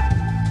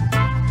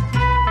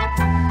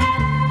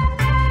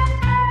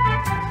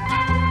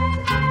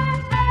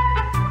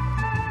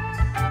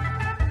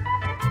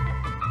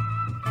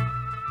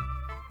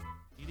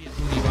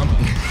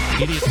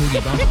 Idiot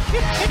boogie bumper.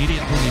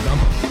 Idiot boogie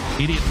bumper.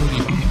 Idiot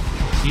boogie bumper.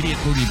 Idiot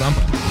boogie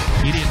bumper.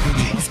 Idiot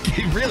boogie bumper.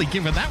 He's really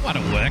giving that one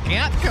a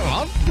workout. Come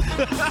on.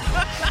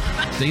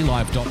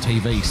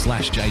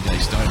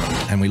 DLive.tv/JJ Stoner.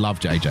 And we love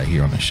JJ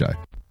here on the show.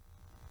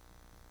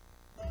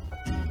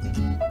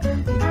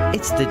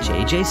 It's the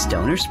JJ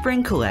Stoner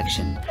Spring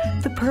Collection.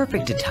 The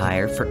perfect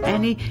attire for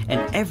any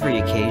and every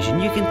occasion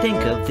you can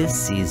think of this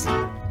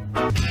season.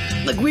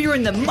 Like we were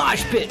in the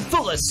mosh pit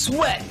full of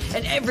sweat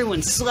and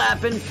everyone's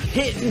slapping,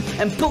 hitting,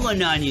 and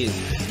pulling on you.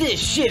 This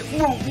shit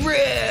won't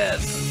rip!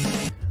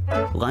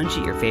 Lunch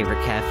at your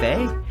favorite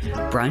cafe?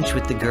 Brunch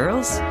with the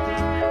girls?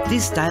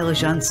 These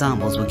stylish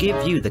ensembles will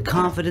give you the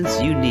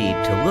confidence you need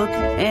to look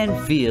and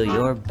feel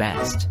your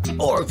best.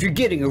 Or if you're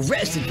getting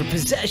arrested for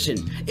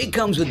possession, it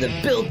comes with a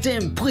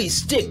built-in police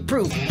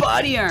stick-proof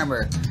body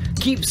armor.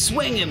 Keep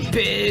swinging,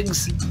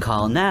 pigs!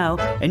 Call now,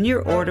 and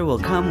your order will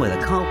come with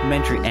a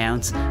complimentary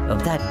ounce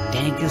of that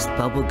dankest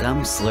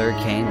bubblegum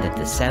slurricane that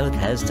the South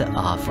has to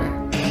offer.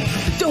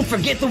 But don't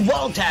forget the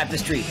wall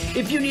tapestry!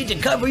 If you need to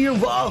cover your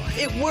wall,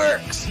 it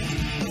works!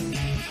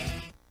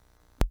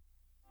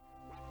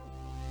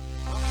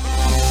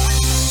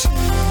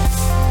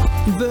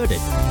 Inverted,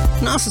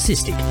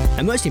 narcissistic,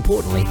 and most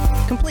importantly,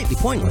 completely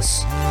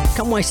pointless.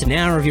 Come waste an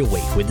hour of your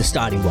week with The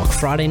Starting Block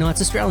Friday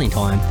nights Australian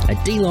time at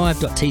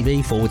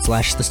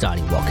dlive.tv/The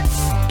Starting Block.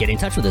 Get in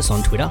touch with us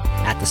on Twitter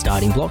at The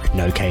Starting Block,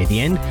 no K at the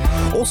end.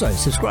 Also,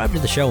 subscribe to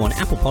the show on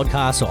Apple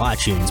Podcasts or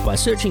iTunes by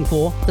searching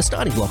for The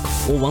Starting Block,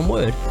 all one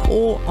word,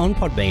 or on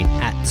Podbean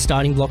at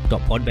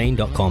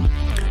thestartingblock.podbean.com.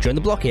 Join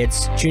the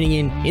blockheads,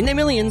 tuning in their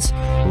millions,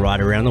 right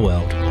around the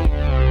world.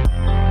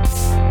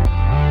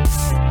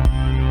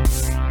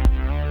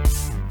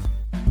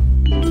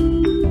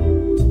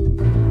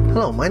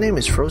 Hello, my name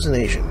is Frozen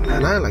Asian,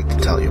 and I'd like to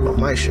tell you about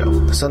my show,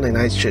 The Sunday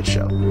Night Shit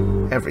Show,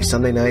 every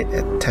Sunday night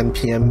at 10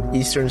 p.m.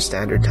 Eastern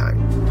Standard Time.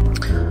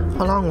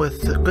 Along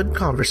with good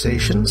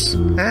conversations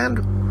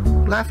and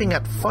laughing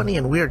at funny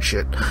and weird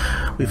shit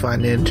we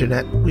find on the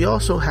internet, we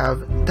also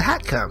have the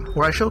Hat Cam,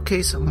 where I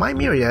showcase my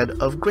myriad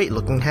of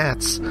great-looking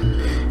hats.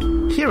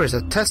 Here is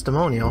a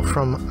testimonial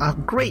from a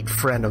great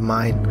friend of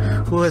mine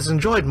who has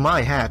enjoyed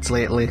my hats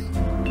lately.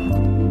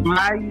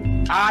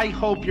 I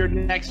hope your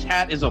next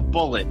hat is a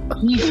bullet.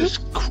 Jesus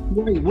Christ,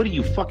 what are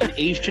you, fucking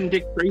Asian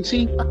Dick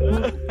Tracy?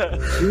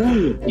 What's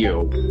wrong with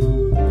you?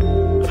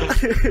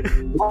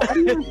 Why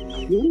do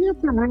you have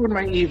to ruin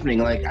my evening?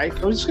 Like, I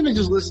was just gonna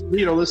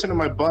listen to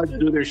my buds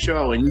do their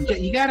show, and you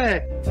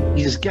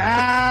just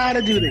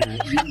gotta do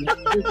that. You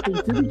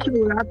do the show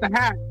without the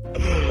hat.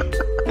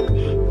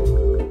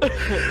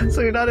 So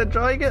you're not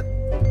enjoying it?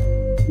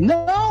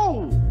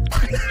 No!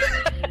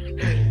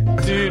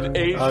 Dude,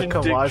 Asian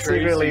come Dick on, Tracy.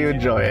 secretly you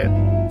enjoy it.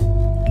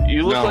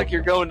 You look like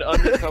you're going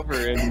undercover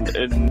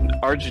in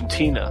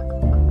Argentina,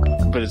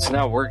 but it's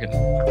not working.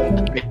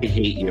 I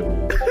hate you.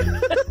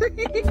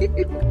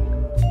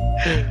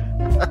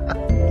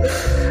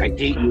 I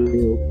hate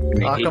you.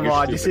 Come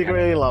on, you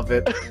secretly love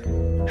it.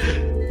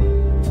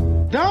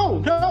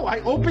 No, I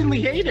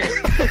openly hate it.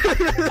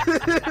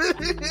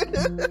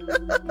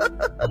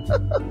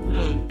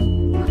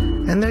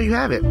 And there you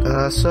have it.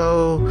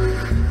 So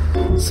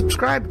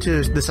subscribe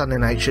to the Sunday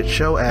Night Shit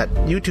Show at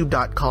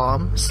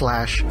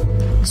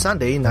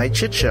youtube.com/Sunday Night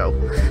Shit Show.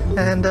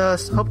 And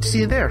hope to see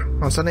you there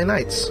on Sunday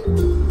nights.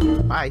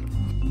 Bye.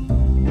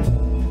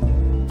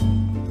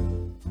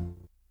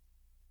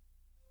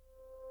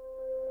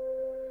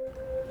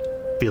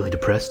 Feeling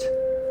depressed?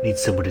 Need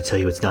someone to tell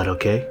you it's not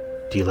okay?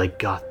 Do you like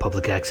goth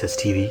public access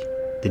TV?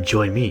 Then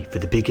join me for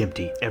The Big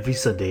Empty every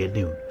Sunday at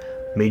noon.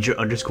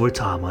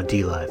 Major_Tom on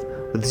DLive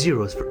with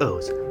zeros for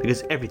O's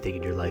because everything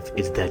in your life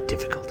is that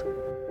difficult.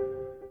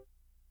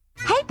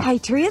 Hey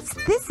Patriots,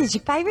 this is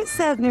your favorite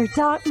Southerner,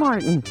 Doc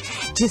Martin.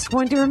 Just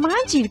wanted to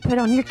remind you to put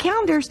on your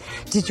calendars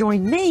to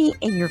join me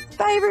and your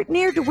favorite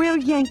ne'er-do-well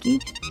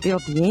Yankee, Phil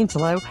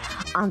D'Angelo,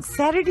 on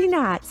Saturday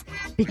nights,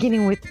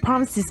 beginning with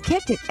Promises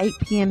Kept at 8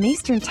 p.m.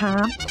 Eastern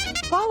Time,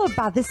 followed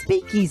by The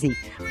Speakeasy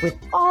with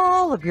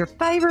all of your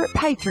favorite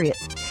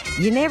Patriots.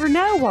 You never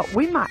know what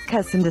we might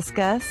cuss and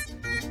discuss.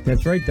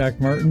 That's right, Doc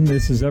Martin.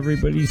 This is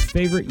everybody's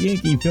favorite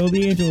Yankee, Phil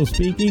D'Angelo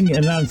speaking.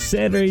 And on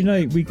Saturday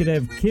night, we could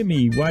have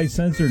Kimmy,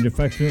 Y-Censored,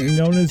 affectionately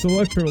known as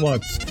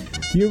Electrolux,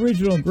 the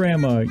original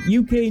Grandma,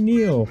 UK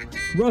Neil,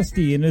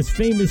 Rusty and his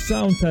famous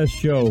sound test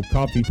show,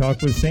 Coffee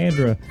Talk with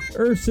Sandra,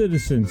 Earth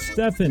Citizen,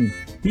 Stefan,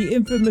 the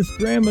infamous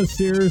Grandma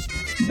Sears,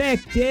 Mac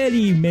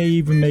Daddy may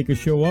even make a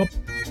show up,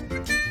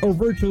 or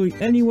virtually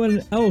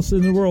anyone else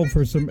in the world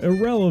for some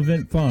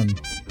irrelevant fun.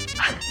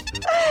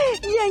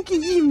 Yankee,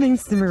 you mean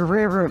some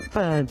irreverent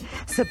fun.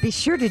 So be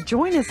sure to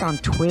join us on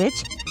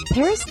Twitch,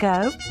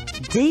 Periscope,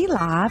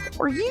 DLive,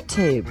 or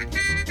YouTube.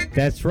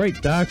 That's right,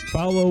 Doc.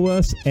 Follow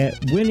us at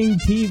Winning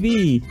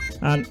TV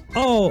on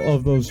all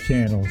of those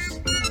channels.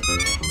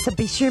 So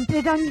be sure and put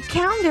it on your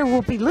calendar.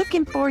 We'll be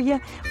looking for you.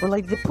 We'll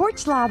leave the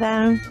porch light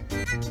on.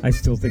 I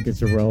still think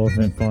it's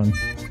irrelevant fun.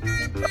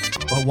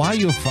 Well, why are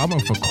you farming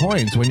for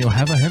coins when you'll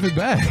have a heavy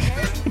bag?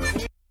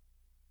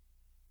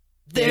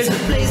 There's a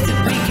place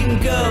that we can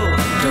go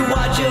to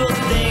watch old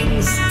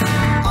things.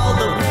 All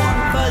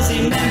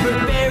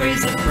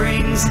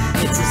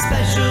movies. It's a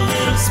special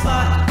little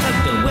spot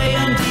tucked away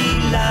on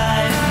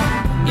D-Live.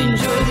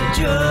 Enjoy the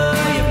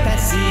joy of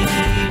Pessy.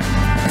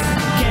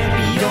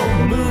 Campy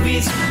old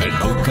movies and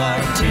old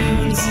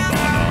cartoons.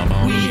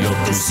 We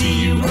hope to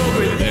see you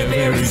over there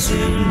very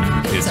soon.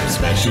 It's our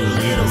special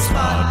little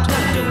spot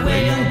tucked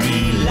away on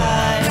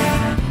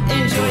D-Live.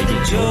 Enjoy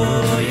the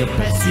joy of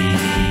Pessy.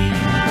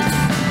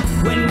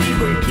 When we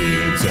were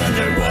kids and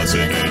there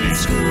wasn't any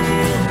school,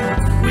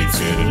 we'd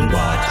sit and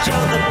watch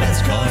all the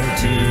best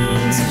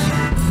cartoons,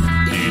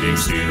 eating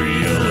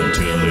cereal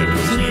until it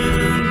was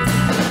noon.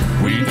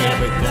 We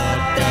never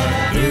thought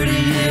that 30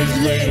 years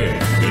later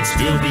it'd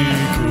still be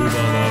cool.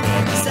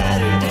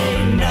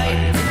 Saturday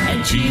night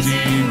and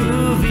cheesy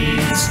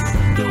movies,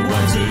 the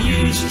ones that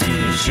used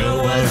to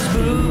show us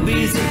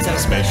movies. It's our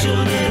special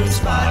little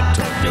spot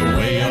tucked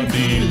away on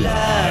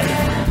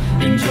D-Live.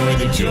 Enjoy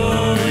the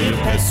joy of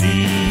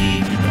Pessy.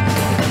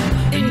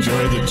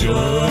 Enjoy the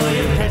joy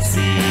of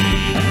Pessy.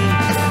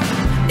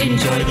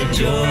 Enjoy the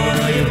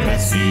joy of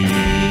Pessy.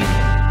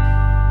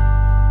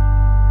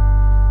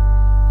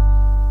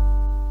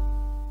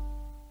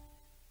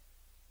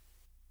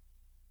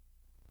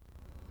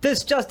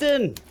 This just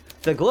in!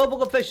 The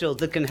global officials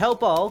that can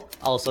help all,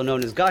 also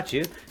known as Got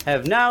You,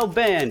 have now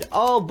banned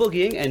all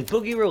boogieing and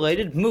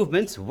boogie-related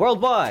movements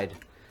worldwide.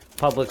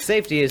 Public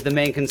safety is the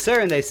main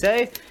concern, they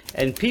say,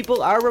 and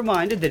people are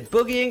reminded that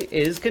boogieing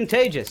is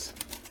contagious.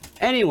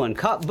 Anyone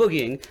caught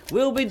boogieing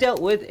will be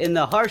dealt with in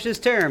the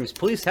harshest terms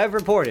police have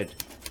reported.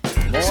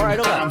 More at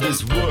 11.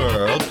 This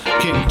world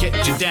can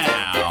get you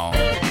down.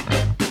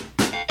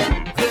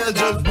 There's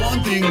just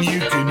one thing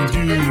you can do.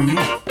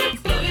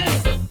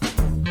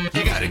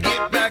 You gotta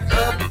get back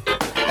up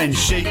and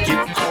shake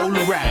it all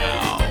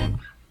around.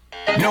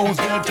 No one's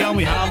gonna tell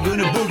me how I'm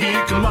gonna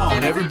boogie. Come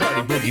on,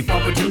 everybody boogie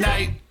bumper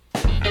tonight.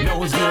 No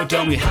one's gonna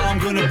tell me how I'm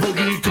gonna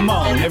boogie. Come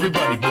on,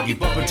 everybody boogie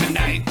bumper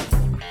tonight.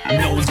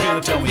 No one's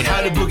gonna tell me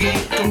how to boogie.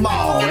 Come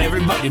on,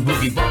 everybody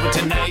boogie bumper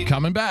tonight.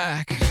 Coming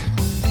back.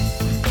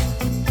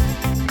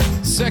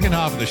 Second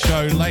half of the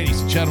show,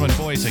 ladies and gentlemen,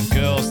 boys and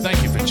girls,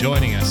 thank you for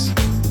joining us.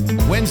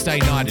 Wednesday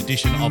night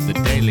edition of the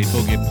Daily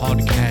Boogie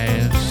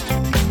Podcast.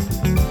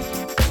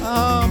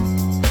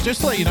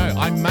 Just to let you know,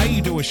 I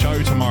may do a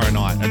show tomorrow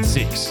night at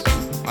 6.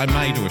 I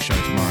may do a show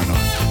tomorrow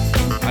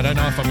night. I don't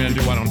know if I'm going to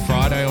do one on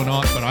Friday or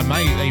not, but I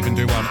may even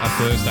do one a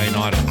Thursday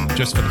night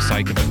just for the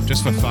sake of it,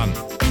 just for fun.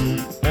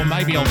 Or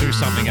maybe I'll do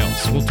something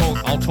else.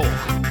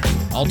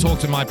 I'll talk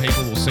to my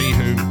people. We'll see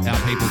who our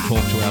people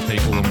talk to our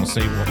people, and we'll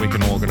see what we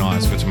can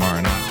organise for tomorrow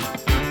night.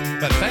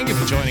 But thank you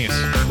for joining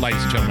us,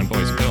 ladies and gentlemen,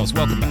 boys and girls.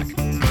 Welcome back.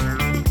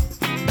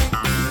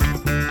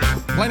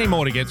 Plenty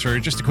more to get through.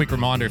 Just a quick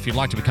reminder, if you'd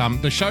like to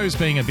become... The show's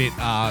being a bit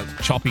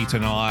choppy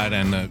tonight,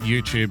 and the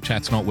YouTube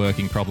chat's not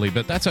working properly,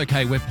 but that's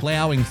okay. We're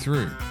ploughing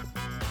through.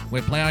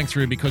 We're ploughing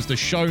through because the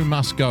show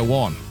must go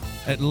on,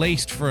 at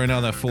least for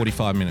another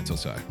 45 minutes or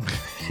so.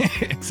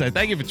 So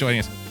thank you for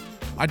joining us.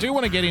 I do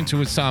want to get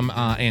into some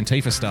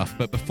Antifa stuff,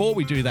 but before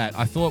we do that,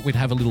 I thought we'd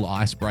have a little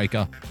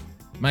icebreaker.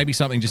 Maybe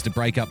something just to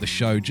break up the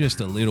show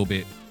just a little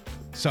bit.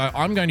 So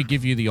I'm going to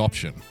give you the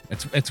option.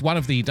 It's one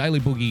of the Daily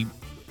Boogie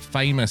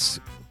famous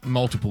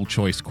multiple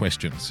choice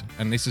questions,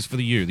 and this is for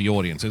you, the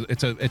audience.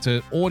 It's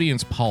an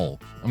audience poll.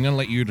 I'm going to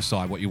let you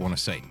decide what you want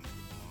to see.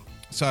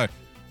 So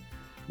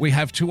we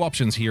have two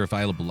options here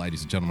available,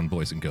 ladies and gentlemen,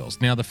 boys and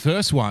girls. Now, the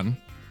first one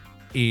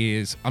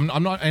is I'm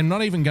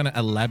not even going to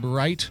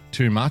elaborate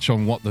too much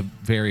on what the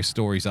various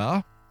stories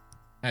are.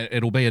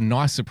 It'll be a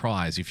nice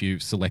surprise if you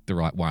select the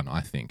right one,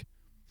 I think.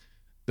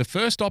 The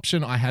first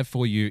option I have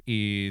for you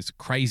is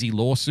crazy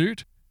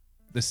lawsuit.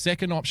 The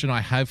second option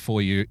I have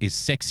for you is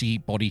sexy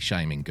body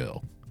shaming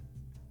girl.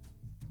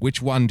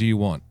 Which one do you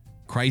want?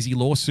 Crazy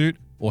lawsuit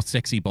or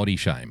sexy body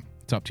shame?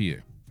 It's up to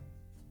you.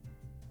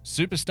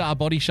 Superstar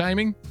body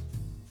shaming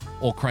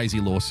or crazy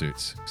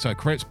lawsuits? So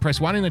press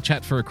 1 in the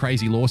chat for a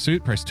crazy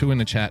lawsuit. Press 2 in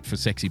the chat for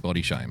sexy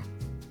body shame.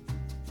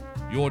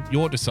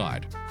 Your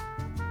decide.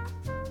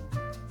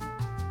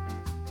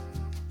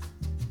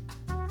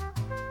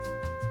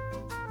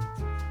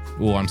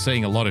 Oh, I'm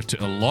seeing a lot of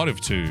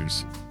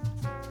twos.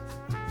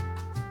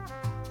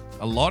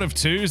 A lot of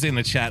twos in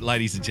the chat,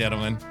 ladies and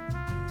gentlemen.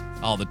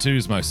 Oh, the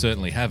twos most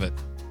certainly have it.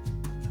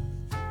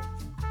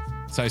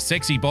 So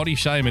sexy body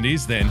shame it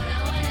is then.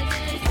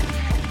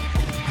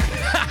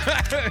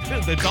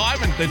 The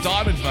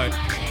diamond vote.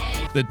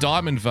 The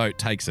diamond vote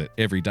takes it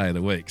every day of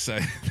the week. So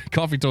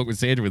Coffee Talk with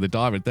Sandra with the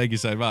diamond. Thank you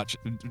so much.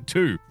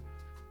 Two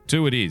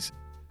it is.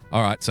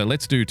 All right, so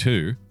let's do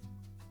 2.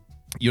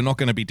 You're not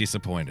going to be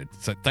disappointed.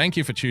 So thank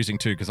you for choosing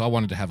 2 because I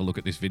wanted to have a look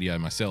at this video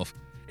myself.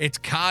 It's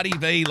Cardi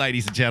B,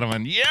 ladies and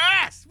gentlemen.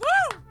 Yes!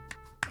 Woo!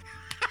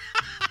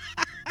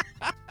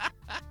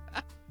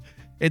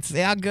 It's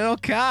our girl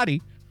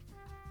Cardi.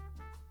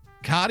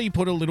 Cardi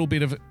put a little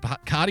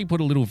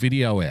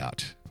video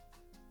out.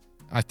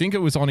 I think it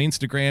was on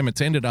Instagram.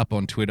 It's ended up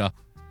on Twitter.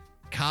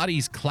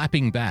 Cardi's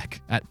clapping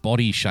back at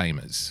body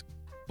shamers.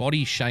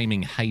 Body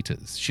shaming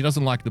haters. She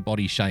doesn't like the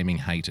body shaming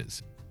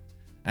haters.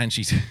 And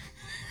she's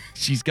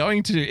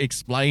going to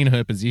explain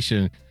her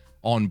position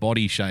on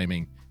body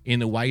shaming in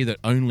the way that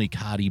only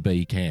Cardi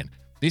B can.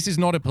 This is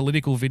not a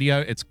political video.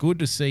 It's good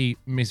to see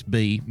Ms.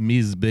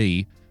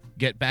 B,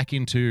 get back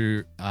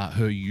into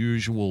her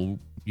usual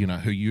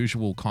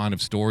kind of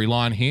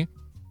storyline here.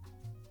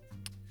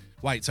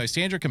 Wait, so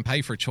Sandra can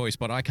pay for a choice,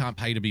 but I can't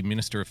pay to be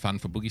Minister of Fun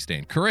for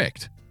Boogiestan.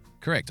 Correct.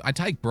 I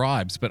take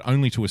bribes, but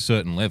only to a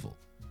certain level.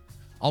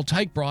 I'll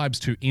take bribes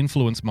to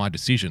influence my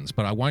decisions,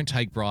 but I won't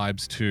take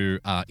bribes to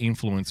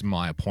influence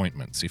my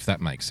appointments, if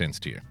that makes sense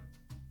to you.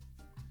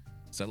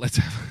 So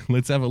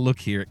let's have a look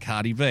here at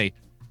Cardi B.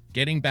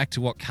 Getting back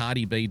to what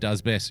Cardi B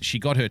does best, she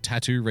got her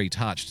tattoo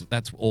retouched.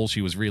 That's all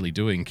she was really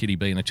doing, Kitty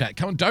B in the chat.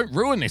 Come on, don't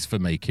ruin this for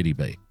me, Kitty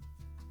B.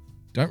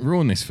 Don't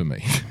ruin this for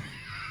me.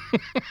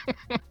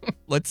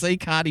 Let's see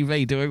Cardi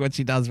B doing what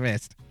she does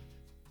best.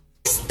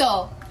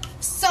 So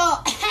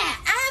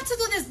I have to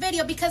do this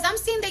video because I'm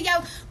seeing that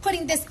y'all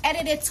putting this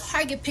edited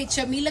Target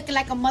picture of me looking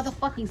like a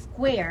motherfucking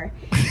square.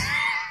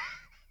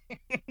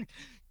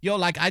 Yo,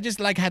 I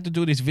just had to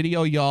do this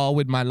video, y'all,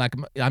 with my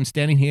I'm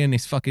standing here in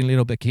this fucking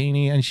little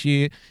bikini and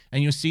shit,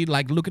 and you see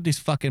look at this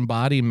fucking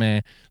body,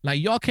 man.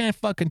 Y'all can't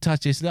fucking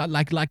touch this.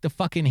 Like the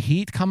fucking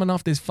heat coming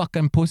off this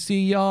fucking pussy,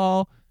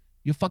 y'all.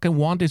 You fucking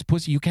want this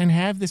pussy. You can't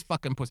have this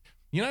fucking pussy.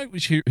 You know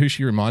who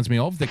she reminds me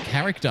of? The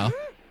character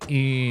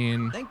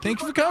in... Thank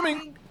you for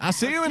coming. I'll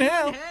see you in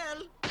hell.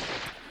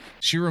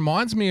 She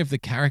reminds me of the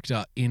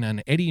character in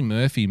an Eddie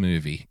Murphy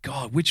movie.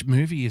 God, which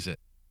movie is it?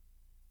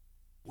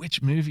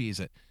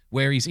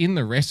 Where he's in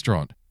the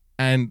restaurant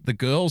and the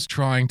girl's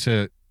trying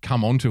to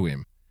come onto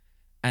him.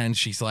 And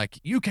she's like,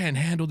 you can't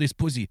handle this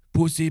pussy,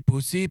 pussy,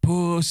 pussy,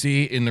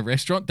 pussy in the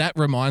restaurant. That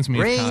reminds me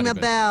of Cardi B. Ring the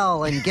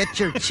bell and get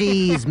your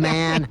cheese,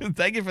 man.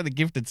 Thank you for the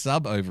gifted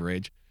sub,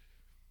 Overedge.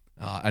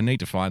 I need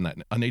to find that.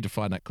 I need to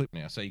find that clip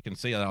now so you can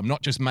see that I'm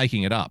not just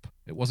making it up.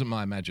 It wasn't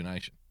my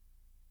imagination.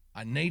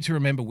 I need to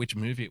remember which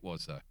movie it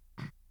was, though.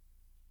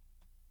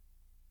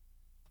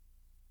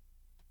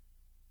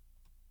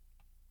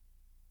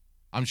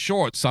 I'm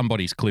sure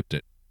somebody's clipped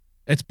it.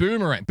 It's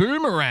Boomerang.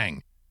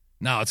 Boomerang!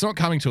 No, it's not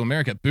Coming to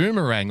America.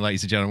 Boomerang,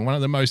 ladies and gentlemen. One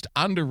of the most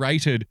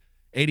underrated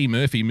Eddie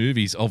Murphy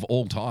movies of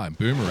all time.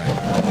 Boomerang.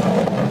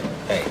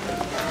 Hey,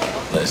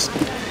 listen.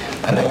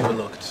 I know you were a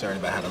little concerned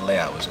about how the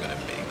layout was going to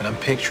be, but I'm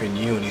picturing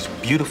you in these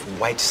beautiful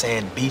white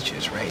sand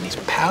beaches, right? And these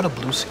powder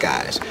blue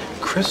skies,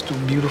 crystal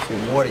beautiful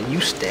water, and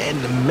you stand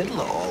in the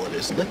middle of all of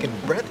this looking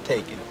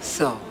breathtaking.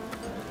 So,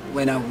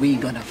 when are we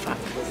going to fuck?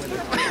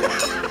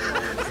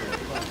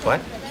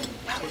 What?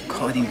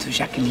 According to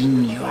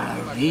Jacqueline, you are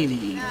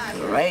really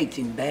great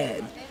in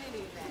bed.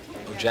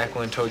 Well,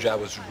 Jacqueline told you I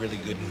was really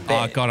good in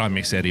bed. Oh, God, I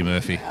miss Eddie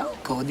Murphy.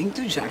 According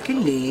to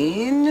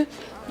Jacqueline,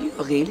 you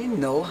really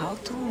know how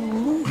to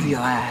move your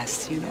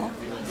ass, you know?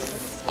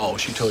 Oh,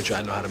 she told you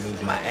I know how to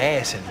move my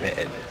ass in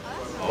bed.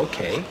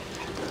 Okay.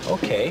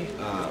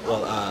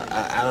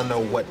 I don't know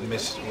what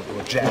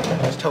Jacqueline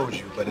has told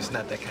you, but it's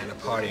not that kind of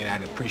party, and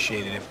I'd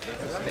appreciate it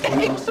if...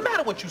 Hey, what's the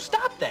matter with you?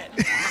 Stop that.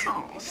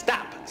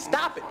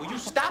 Stop it. Will you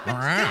stop it?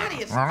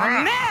 Serious.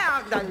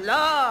 Merde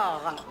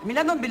alors! I mean,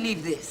 I don't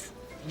believe this.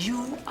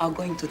 You are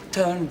going to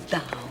turn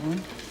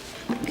down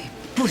a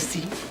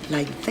pussy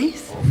like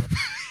this?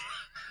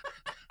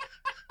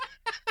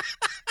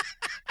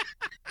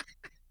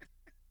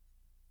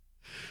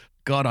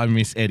 God, I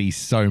miss Eddie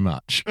so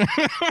much.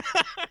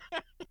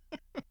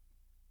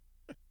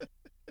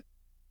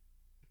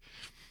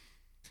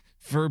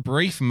 For a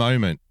brief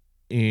moment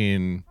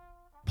in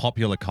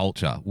popular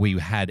culture, we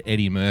had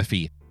Eddie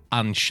Murphy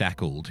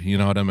unshackled, you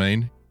know what I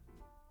mean?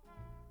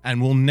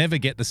 And we'll never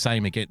get the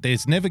same again.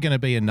 There's never going to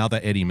be another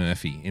Eddie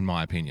Murphy, in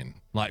my opinion.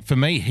 For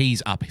me,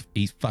 he's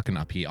fucking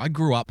up here. I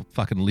grew up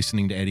fucking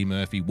listening to Eddie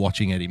Murphy,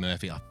 watching Eddie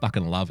Murphy. I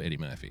fucking love Eddie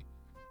Murphy.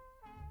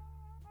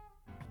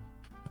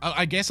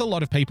 I guess a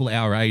lot of people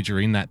our age are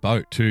in that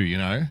boat too, you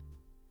know?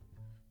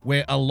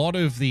 Where a lot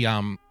of the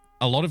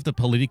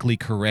politically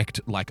correct,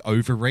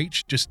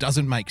 overreach just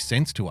doesn't make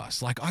sense to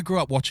us. I grew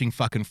up watching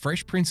fucking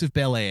Fresh Prince of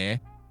Bel-Air,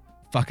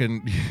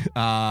 fucking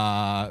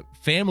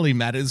Family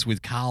Matters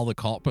with Carl the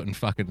Cop and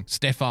fucking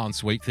Stefan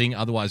Sweetthing,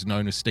 otherwise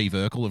known as Steve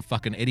Urkel, and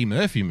fucking Eddie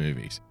Murphy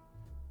movies.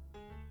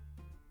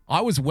 I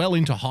was well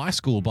into high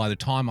school by the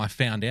time I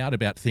found out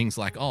about things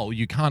like, oh,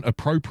 you can't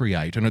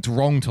appropriate and it's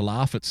wrong to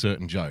laugh at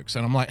certain jokes.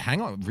 And I'm like,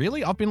 hang on,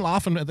 really? I've been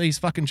laughing at these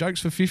fucking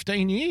jokes for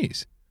 15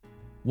 years.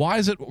 Why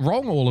is it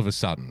wrong all of a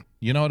sudden?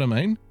 You know what I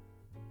mean?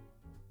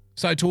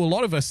 So to a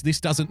lot of us,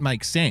 this doesn't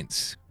make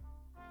sense.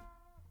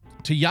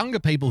 To younger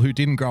people who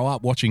didn't grow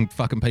up watching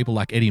fucking people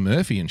like Eddie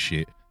Murphy and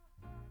shit,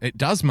 it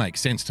does make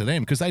sense to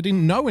them because they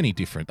didn't know any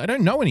different. They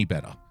don't know any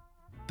better.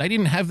 They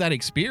didn't have that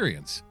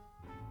experience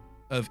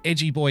of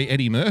edgy boy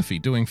Eddie Murphy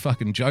doing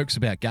fucking jokes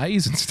about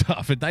gays and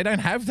stuff. And they don't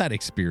have that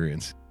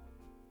experience.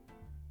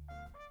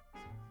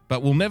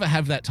 But we'll never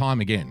have that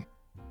time again.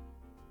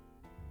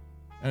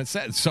 And it's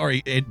sad.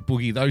 Sorry, Ed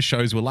Boogie, those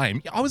shows were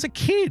lame. I was a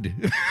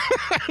kid.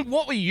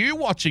 What were you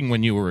watching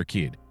when you were a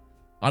kid?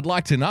 I'd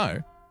like to know.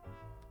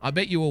 I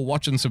bet you were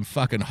watching some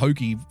fucking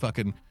hokey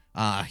fucking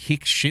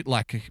hick shit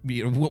like,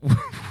 you know,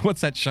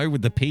 what's that show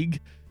with the pig?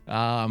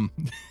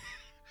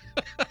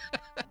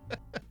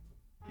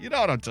 You know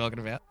what I'm talking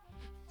about.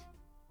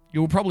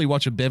 You'll probably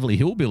watch a Beverly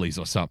Hillbillies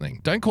or something.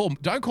 Don't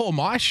call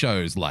my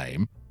shows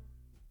lame.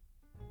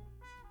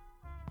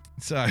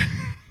 So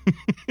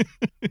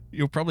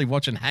you're probably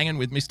watching Hanging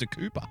with Mr.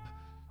 Cooper.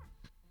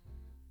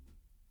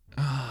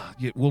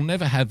 We'll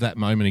never have that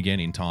moment again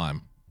in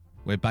time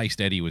where Based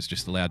Eddie was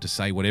just allowed to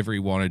say whatever he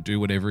wanted, do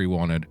whatever he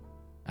wanted.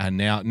 And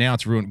now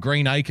it's ruined.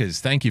 Green Acres.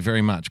 Thank you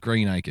very much.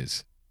 Green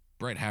Acres.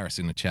 Brett Harris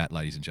in the chat,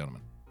 ladies and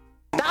gentlemen.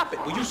 Stop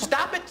it. Will you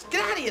stop it?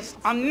 Get out of here.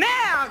 Oh,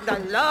 merde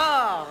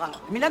alors.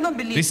 I mean, I don't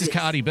believe this is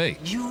Cardi B.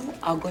 You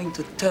are going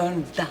to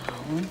turn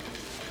down.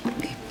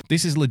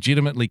 This is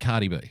legitimately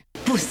Cardi B.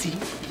 Pussy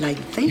like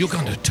this. You're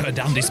going to turn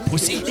down this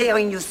pussy?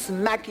 Staring you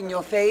smack in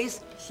your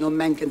face. No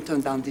man can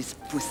turn down this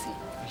pussy.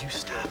 Will you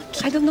stop?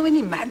 I don't know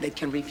any man that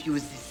can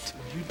refuse this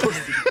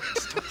pussy.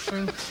 Stop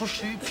saying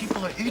pussy.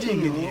 People are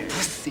eating in here.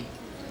 Pussy.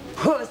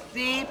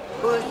 Pussy,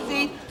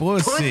 pussy,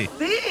 pussy,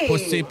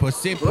 pussy,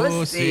 pussy,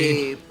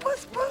 pussy,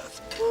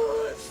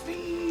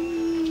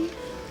 pussy.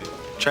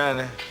 Trying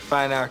to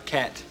find our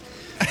cat.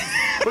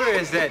 Where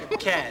is that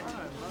cat?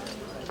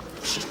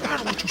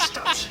 Why don't you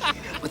stop saying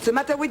that? What's the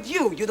matter with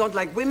you? You don't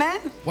like women?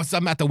 What's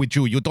the matter with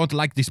you? You don't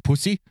like this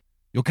pussy?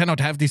 You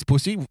cannot have this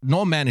pussy?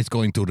 No man is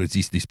going to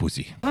resist this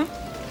pussy. Huh?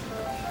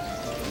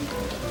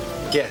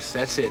 Yes,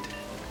 that's it.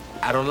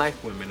 I don't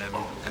like women.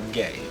 I'm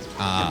gay.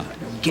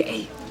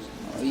 Gay?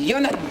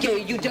 You're not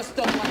gay. You just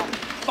don't want to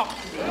fuck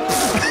me.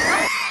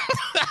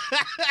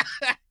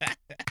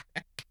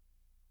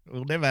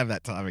 We'll never have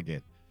that time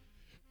again.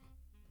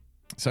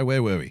 So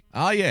where were we?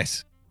 Ah,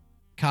 yes.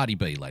 Cardi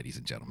B, ladies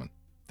and gentlemen.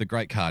 The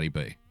great Cardi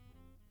B.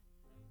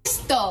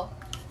 So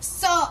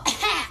I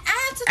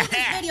have to do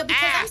this video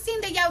because I'm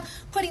seeing that y'all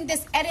putting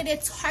this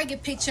edited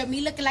Target picture of me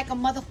looking like a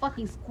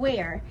motherfucking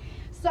square.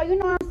 So you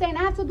know what I'm saying? I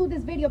have to do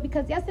this video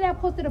because yesterday I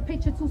posted a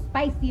picture too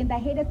spicy and the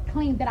haters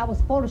claimed that I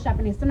was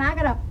photoshopping it. So now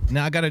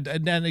I gotta...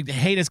 the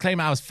haters claim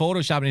I was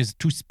photoshopping it. It's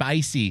too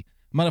spicy.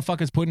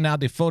 Motherfuckers putting out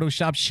the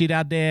Photoshop shit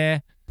out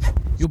there.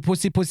 You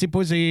pussy. Show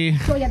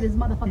you this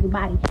motherfucking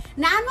body.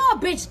 Now I know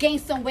a bitch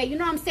gained some weight, you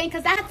know what I'm saying?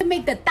 Because I have to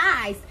make the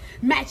thighs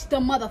match the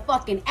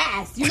motherfucking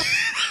ass, you know?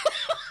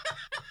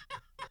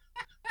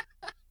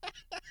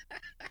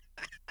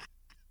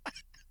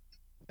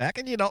 How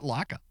can you not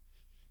like her?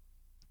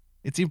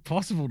 It's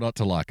impossible not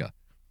to like her.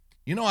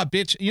 You know, a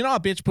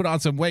bitch put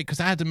on some weight because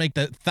I had to make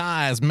the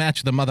thighs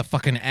match the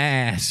motherfucking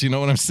ass. You know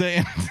what I'm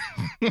saying?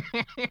 You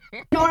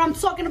know what I'm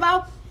talking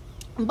about?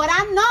 But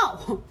I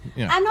know.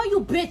 Yeah. I know you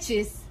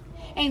bitches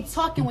ain't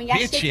talking when y'all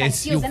shake like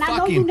heels. And I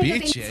know you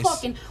niggas ain't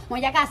talking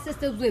when y'all got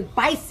sisters with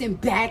bison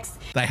backs.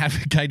 They have,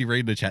 Katie read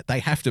in the chat, they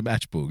have to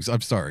match, Boogs.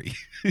 I'm sorry.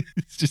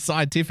 It's just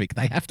scientific.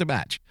 They have to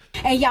match.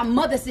 And y'all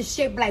mothers is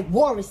shaped like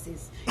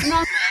walruses. You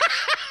know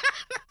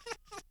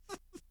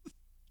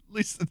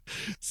Listen,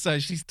 so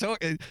she's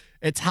talking.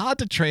 It's hard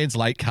to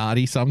translate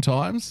Cardi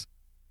sometimes,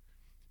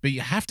 but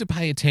you have to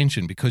pay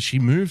attention because she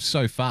moves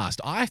so fast.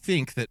 I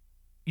think that,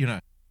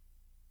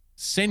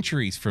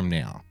 centuries from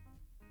now,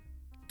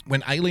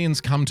 when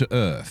aliens come to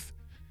Earth,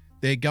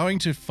 they're going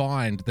to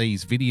find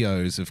these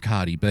videos of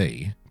Cardi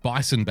B,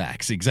 bison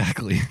backs,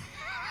 exactly.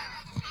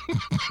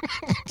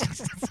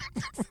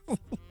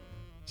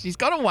 She's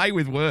got away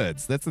with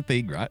words. That's the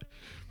thing, right?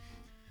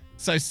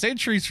 So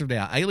centuries from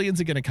now,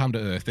 aliens are going to come to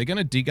Earth. They're going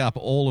to dig up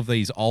all of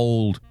these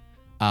old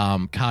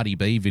Cardi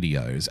B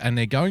videos, and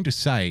they're going to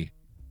say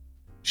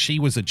she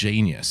was a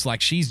genius.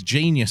 Like, she's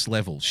genius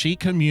level. She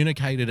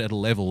communicated at a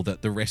level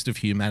that the rest of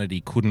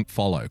humanity couldn't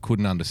follow,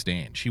 couldn't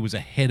understand. She was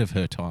ahead of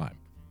her time.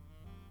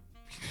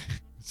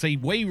 See,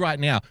 right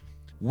now,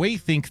 we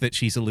think that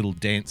she's a little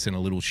dense and a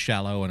little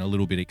shallow and a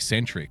little bit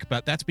eccentric,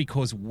 but that's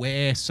because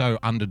we're so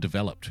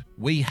underdeveloped.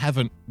 We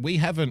haven't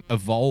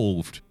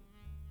evolved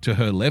to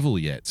her level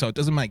yet, so it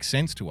doesn't make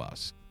sense to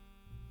us.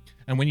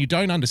 And when you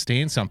don't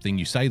understand something,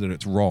 you say that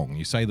it's wrong.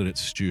 You say that it's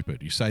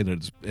stupid. You say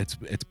that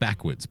it's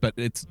backwards. But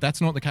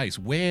that's not the case.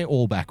 We're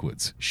all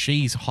backwards.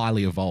 She's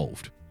highly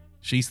evolved.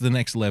 She's the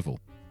next level.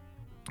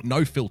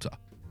 No filter.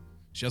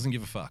 She doesn't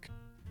give a fuck.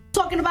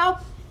 Talking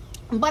about,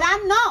 but I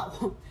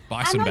know.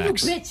 Bison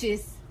backs. You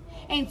bitches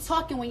ain't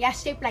talking when y'all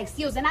shaped like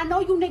seals, and I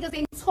know you niggas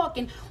ain't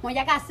talking when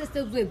y'all got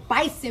sisters with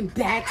bison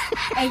backs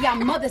and y'all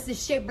mothers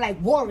is shaped like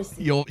walruses.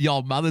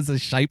 Your mothers are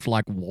shaped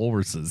like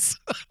walruses.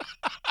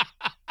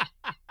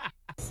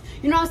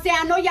 You know what I'm saying?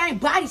 I know y'all ain't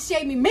body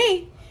shaming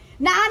me.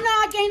 Now I know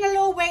I gained a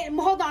little weight.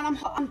 Hold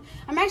on,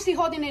 I'm actually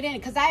holding it in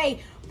because I ate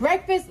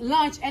breakfast,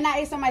 lunch, and I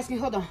ate some ice cream.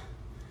 Hold on.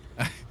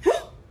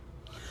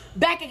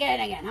 Back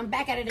again. I'm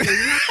back at it again.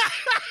 You know?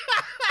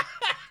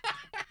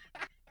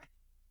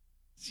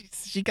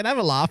 She can have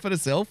a laugh at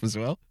herself as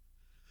well.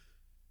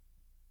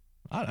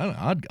 I don't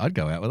know. I'd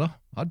go out with her.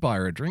 I'd buy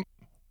her a drink.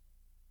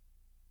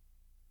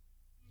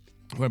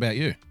 What about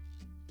you?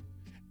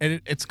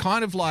 And it's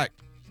kind of like,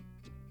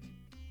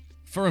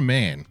 for a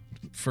man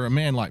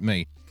like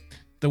me,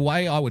 the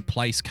way I would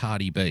place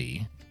Cardi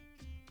B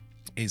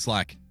is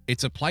like,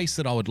 it's a place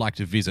that I would like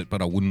to visit,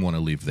 but I wouldn't want to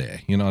live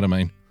there. You know what I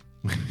mean?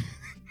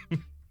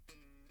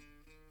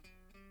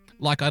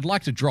 Like, I'd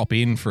like to drop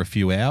in for a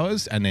few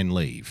hours and then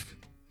leave.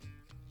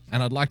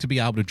 And I'd like to be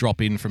able to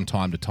drop in from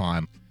time to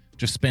time,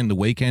 just spend the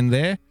weekend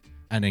there,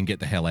 and then get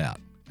the hell out,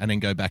 and then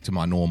go back to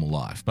my normal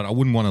life. But I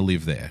wouldn't want to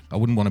live there. I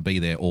wouldn't want to be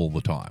there all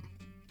the time.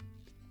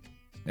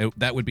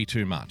 That would be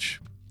too much.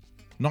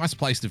 Nice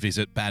place to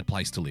visit, bad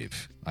place to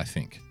live, I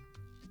think.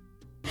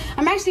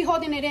 I'm actually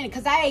holding it in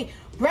because I ate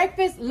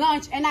breakfast,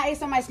 lunch, and I ate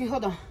some ice cream.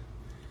 Hold on.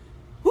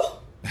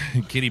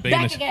 Kitty B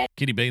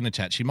in the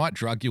chat. She might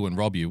drug you and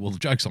rob you. Well, the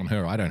joke's on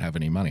her. I don't have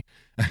any money.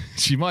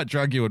 She might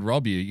drug you and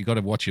rob you. You got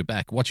to watch your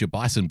back. Watch your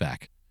bison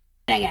back.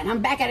 Again,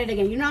 I'm back at it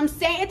again. You know what I'm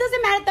saying? It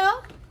doesn't matter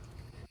though.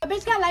 A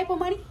bitch got lipo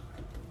money.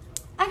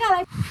 I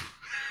got lipo.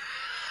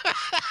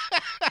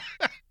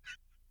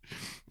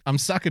 I'm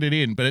sucking it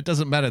in, but it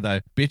doesn't matter though.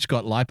 Bitch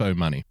got lipo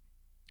money.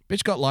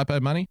 Bitch got lipo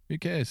money. Who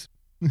cares?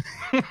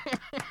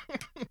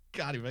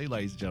 Cardi B,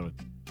 ladies and gentlemen.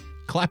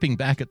 Clapping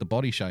back at the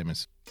body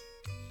shamers.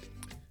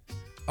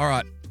 All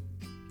right.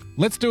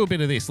 Let's do a bit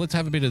of this. Let's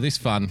have a bit of this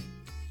fun.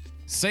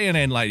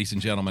 CNN, ladies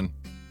and gentlemen.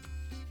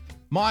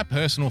 My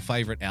personal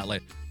favorite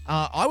outlet.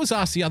 I was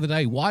asked the other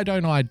day, why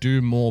don't I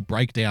do more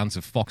breakdowns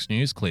of Fox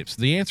News clips?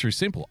 The answer is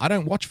simple. I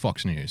don't watch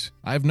Fox News.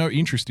 I have no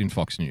interest in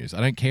Fox News.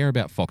 I don't care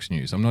about Fox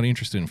News. I'm not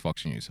interested in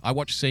Fox News. I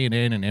watch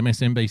CNN and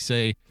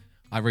MSNBC.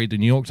 I read the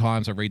New York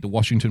Times. I read the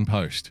Washington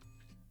Post.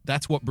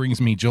 That's what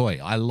brings me joy.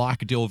 I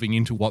like delving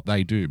into what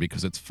they do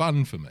because it's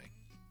fun for me.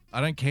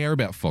 I don't care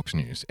about Fox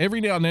News.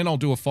 Every now and then I'll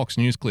do a Fox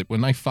News clip.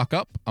 When they fuck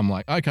up, I'm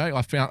like, okay,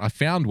 I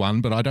found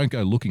one, but I don't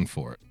go looking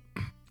for it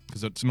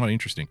because it's not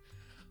interesting.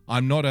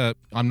 I'm not a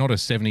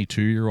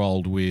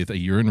 72-year-old with a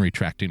urinary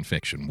tract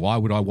infection. Why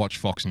would I watch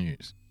Fox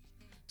News?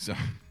 So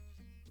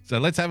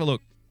let's have a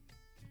look.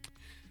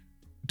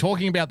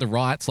 Talking about the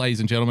riots, ladies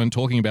and gentlemen,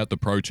 talking about the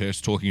protests,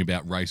 talking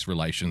about race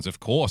relations. Of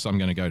course, I'm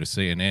going to go to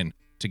CNN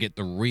to get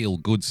the real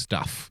good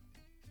stuff,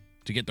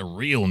 to get the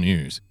real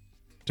news,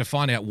 to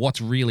find out what's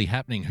really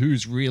happening,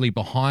 who's really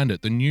behind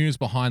it, the news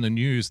behind the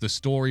news, the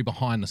story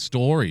behind the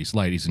stories,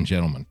 ladies and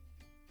gentlemen.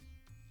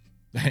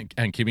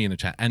 And Kimmy in the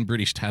chat, and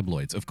British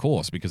tabloids, of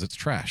course, because it's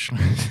trash.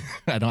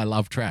 And I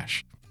love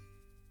trash.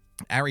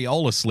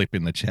 Areola slip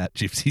in the chat,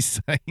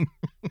 Gypsy's saying.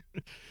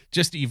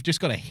 You've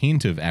just got a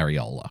hint of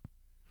areola.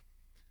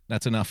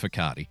 That's enough for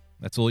Cardi.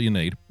 That's all you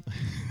need.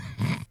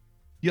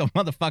 Yo,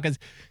 motherfuckers,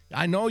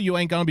 I know you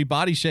ain't going to be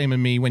body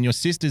shaming me when your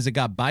sisters have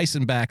got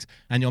bison backs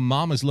and your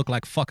mamas look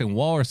like fucking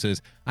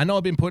walruses. I know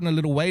I've been putting a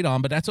little weight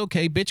on, but that's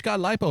okay. Bitch got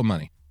lipo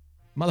money.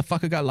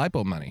 Motherfucker got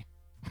lipo money.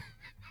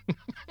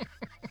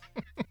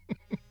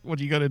 What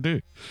are you going to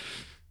do?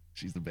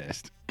 She's the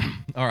best.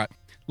 All right.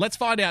 Let's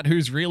find out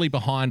who's really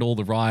behind all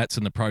the riots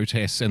and the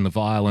protests and the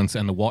violence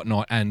and the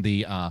whatnot and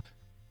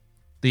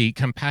the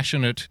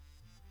compassionate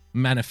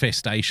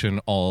manifestation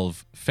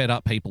of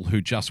fed-up people who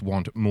just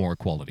want more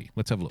equality.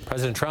 Let's have a look.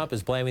 President Trump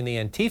is blaming the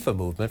Antifa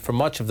movement for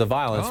much of the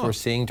violence we're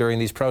seeing during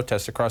these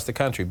protests across the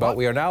country. But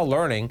we are now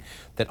learning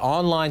that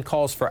online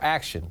calls for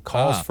action,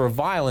 calls for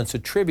violence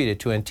attributed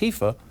to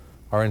Antifa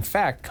are in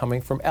fact coming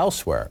from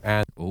elsewhere.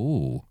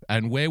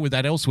 And where would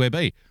that elsewhere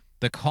be?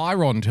 The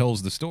Chiron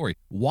tells the story.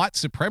 White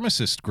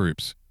supremacist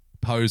groups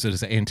pose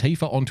as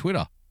Antifa on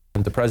Twitter.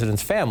 And the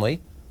president's family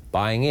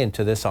buying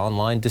into this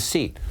online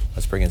deceit.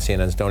 Let's bring in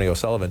CNN's Donnie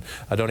O'Sullivan.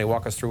 Donnie,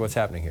 walk us through what's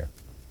happening here.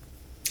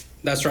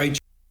 That's right.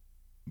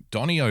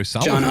 Donnie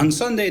O'Sullivan. John, on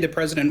Sunday, the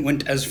president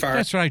went as far...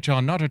 That's right,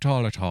 John. Not at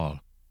all, at all.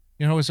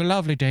 You know, it was a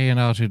lovely day and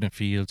out in the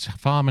fields,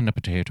 farming the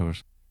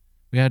potatoes.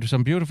 We had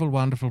some beautiful,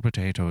 wonderful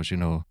potatoes, you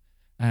know.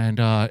 And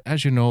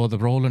as you know, the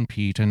rolling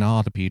peat and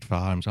all the peat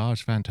farms,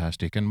 it's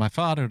fantastic. And my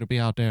father would be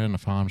out there in the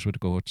farms with the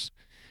goats.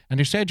 And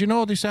he said, you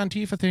know, this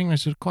Antifa thing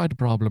is quite a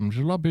problem.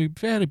 There's a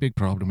very big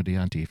problem with the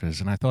Antifas.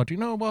 And I thought, you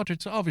know what?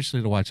 It's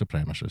obviously the white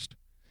supremacist.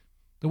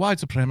 The white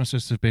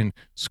supremacists have been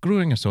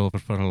screwing us over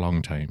for a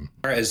long time.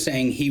 As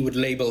saying he would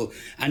label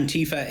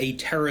Antifa a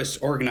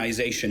terrorist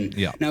organization.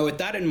 Yeah. Now, with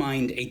that in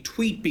mind, a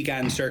tweet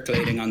began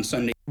circulating on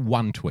Sunday.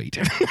 One tweet.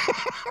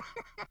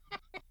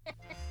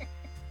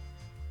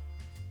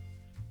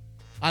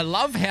 I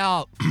love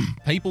how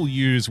people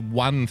use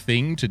one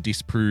thing to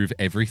disprove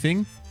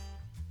everything.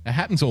 It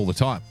happens all the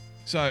time.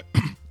 So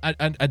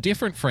a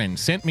different friend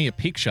sent me a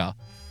picture.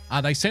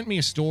 They sent me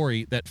a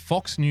story that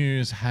Fox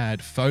News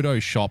had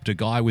photoshopped a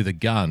guy with a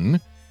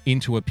gun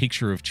into a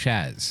picture of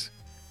Chaz.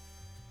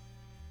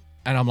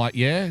 And I'm like,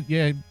 yeah,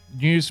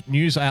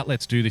 news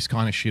outlets do this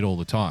kind of shit all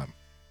the time.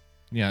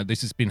 You know,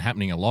 this has been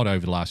happening a lot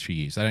over the last few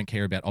years. They don't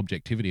care about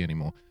objectivity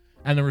anymore.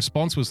 And the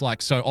response was like,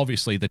 so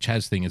obviously the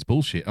Chaz thing is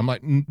bullshit. I'm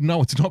like,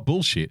 no, it's not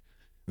bullshit.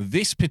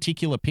 This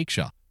particular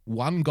picture,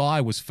 one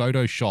guy was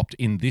photoshopped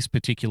in this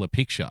particular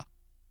picture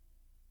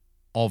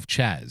of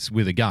Chaz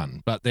with a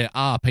gun, but there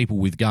are people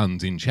with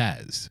guns in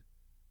Chaz.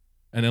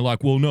 And they're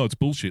like, well, no, it's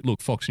bullshit.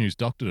 Look, Fox News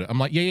doctored it. I'm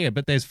like, yeah,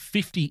 but there's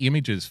 50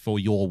 images for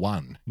your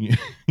one. You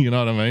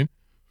know what I mean?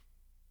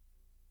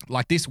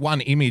 Like, this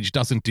one image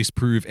doesn't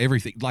disprove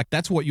everything. Like,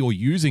 that's what you're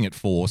using it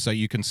for, so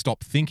you can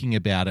stop thinking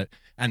about it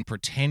and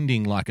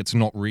pretending like it's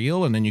not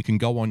real, and then you can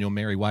go on your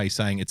merry way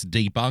saying it's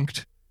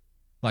debunked.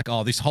 Like,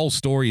 oh, this whole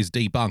story is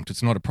debunked.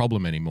 It's not a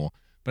problem anymore.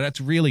 But that's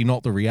really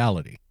not the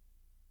reality.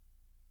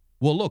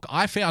 Well, look,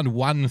 I found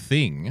one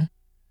thing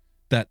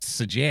that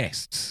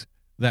suggests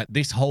that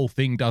this whole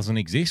thing doesn't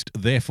exist,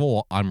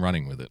 therefore I'm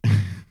running with it.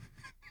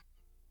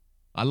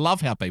 I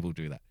love how people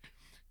do that.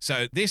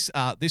 So this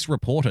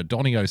reporter,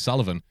 Donnie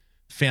O'Sullivan,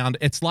 found,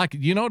 it's like,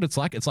 you know what it's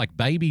like? It's like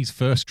baby's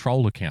first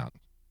troll account.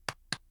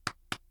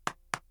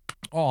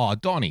 Oh,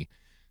 Donnie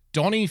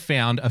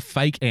found a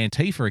fake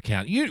Antifa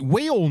account.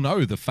 We all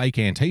know the fake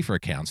Antifa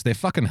accounts. They're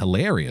fucking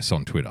hilarious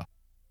on Twitter.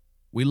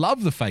 We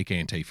love the fake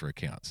Antifa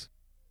accounts.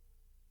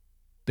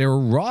 They're a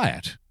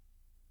riot.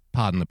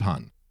 Pardon the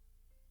pun.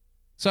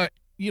 So,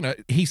 you know,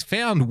 he's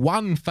found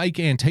one fake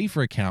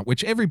Antifa account,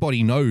 which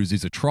everybody knows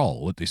is a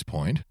troll at this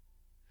point.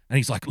 And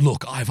he's like,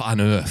 look, I've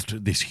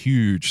unearthed this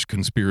huge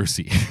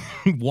conspiracy.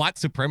 White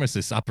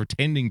supremacists are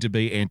pretending to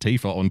be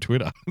Antifa on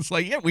Twitter. It's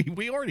like, yeah,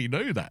 we already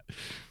knew that.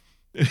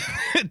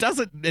 It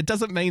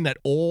doesn't mean that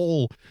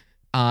all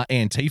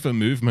Antifa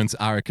movements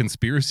are a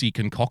conspiracy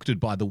concocted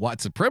by the white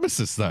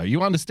supremacists, though.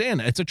 You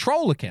understand that? It's a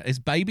troll account. It's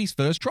baby's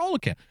first troll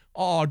account.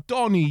 Oh,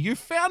 Donnie, you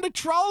found a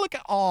troll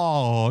account.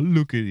 Oh,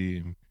 look at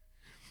him.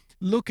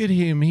 Look at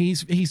him.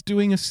 He's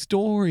doing a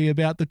story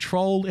about the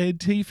troll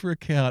Antifa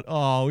account.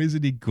 Oh,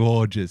 isn't he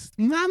gorgeous?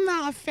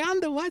 Mama, I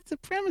found the white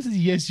supremacists.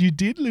 Yes, you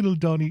did, little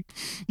Donnie.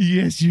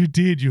 Yes, you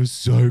did. You're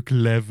so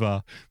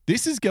clever.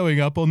 This is going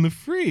up on the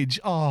fridge.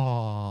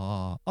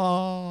 Oh,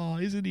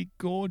 isn't he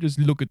gorgeous?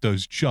 Look at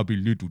those chubby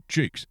little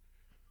cheeks.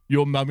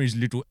 You're mummy's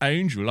little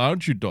angel,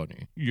 aren't you,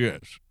 Donnie?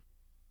 Yes.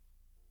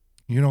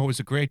 You know, it was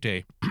a great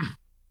day.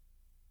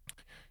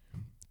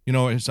 You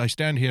know, as I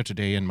stand here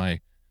today and my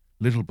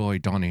little boy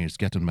Donnie is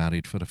getting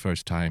married for the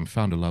first time,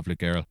 found a lovely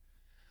girl.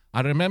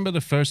 I remember the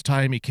first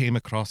time he came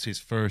across his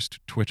first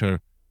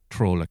Twitter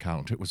troll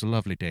account. It was a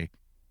lovely day.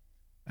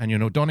 And, you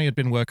know, Donnie had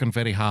been working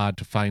very hard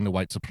to find the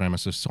white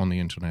supremacists on the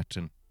internet.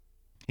 And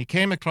he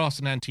came across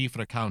an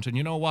Antifa account. And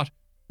you know what?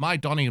 My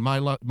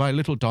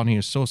little Donnie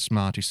is so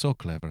smart. He's so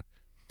clever.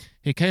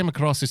 He came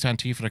across this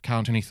Antifa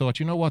account and he thought,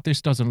 you know what?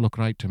 This doesn't look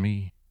right to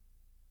me.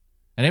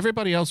 And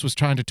everybody else was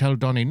trying to tell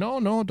Donnie,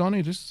 no,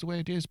 Donnie, this is the way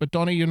it is. But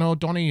Donnie, you know,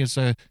 Donnie is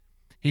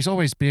he's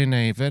always been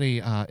a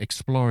very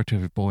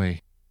explorative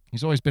boy.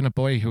 He's always been a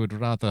boy who would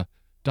rather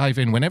dive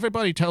in. When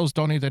everybody tells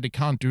Donnie that he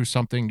can't do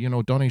something, you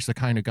know, Donnie's the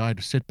kind of guy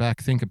to sit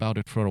back, think about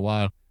it for a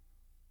while.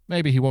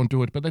 Maybe he won't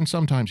do it, but then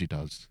sometimes he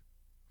does.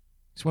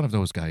 He's one of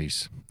those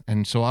guys.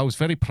 And so I was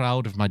very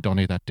proud of my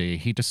Donnie that day.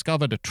 He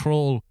discovered a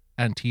troll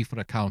Antifa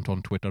account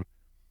on Twitter,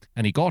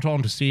 and he got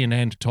on to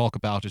CNN to talk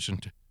about it,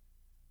 and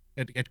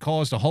it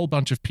caused a whole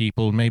bunch of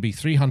people, maybe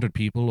 300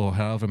 people or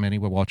however many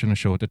were watching the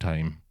show at the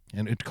time,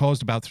 and it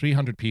caused about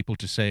 300 people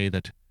to say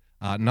that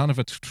none of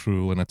it's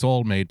true and it's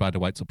all made by the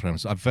white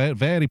supremacists. I'm very,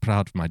 very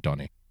proud of my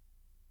Donnie,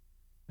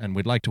 and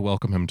we'd like to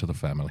welcome him to the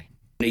family.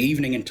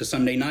 Evening into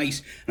Sunday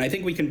night, and I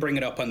think we can bring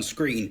it up on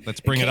screen. Let's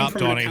bring it up,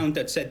 from Donnie. An account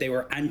that said they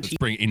were Let's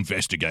bring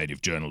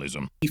investigative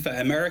journalism. Antifa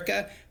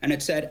America, and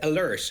it said,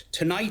 alert,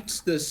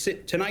 tonight's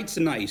the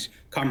night,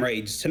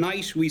 comrades.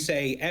 Tonight we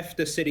say F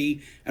the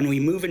city and we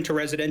move into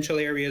residential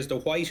areas, the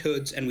white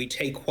hoods, and we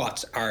take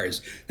what's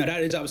ours. Now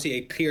that is obviously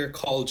a clear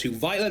call to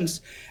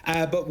violence,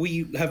 but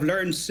we have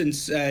learned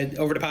since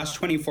over the past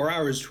 24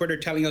 hours, Twitter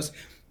telling us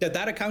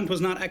that account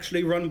was not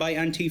actually run by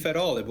Antifa at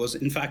all. It was,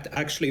 in fact,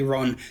 actually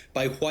run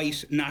by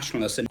white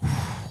nationalists. And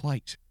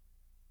White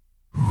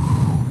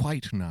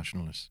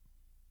nationalists.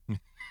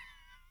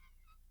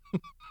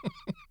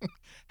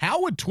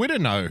 How would Twitter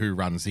know who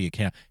runs the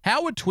account?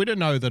 How would Twitter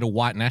know that a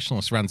white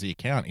nationalist runs the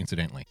account,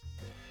 incidentally?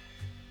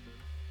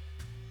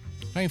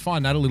 Don't you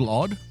find that a little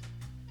odd?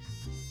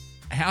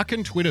 How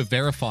can Twitter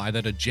verify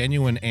that a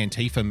genuine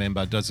Antifa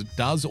member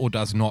does or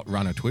does not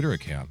run a Twitter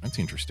account? That's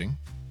interesting.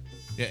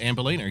 Yeah,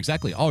 Amberlina,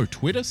 exactly. Oh,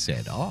 Twitter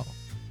said, oh.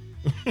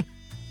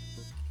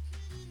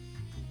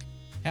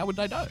 How would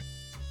they know?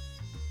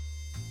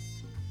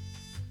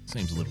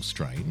 Seems a little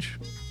strange.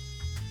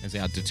 As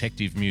our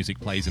detective music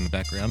plays in the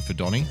background for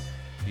Donnie,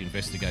 the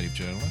investigative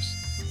journalist.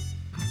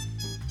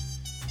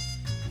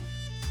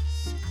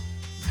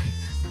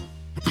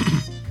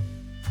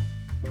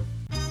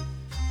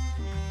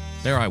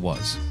 There I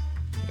was.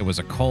 It was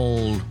a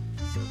cold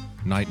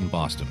night in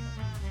Boston.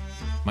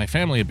 My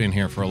family had been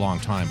here for a long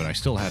time, but I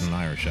still had an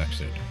Irish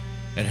accent.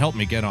 It helped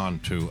me get on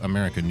to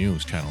American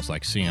news channels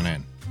like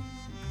CNN.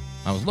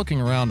 I was looking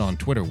around on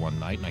Twitter one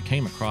night, and I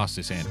came across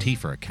this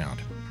Antifa account.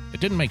 It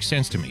didn't make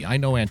sense to me. I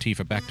know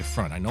Antifa back to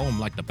front. I know them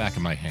like the back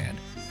of my hand.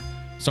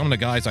 Some of the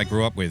guys I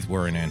grew up with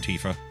were in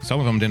Antifa. Some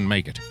of them didn't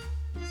make it.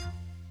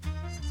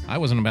 I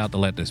wasn't about to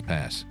let this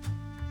pass.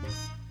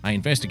 I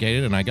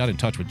investigated, and I got in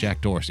touch with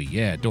Jack Dorsey.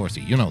 Yeah, Dorsey.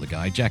 You know the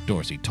guy. Jack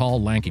Dorsey.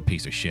 Tall, lanky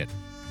piece of shit.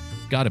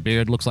 Got a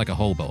beard, looks like a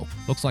hobo.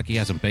 Looks like he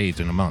hasn't bathed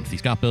in a month.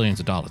 He's got billions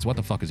of dollars. What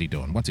the fuck is he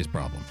doing? What's his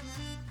problem?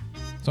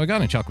 So I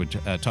got in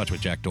touch with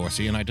Jack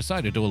Dorsey, and I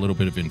decided to do a little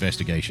bit of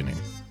investigating.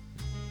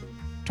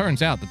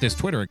 Turns out that this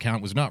Twitter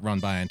account was not run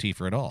by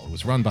Antifa at all. It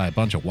was run by a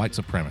bunch of white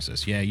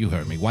supremacists. Yeah, you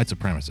heard me. White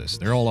supremacists.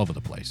 They're all over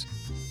the place.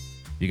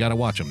 You gotta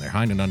watch them. They're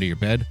hiding under your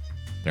bed.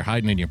 They're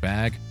hiding in your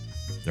bag.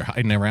 They're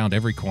hiding around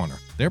every corner.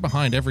 They're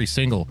behind every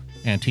single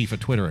Antifa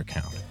Twitter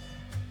account.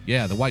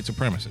 Yeah, the white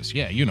supremacists.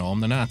 Yeah, you know them,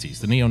 the Nazis,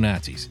 the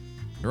neo-Nazis.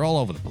 They're all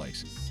over the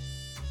place.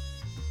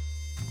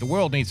 The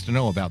world needs to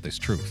know about this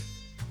truth.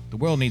 The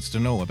world needs to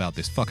know about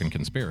this fucking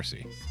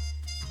conspiracy.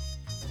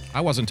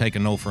 I wasn't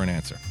taking no for an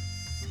answer.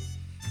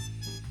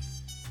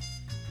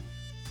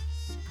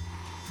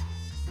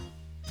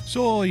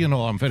 So, you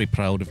know, I'm very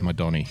proud of my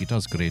Donny. He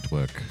does great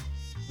work.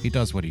 He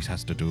does what he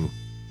has to do.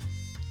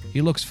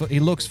 He looks for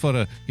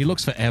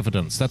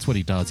evidence. That's what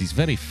he does. He's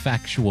very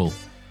factual,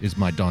 is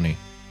my Donny.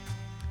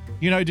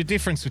 You know, the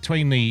difference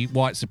between the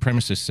white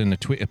supremacists and the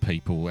Twitter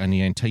people and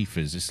the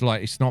Antifas,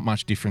 it's not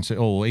much difference at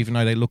all. Even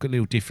though they look a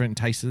little different,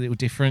 taste a little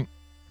different,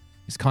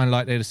 it's kind of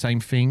like they're the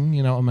same thing,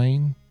 you know what I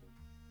mean?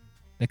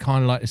 They're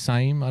kind of like the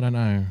same, I don't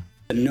know.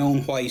 A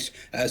known white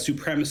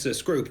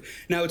supremacist group.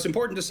 Now, it's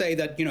important to say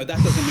that, you know,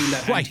 that doesn't mean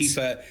that Right.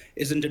 Antifa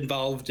isn't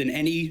involved in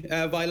any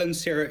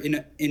violence here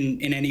in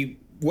any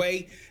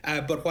way,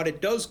 but what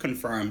it does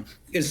confirm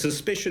is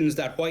suspicions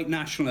that white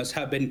nationalists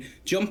have been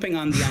jumping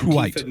on the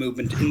Antifa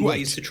movement in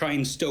ways to try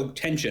and stoke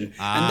tension.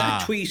 And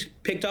that tweet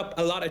picked up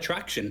a lot of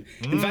traction.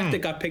 In fact, it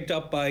got picked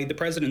up by the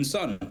president's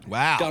son,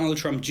 Donald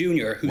Trump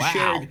Jr., who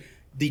shared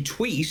the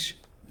tweet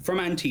from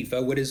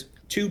Antifa with his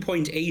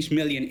 2.8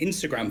 million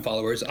Instagram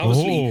followers,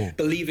 obviously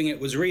believing it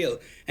was real.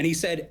 And he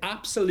said,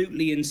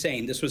 absolutely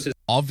insane. This was his...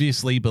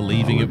 Obviously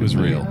believing it was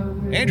real.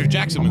 Andrew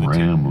Jackson with the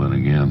rambling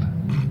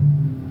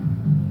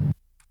again.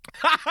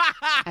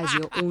 As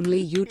your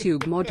only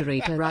YouTube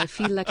moderator, I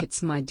feel like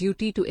it's my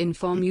duty to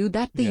inform you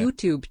that the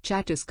YouTube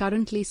chat is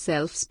currently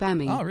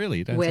self-spamming. Oh,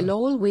 really? Well,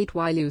 I'll wait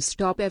while you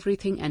stop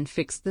everything and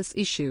fix this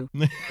issue.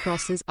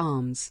 Crosses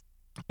arms.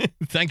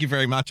 Thank you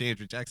very much,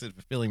 Andrew Jackson,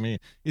 for filling me in.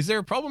 Is there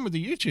a problem with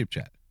the YouTube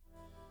chat?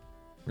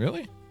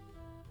 Really?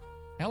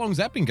 How long's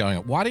that been going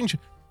on? Why didn't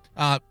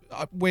you...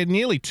 we're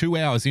nearly 2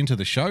 hours into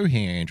the show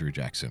here, Andrew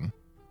Jackson.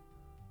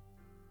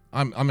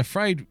 I'm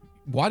afraid...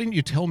 Why didn't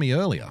you tell me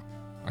earlier?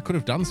 I could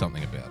have done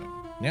something about it.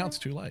 Now it's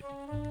too late.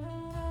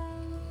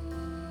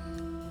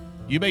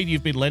 You mean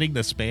you've been letting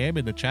the spam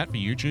in the chat for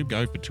YouTube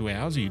go for 2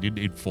 hours and you didn't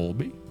inform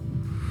me?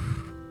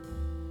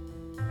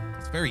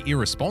 It's very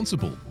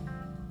irresponsible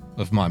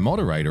of my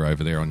moderator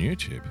over there on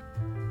YouTube.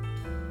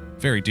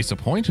 Very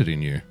disappointed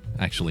in you,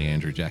 actually,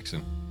 Andrew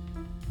Jackson.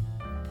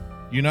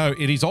 You know,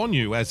 it is on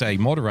you as a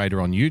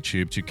moderator on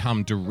YouTube to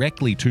come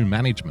directly to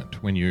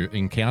management when you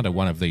encounter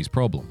one of these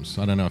problems.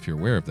 I don't know if you're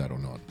aware of that or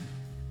not.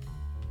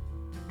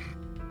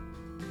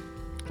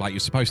 Like, you're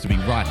supposed to be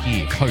right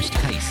here, post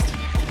haste.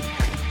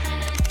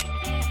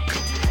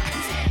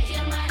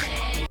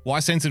 Why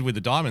Censored with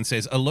the Diamond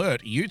says,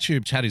 alert,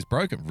 YouTube chat is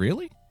broken.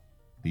 Really?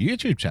 The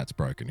YouTube chat's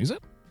broken, is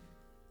it?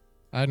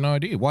 I had no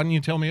idea. Why didn't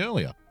you tell me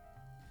earlier?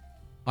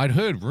 I'd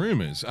heard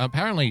rumors.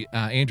 Apparently,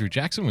 Andrew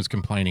Jackson was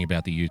complaining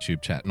about the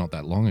YouTube chat not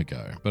that long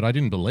ago, but I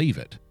didn't believe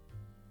it.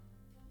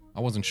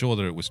 I wasn't sure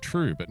that it was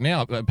true, but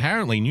now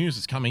apparently news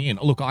is coming in.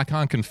 Look, I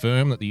can't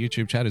confirm that the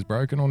YouTube chat is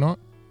broken or not.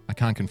 I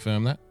can't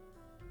confirm that.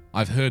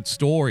 I've heard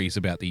stories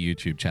about the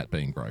YouTube chat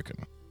being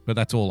broken, but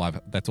that's all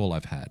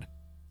I've had.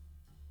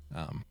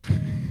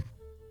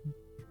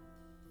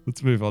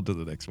 Let's move on to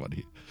the next one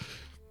here.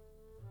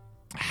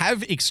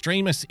 Have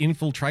extremists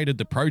infiltrated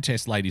the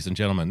protest, ladies and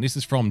gentlemen? This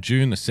is from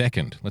June the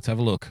 2nd. Let's have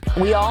a look.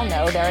 We all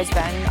know there has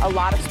been a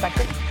lot of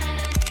spectacle.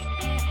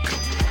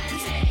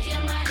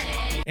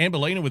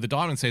 Amberlina with the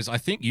diamond says, I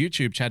think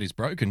YouTube chat is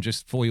broken,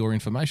 just for your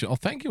information. Oh,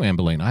 thank you,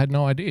 Amberlina. I had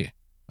no idea.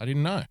 I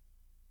didn't know.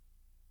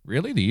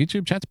 Really? The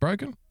YouTube chat's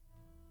broken?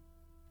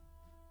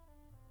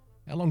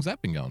 How long's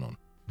that been going on?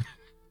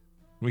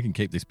 We can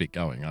keep this bit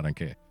going. I don't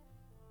care.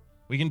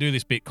 We can do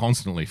this bit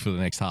constantly for the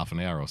next half an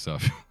hour or so.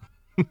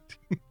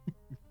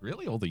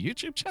 Really? All the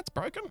YouTube chat's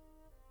broken?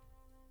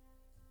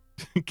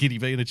 Kitty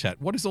V in the chat.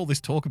 What is all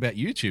this talk about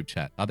YouTube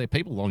chat? Are there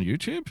people on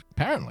YouTube?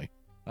 Apparently.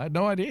 I had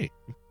no idea.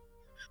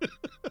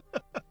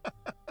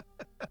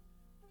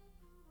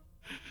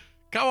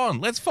 Come on,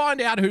 let's find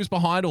out who's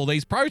behind all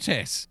these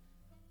protests.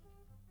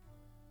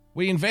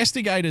 We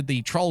investigated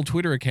the troll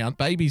Twitter account,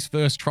 Baby's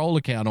first troll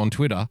account on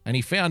Twitter, and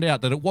he found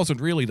out that it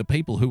wasn't really the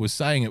people who were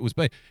saying it was.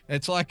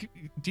 It's like,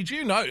 did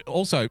you know,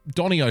 also,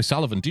 Donnie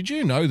O'Sullivan, did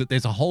you know that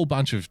there's a whole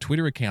bunch of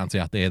Twitter accounts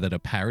out there that are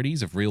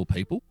parodies of real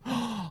people?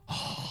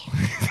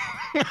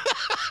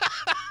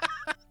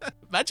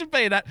 Imagine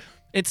being that.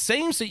 It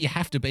seems that you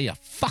have to be a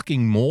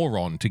fucking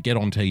moron to get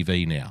on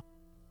TV now.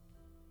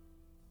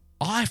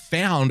 I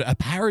found a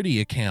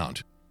parody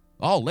account.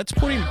 Oh, let's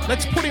put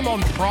him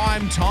on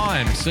prime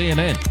time,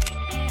 CNN.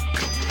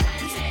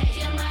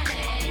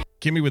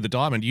 Kimmy with the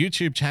diamond.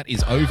 YouTube chat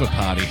is over,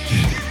 party.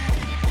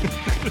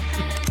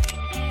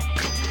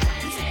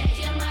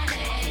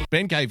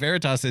 Ben K.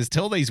 Veritas says,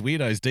 tell these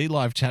weirdos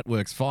D-Live chat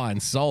works fine.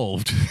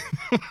 Solved.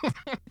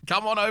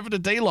 Come on over to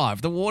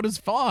D-Live. The water's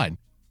fine.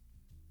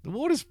 The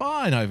water's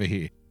fine over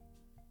here.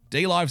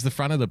 D-Live's the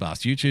front of the bus.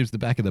 YouTube's the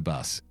back of the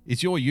bus.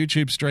 Is your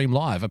YouTube stream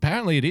live?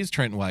 Apparently it is,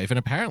 Trent Wave, and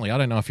apparently, I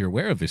don't know if you're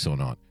aware of this or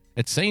not,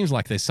 it seems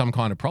like there's some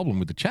kind of problem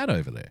with the chat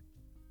over there.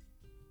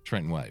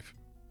 Trent Wave.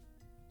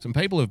 Some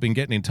people have been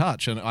getting in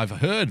touch, and I've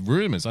heard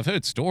rumors, I've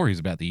heard stories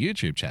about the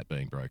YouTube chat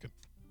being broken.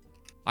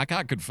 I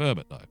can't confirm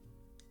it, though.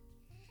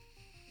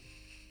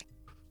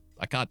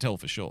 I can't tell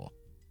for sure.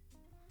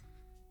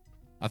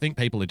 I think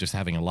people are just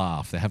having a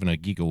laugh. They're having a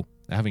giggle.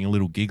 They're having a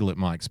little giggle at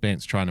my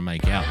expense, trying to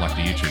make out like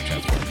the YouTube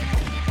chat's broken.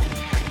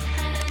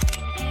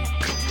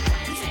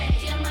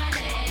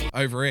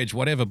 Over Edge,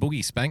 whatever,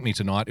 Boogie spanked me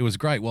tonight. It was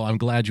great. Well, I'm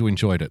glad you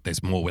enjoyed it.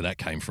 There's more where that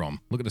came from.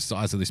 Look at the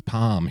size of this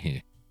palm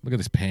here. Look at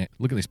this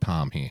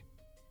palm here.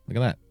 Look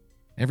at that.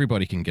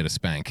 Everybody can get a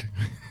spank.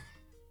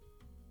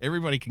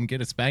 Everybody can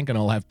get a spank, and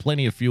I'll have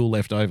plenty of fuel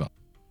left over.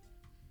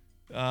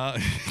 All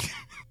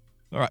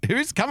right,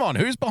 who's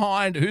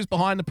behind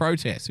the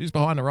protest? Who's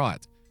behind the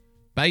riots?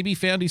 Baby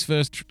found his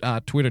first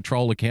Twitter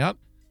troll account.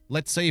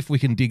 Let's see if we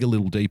can dig a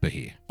little deeper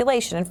here.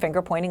 And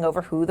finger pointing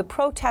over who the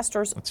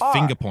protesters are.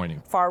 Finger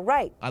pointing. Far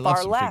right, I love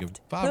far some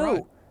left. Far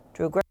right.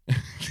 Drew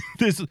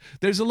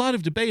There's a lot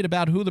of debate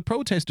about who the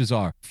protesters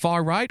are.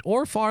 Far right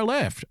or far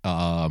left?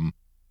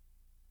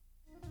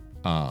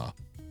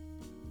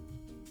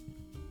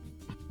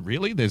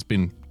 Really? There's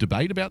been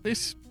debate about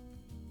this?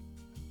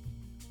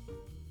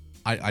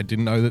 I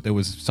didn't know that there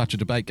was such a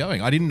debate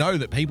going. I didn't know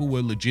that people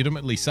were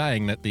legitimately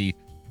saying that the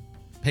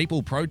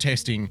people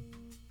protesting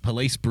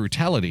police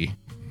brutality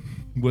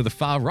were the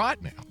far right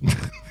now.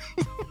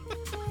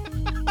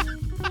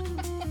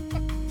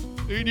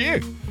 Who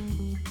knew?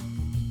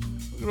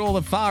 Look at all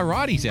the far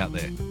righties out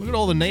there. Look at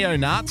all the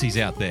neo-Nazis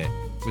out there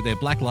with their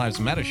Black Lives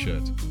Matter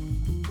shirts,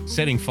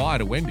 setting fire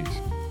to Wendy's.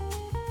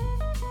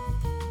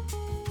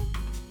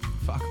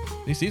 Fuck.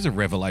 This is a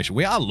revelation.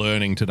 We are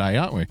learning today,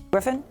 aren't we?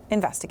 Griffin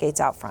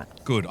investigates out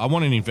front. Good. I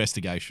want an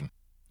investigation.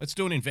 Let's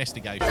do an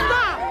investigation.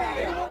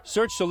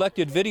 Search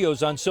selected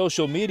videos on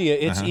social media.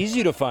 It's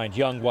easy to find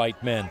young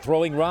white men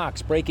throwing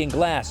rocks, breaking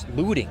glass,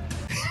 looting.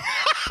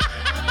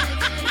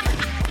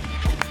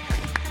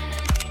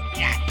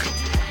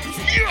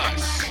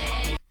 Yes!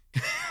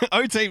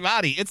 OT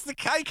Marty, it's the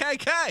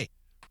KKK.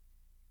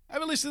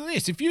 Have a listen to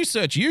this. If you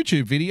search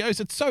YouTube videos,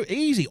 it's so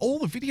easy. All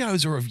the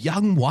videos are of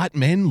young white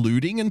men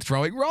looting and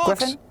throwing rocks.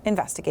 Griffin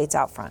investigates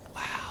out front.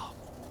 Wow.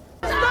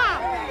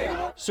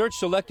 Search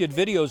selected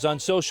videos on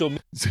social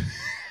media.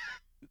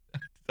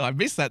 I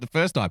missed that the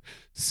first time.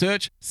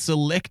 Search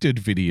selected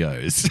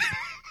videos.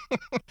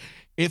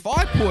 If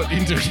I put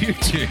into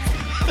YouTube...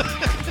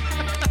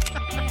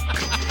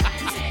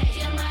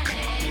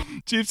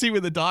 Gypsy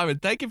with the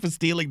diamond. Thank you for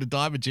stealing the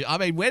diamond. I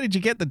mean, where did you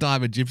get the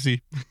diamond,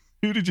 Gypsy?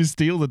 Who did you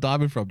steal the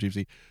diamond from,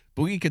 Gypsy?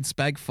 Boogie can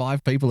spank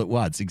 5 people at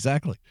once.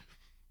 Exactly.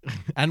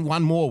 And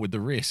one more with the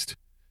wrist.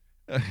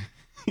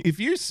 If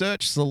you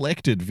search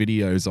selected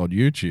videos on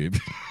YouTube,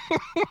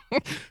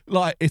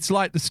 it's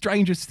like the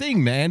strangest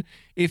thing, man.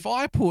 If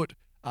I put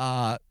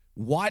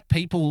white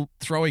people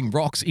throwing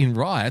rocks in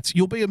riots,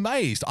 you'll be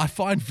amazed. I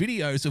find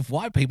videos of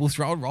white people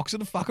throwing rocks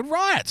in a fucking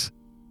riot.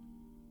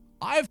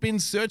 I've been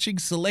searching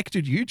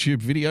selected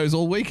YouTube videos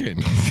all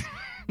weekend.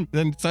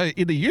 And so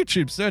in the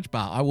YouTube search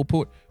bar, I will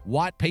put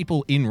white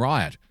people in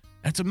riot.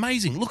 It's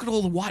amazing. Look at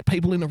all the white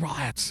people in the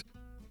riots.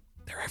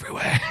 They're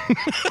everywhere.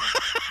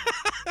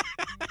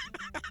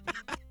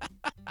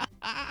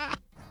 I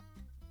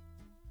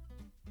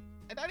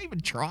don't even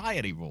try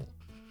anymore.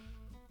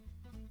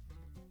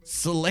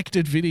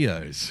 Selected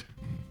videos.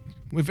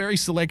 We're very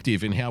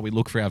selective in how we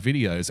look for our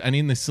videos. And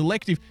in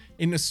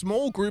the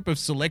small group of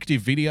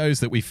selective videos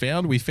that we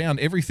found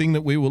everything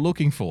that we were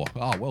looking for.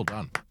 Oh, well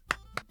done.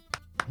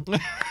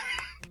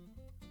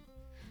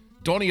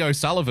 Donnie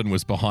O'Sullivan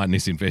was behind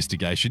this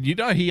investigation. You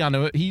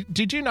know,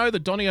 did you know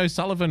that Donnie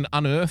O'Sullivan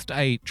unearthed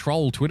a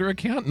troll Twitter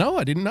account? No,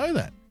 I didn't know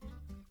that.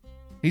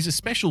 He's a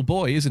special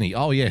boy, isn't he?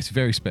 Oh, yes,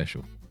 very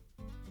special.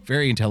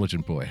 Very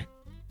intelligent boy.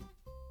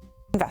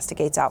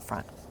 Investigates out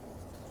front.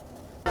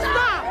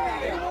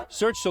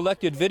 Search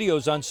selected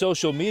videos on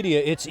social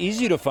media. It's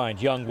easy to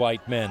find young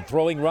white men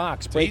throwing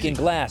rocks, breaking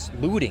glass,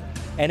 looting.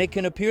 And it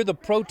can appear the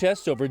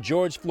protests over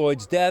George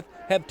Floyd's death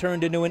have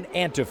turned into an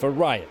Antifa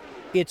riot.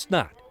 It's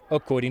not,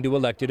 according to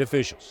elected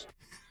officials.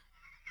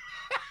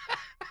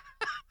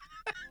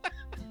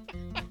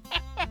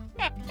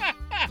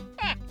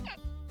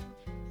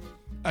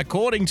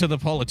 According to the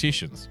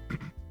politicians.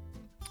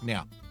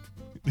 Now,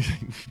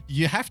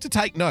 you have to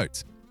take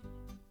notes.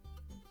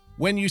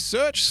 When you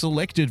search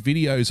selected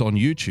videos on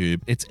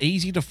YouTube, it's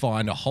easy to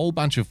find a whole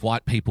bunch of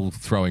white people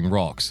throwing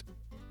rocks.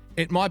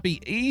 It might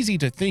be easy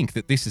to think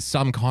that this is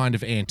some kind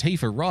of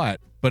Antifa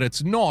riot, but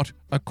it's not,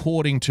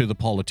 according to the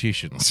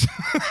politicians.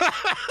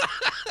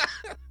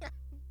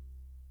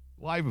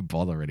 Why even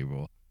bother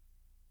anymore?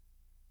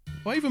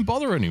 Why even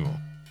bother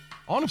anymore?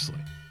 Honestly.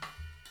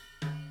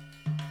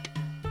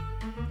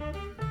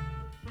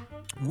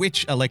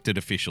 Which elected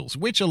officials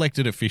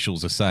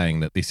are saying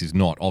that this is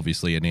not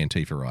obviously an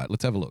Antifa riot?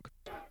 Let's have a look.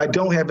 I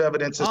don't have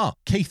evidence.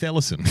 Keith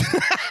Ellison.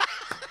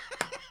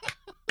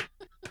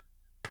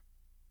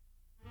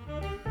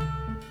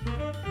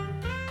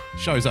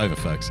 Show's over,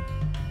 folks.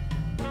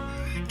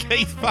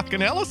 Keith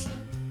fucking Ellis.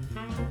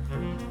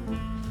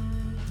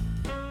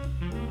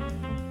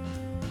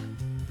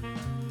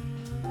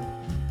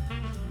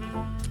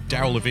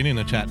 Daryl Levin in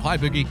the chat. Hi,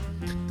 Boogie.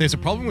 There's a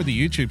problem with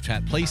the YouTube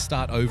chat. Please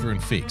start over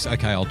and fix.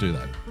 Okay, I'll do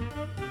that.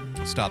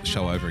 I'll start the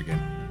show over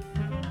again.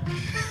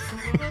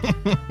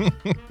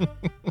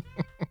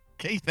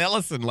 Keith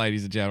Ellison,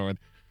 ladies and gentlemen.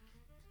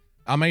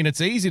 I mean,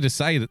 it's easy to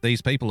say that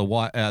these people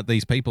are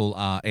these people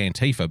are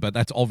Antifa, but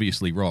that's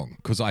obviously wrong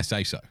because I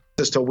say so.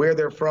 As to where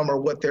they're from or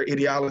what their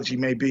ideology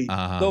may be.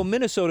 Though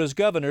Minnesota's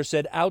governor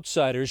said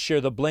outsiders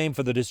share the blame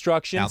for the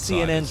destruction,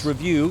 CNN's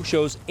review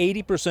shows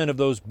 80% of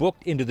those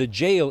booked into the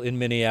jail in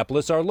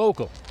Minneapolis are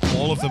local.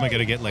 All of them are going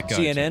to get let go.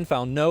 CNN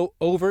found no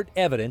overt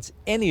evidence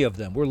any of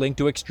them were linked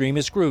to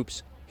extremist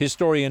groups.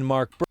 Historian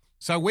Mark.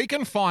 So we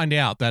can find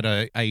out that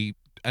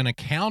an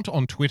account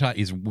on Twitter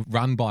is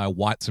run by a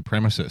white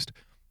supremacist,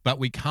 but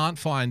we can't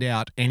find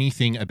out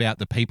anything about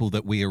the people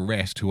that we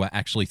arrest who are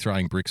actually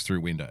throwing bricks through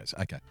windows.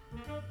 Okay.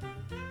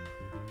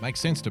 Makes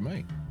sense to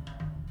me.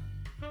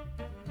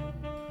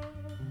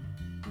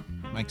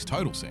 Makes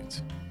total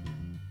sense.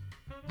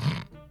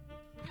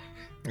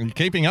 Are you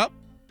keeping up?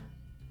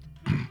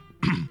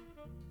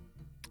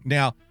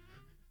 Now,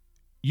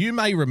 you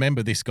may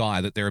remember this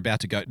guy that they're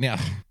about to go. Now,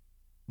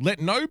 let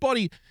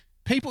nobody...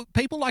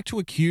 People like to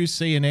accuse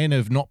CNN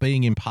of not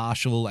being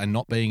impartial and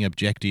not being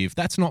objective.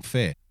 That's not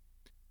fair.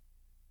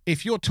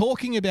 If you're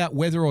talking about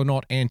whether or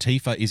not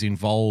Antifa is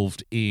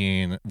involved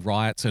in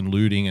riots and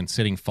looting and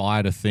setting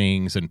fire to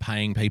things and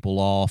paying people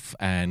off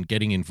and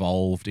getting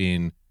involved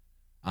in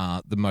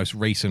the most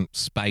recent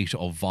spate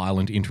of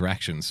violent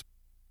interactions,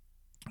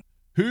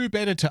 who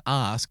better to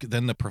ask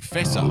than the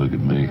professor? Oh, look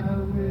at me.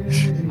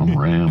 I'm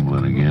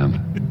rambling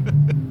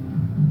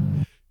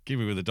again. Give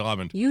me with a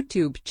diamond.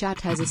 YouTube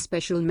chat has a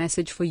special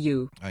message for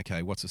you.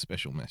 Okay, what's a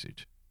special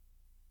message?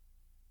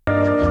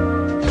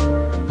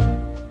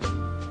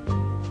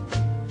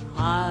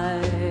 I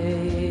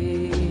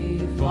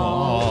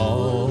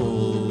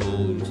fall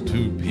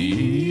to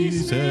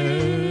pieces.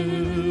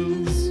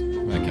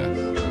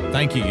 Okay.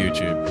 Thank you,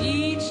 YouTube.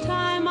 Each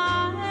time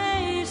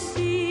I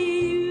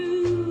see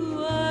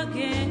you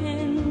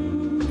again.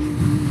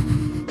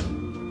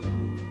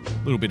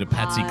 A little bit of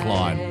Patsy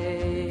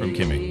Cline from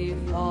Kimmy.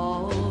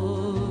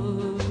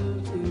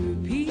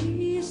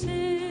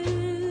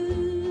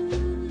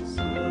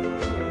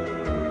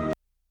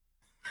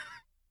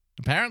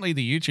 Apparently,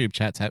 the YouTube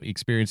chat's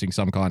experiencing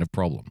some kind of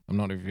problem. I'm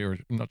not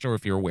sure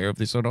if you're aware of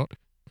this or not.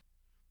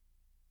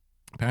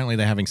 Apparently,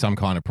 they're having some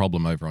kind of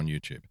problem over on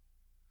YouTube.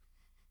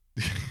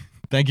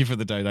 Thank you for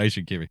the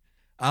donation, Kimmy.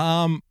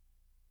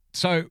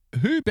 So,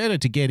 who better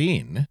to get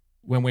in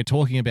when we're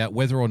talking about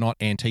whether or not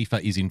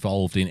Antifa is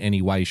involved in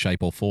any way,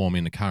 shape, or form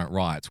in the current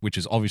riots, which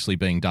is obviously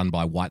being done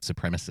by white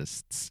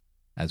supremacists,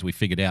 as we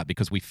figured out,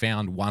 because we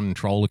found one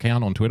troll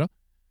account on Twitter.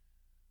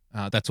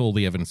 That's all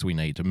the evidence we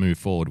need to move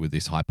forward with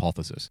this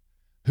hypothesis.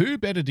 Who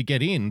better to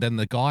get in than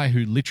the guy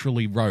who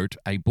literally wrote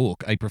a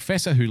book, a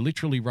professor who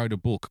literally wrote a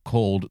book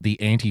called The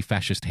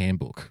Anti-Fascist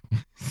Handbook?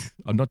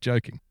 I'm not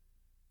joking.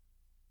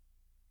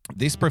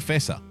 This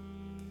professor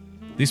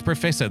that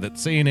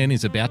CNN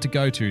is about to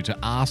go to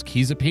ask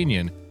his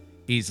opinion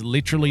is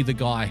literally the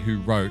guy who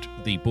wrote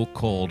the book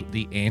called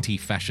The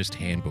Anti-Fascist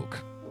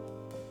Handbook.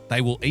 They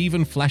will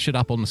even flash it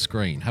up on the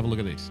screen. Have a look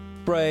at this.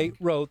 Bray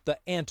wrote the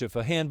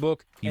Antifa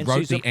Handbook. He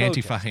wrote the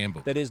Antifa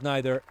Handbook. That is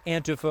neither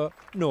Antifa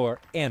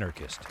nor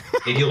anarchist.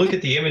 If you look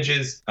at the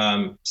images,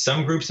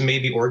 some groups may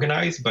be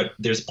organized, but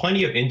there's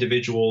plenty of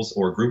individuals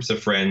or groups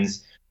of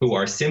friends who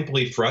are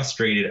simply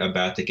frustrated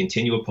about the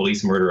continual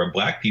police murder of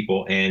black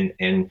people and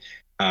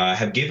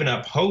have given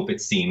up hope,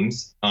 it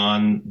seems,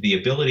 on the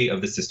ability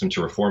of the system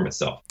to reform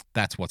itself.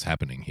 That's what's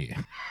happening here.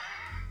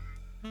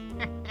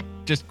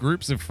 Just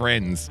groups of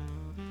friends.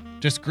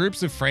 Just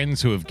groups of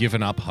friends who have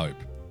given up hope.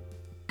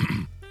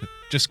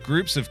 Just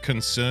groups of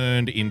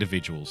concerned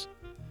individuals.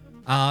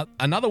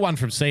 Another one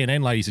from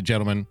CNN, ladies and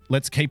gentlemen.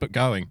 Let's keep it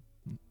going.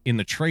 In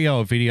the trio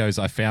of videos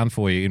I found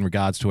for you in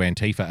regards to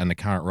Antifa and the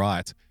current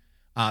riots,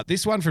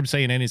 this one from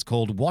CNN is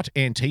called What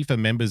Antifa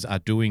Members Are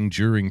Doing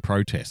During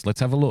Protests. Let's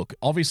have a look.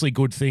 Obviously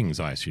good things,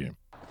 I assume.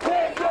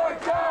 Take your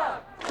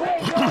job!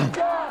 Take your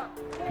job!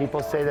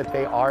 People say that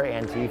they are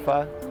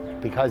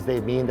Antifa because they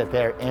mean that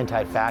they're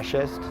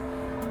anti-fascist,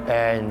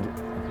 and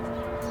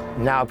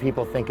now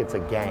people think it's a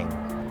gang.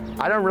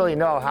 I don't really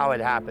know how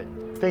it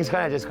happened. Things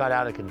kind of just got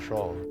out of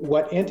control.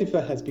 What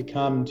Antifa has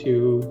become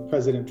to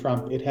President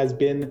Trump, it has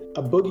been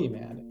a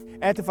boogeyman.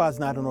 Antifa is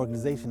not an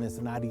organization, it's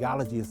an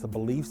ideology, it's a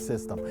belief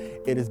system.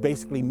 It is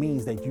basically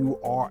means that you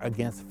are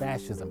against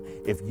fascism.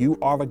 If you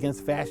are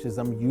against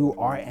fascism, you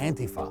are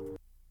Antifa.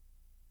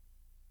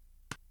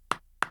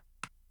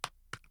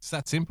 It's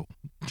that simple.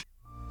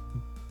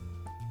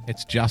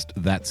 It's just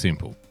that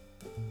simple.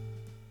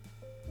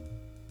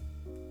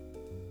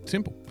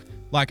 Simple.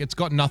 Like, it's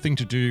got nothing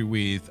to do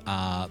with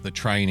the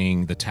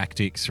training, the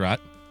tactics, right?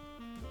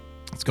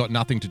 It's got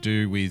nothing to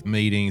do with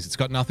meetings. It's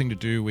got nothing to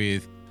do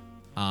with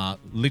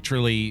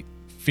literally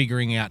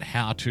figuring out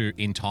how to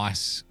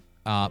entice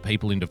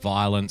people into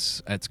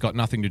violence. It's got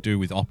nothing to do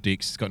with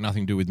optics. It's got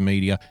nothing to do with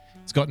media.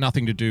 It's got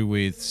nothing to do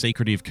with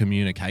secretive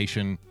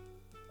communication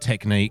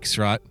techniques,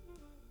 right?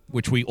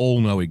 Which we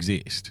all know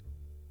exist.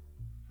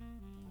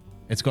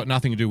 It's got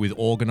nothing to do with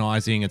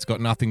organizing. It's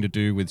got nothing to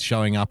do with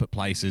showing up at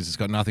places. It's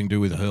got nothing to do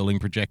with hurling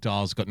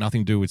projectiles. It's got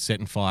nothing to do with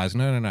setting fires.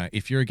 No.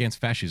 If you're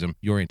against fascism,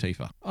 you're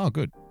Antifa. Oh,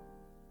 good.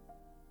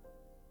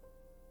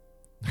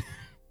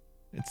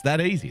 It's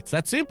that easy. It's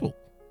that simple.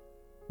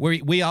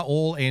 We are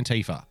all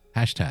Antifa.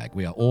 Hashtag,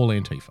 we are all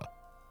Antifa.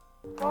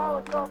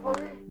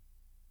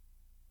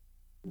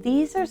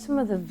 These are some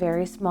of the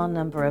very small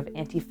number of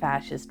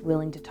anti-fascists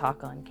willing to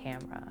talk on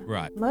camera.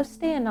 Right. Most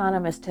stay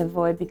anonymous to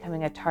avoid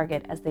becoming a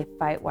target as they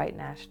fight white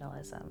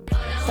nationalism.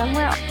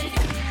 Somewhere...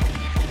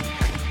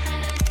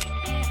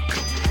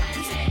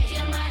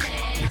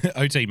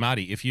 OT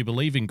Marty, if you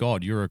believe in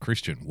God, you're a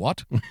Christian.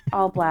 What?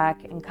 all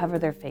black and cover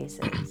their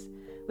faces,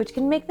 which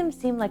can make them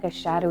seem like a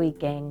shadowy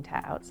gang to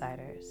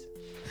outsiders.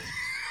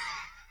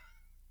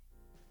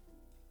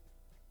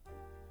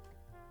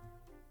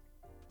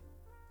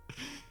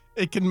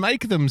 It can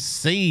make them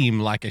seem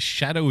like a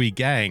shadowy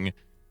gang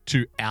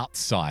to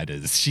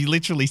outsiders. She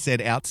literally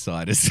said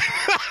outsiders.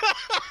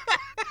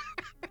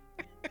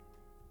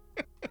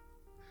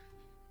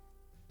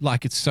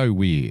 Like, it's so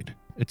weird.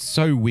 It's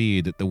so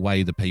weird that the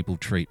way the people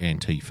treat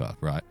Antifa,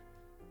 right?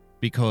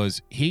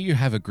 Because here you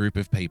have a group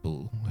of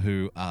people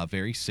who are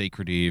very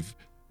secretive,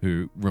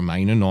 who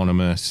remain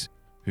anonymous,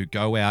 who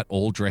go out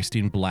all dressed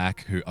in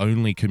black, who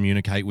only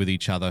communicate with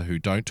each other, who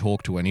don't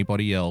talk to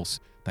anybody else.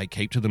 They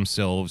keep to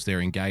themselves. They're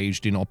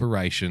engaged in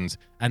operations,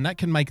 and that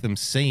can make them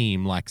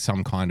seem like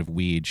some kind of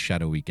weird,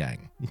 shadowy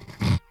gang.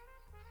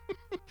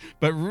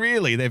 But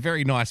really, they're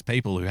very nice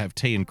people who have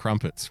tea and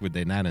crumpets with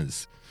their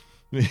nanas.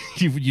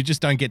 You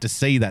just don't get to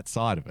see that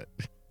side of it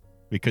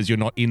because you're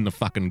not in the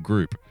fucking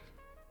group.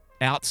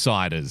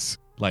 Outsiders,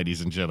 ladies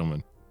and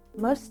gentlemen.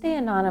 Most stay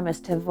anonymous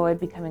to avoid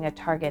becoming a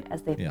target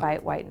as they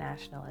fight white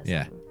nationalism.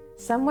 Yeah.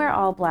 Some wear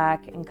all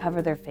black and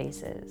cover their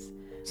faces,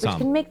 which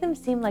can make them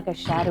seem like a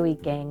shadowy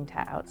gang to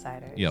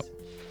outsiders. Yep.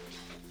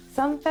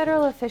 Some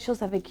federal officials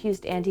have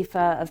accused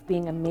Antifa of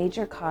being a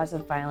major cause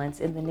of violence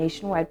in the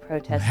nationwide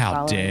protests How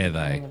following dare the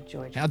killing they? of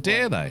George How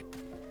dare they?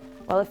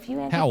 While a few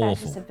How awful.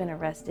 anti-fascists have been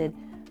arrested,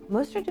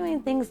 most are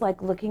doing things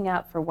like looking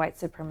out for white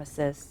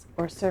supremacists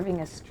or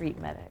serving as street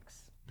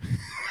medics.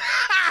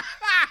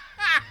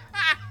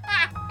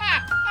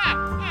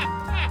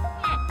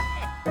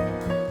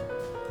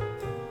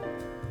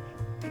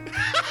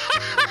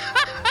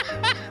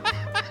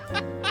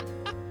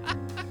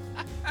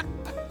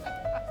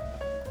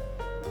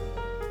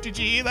 Did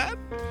you hear that?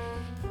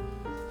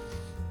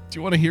 Do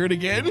you want to hear it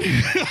again?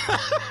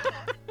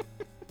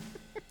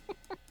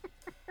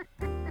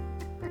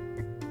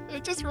 They're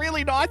just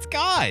really nice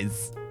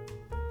guys.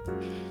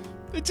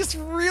 They're just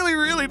really,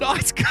 really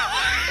nice guys.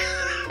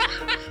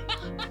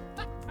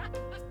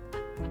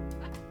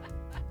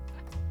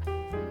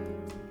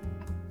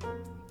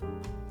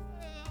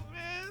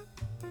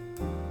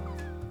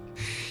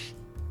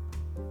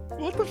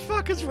 What the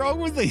fuck is wrong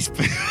with these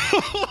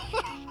people?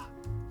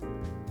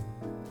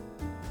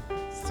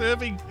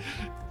 Serving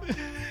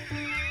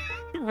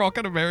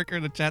Rocket America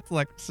in the chat's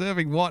like,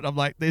 serving what? I'm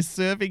like, they're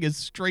serving as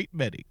street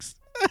medics.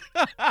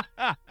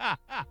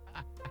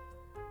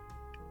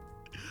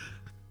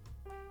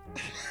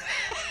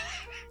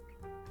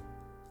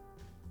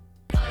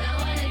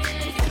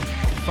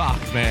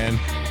 Fuck, man.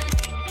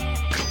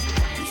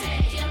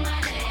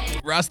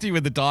 Rusty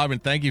with the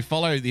diamond, thank you.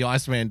 Follow the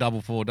Iceman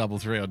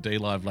 4433 on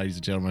DLive, ladies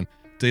and gentlemen.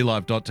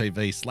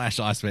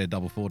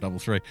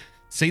 DLive.tv/Iceman4433.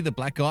 See the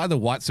black guy, the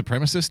white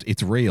supremacist?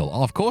 It's real.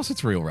 Oh, of course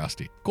it's real,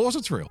 Rusty. Of course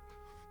it's real.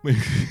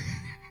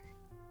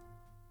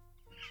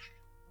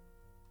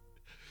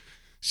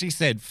 She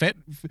said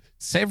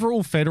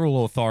several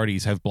federal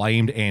authorities have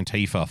blamed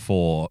Antifa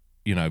for,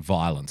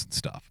 violence and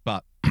stuff.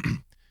 But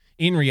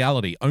in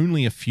reality,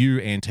 only a few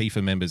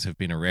Antifa members have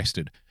been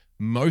arrested.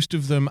 Most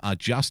of them are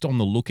just on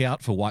the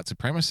lookout for white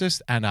supremacists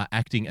and are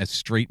acting as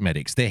street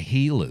medics. They're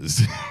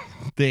healers.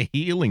 They're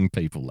healing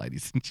people,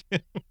 ladies and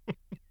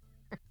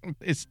gentlemen.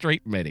 They're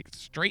street medics.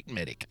 Street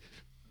medic.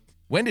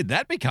 When did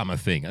that become a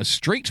thing? A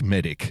street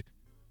medic?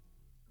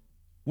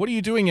 What are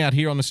you doing out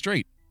here on the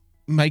street?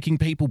 Making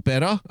people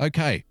better?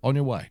 Okay, on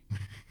your way.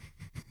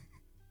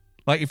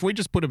 Like, if we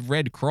just put a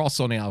red cross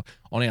on our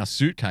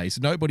suitcase,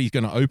 nobody's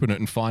going to open it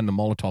and find the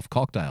Molotov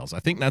cocktails. I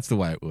think that's the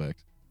way it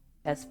works.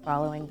 As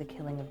following the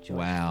killing of George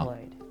Wow.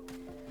 Floyd.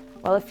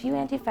 While a few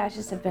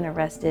anti-fascists have been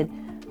arrested,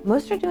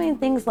 most are doing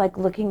things like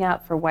looking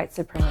out for white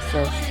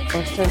supremacists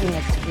or serving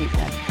as street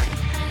medics.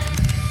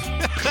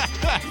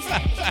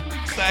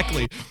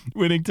 Exactly.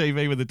 Winning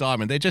TV with a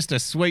diamond. They're just a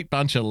sweet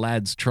bunch of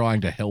lads trying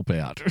to help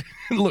out.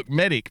 Look,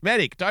 medic,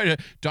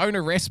 don't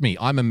arrest me.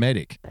 I'm a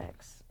medic.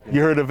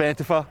 You heard of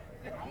Antifa?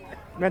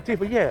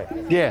 Antifa, yeah.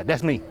 Yeah,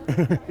 that's me.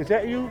 Is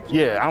that you?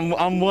 Yeah,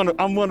 I'm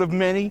one of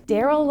many.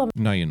 Daryl.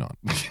 No, you're not.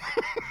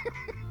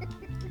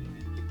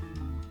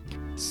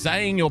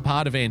 Saying you're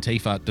part of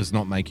Antifa does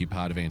not make you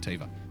part of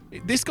Antifa.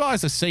 This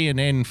guy's a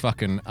CNN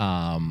fucking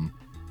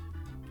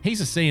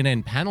he's a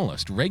CNN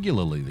panelist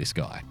regularly, this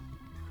guy.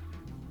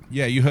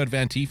 Yeah, you heard of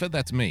Antifa?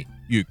 That's me.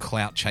 You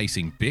clout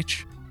chasing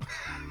bitch.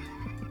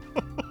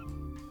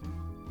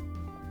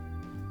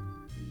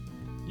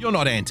 You're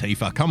not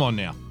Antifa. Come on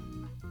now.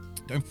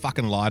 Don't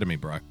fucking lie to me,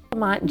 bro.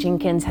 Lamont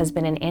Jenkins has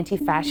been an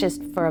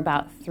anti-fascist for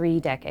about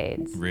 3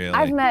 decades. Really?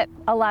 I've met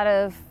a lot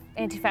of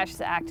anti-fascist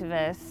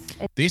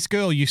activists. This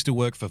girl used to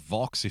work for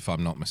Vox, if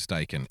I'm not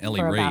mistaken. Ellie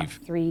for about Reeve.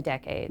 3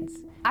 decades.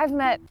 I've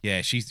met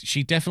Yeah,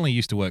 she definitely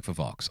used to work for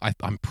Vox.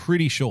 I'm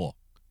pretty sure.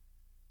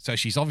 So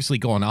she's obviously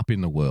gone up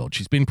in the world.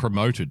 She's been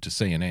promoted to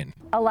CNN.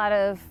 a lot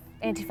of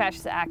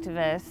anti-fascist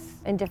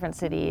activists in different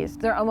cities.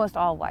 They're almost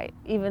all white,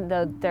 even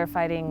though they're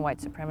fighting white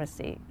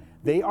supremacy.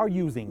 They are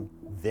using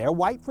their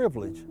white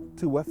privilege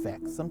to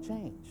affect some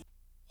change.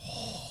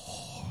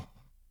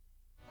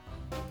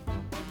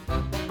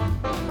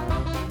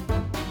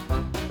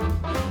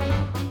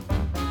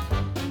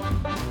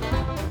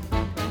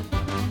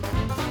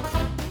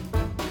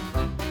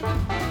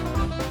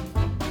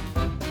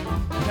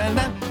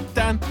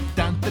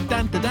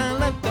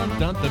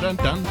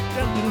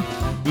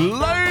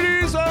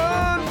 Ladies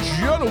and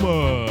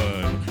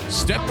gentlemen,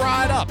 step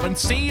right up and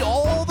see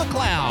all the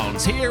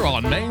clowns here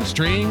on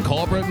mainstream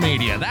corporate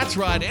media. That's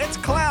right, it's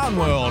Clown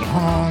World.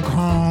 Honk,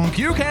 honk.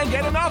 You can't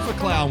get enough of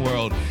Clown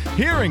World.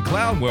 Here in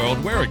Clown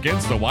World, we're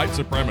against the white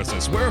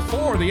supremacists. We're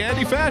for the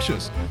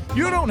anti-fascists.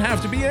 You don't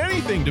have to be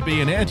anything to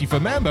be an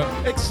Antifa member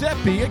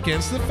except be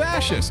against the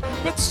fascists.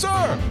 But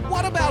sir,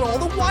 what about all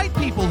the white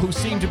people who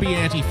seem to be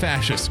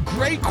anti-fascists?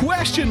 Great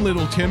question,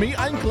 little Timmy.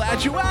 I'm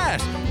glad you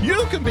asked.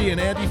 You can be an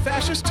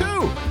anti-fascist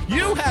too.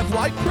 You have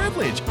white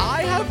privilege.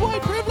 I have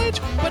white privilege,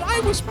 but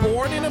I was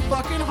born in a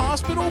fucking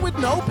hospital with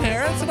no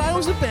parents and I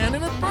was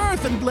abandoned at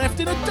birth and left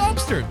in a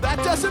dumpster. That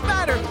doesn't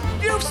matter.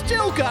 You've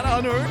still got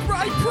unearned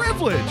white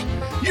privilege.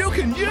 You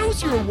can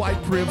use your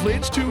white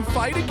privilege to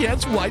fight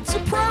against white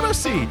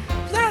supremacy.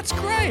 That's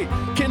great.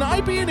 Can I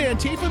be an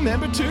Antifa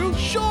member too?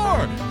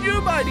 Sure.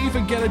 You might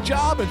even get a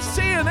job at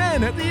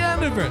CNN at the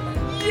end of it.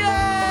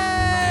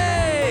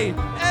 Yay!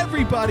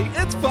 Everybody,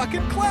 it's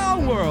fucking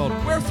Clown World.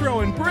 We're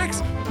throwing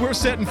bricks. We're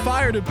setting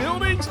fire to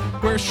buildings.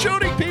 We're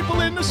shooting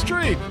people in the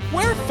street.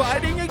 We're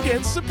fighting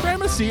against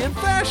supremacy and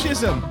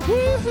fascism.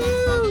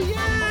 Woohoo!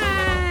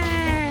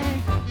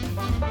 Yay!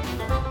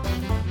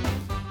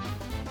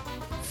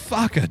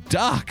 Fuck a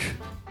duck.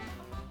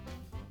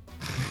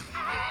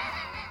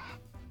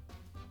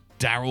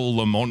 Daryl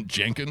Lamont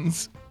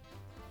Jenkins.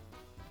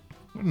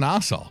 What an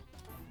arsehole.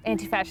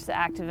 Anti-fascist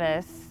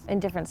activists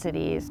in different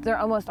cities. They're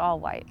almost all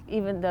white,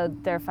 even though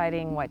they're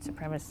fighting white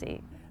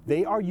supremacy.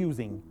 They are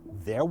using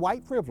their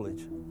white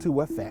privilege to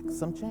affect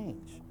some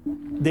change.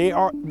 They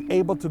are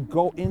able to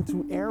go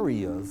into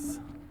areas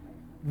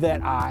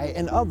that I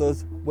and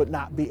others would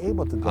not be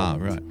able to go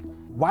into. Right.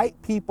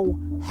 White people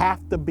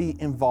have to be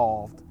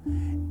involved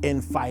in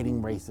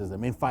fighting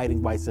racism, in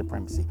fighting white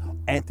supremacy.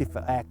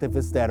 Antifa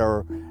activists that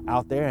are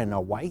out there and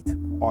are white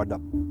are the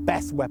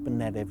best weapon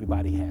that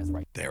everybody has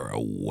right now. They're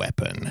a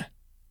weapon.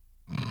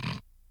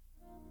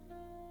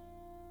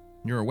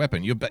 You're a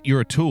weapon.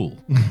 You're a tool.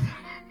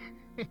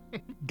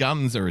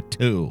 Guns are a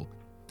tool.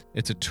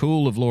 It's a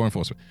tool of law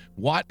enforcement.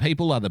 White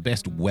people are the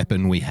best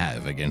weapon we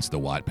have against the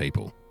white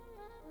people.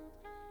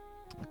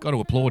 I've got to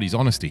applaud his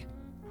honesty.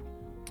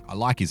 I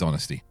like his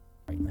honesty.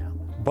 Right now.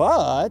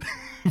 But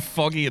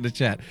Foggy in the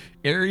chat.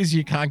 Areas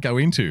you can't go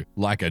into,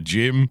 like a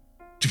gym.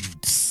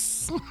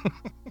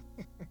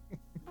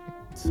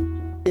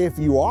 if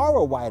you are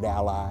a white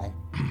ally,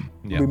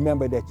 Yep.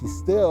 remember that you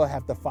still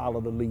have to follow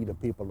the lead of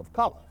people of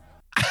color.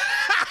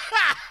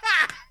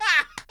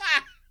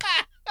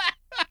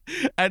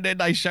 And then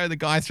they show the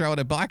guy throwing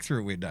a bike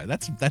through a window.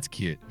 That's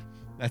cute.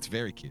 That's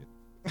very cute.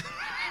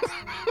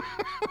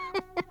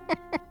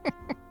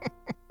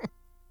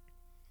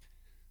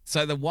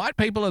 So the white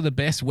people are the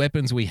best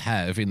weapons we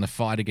have in the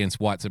fight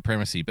against white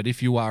supremacy. But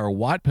if you are a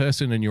white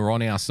person and you're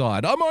on our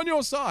side, I'm on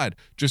your side.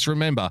 Just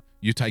remember,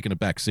 you're taking a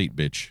back seat,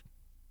 bitch.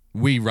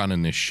 We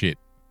running this shit.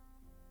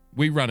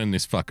 We running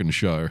this fucking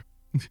show.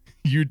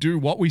 You do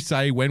what we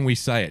say when we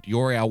say it.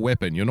 You're our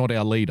weapon. You're not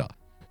our leader.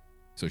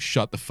 So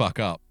shut the fuck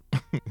up.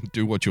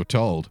 Do what you're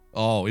told.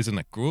 Oh, isn't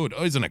it good?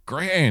 Oh, isn't it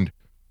grand?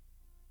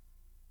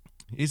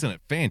 Isn't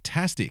it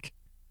fantastic?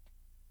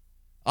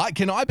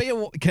 Can I be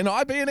an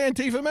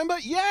Antifa member?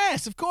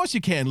 Yes, of course you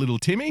can, little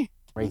Timmy.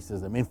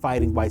 Racism and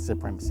fighting white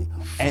supremacy.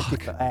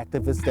 Antifa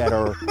activists that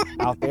are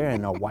out there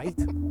and are white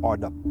are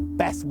the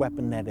best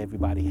weapon that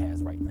everybody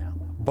has right now.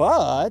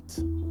 But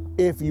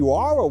if you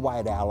are a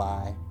white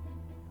ally,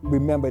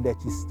 remember that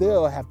you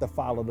still have to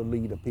follow the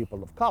lead of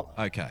people of color.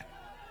 Okay.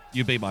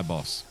 You be my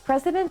boss.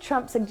 President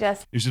Trump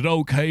suggests... Is it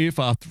okay if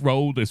I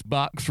throw this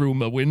bike through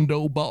my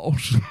window,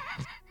 boss?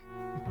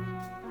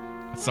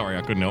 Sorry,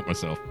 I couldn't help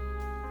myself.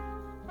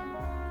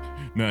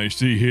 Now, you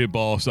see here,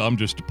 boss, I'm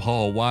just a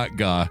poor white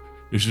guy.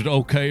 Is it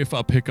okay if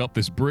I pick up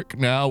this brick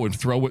now and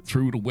throw it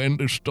through the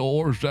window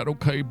store? Is that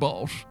okay,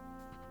 boss?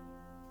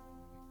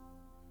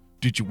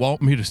 Did you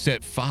want me to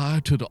set fire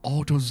to the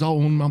auto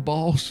zone, my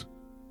boss?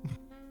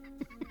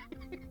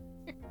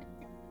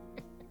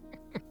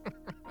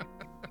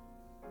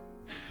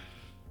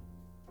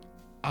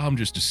 I'm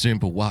just a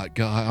simple white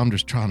guy. I'm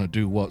just trying to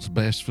do what's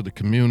best for the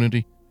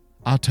community.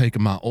 I'm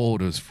taking my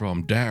orders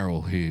from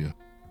Daryl here.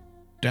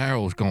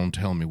 Daryl's gonna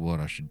tell me what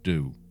I should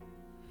do.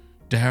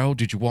 Daryl,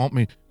 did you want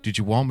me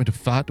to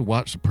fight the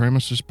white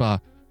supremacists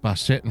by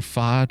setting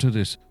fire to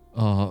this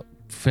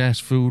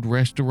fast food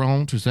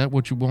restaurant? Is that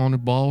what you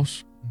wanted,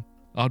 boss?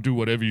 I'll do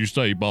whatever you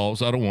say,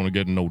 boss. I don't want to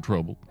get in no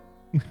trouble.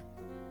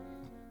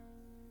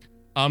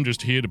 I'm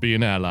just here to be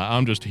an ally.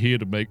 I'm just here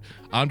to make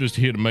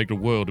the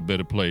world a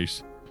better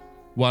place.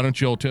 Why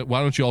don't y'all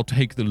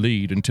take the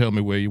lead and tell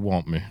me where you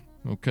want me?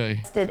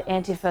 Okay. Did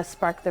Antifa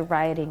spark the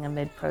rioting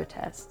amid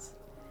protests?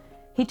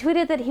 He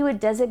tweeted that he would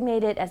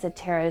designate it as a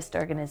terrorist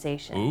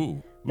organization,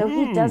 Ooh. though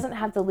he doesn't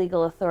have the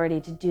legal authority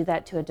to do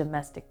that to a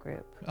domestic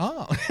group.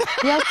 Oh.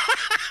 Yep.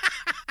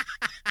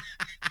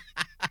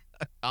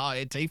 Oh,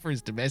 Antifa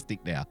is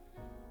domestic now.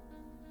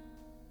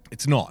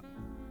 It's not.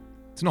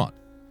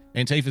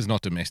 Antifa's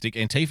not domestic.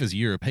 Antifa's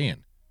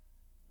European.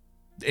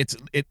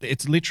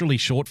 It's literally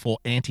short for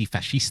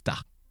anti-fascista.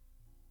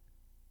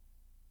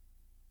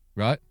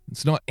 Right?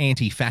 It's not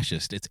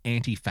anti-fascist, it's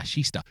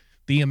anti-fascista.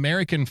 The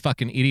American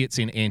fucking idiots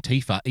in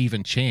Antifa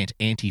even chant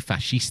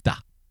anti-fascista.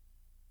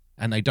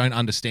 And they don't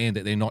understand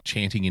that they're not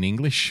chanting in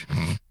English.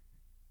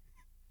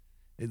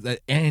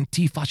 It's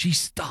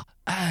anti-fascista,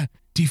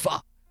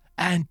 Antifa,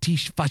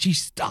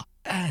 anti-fascista,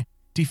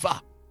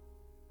 Antifa.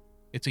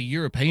 It's a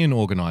European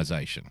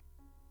organization.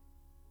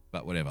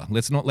 But whatever.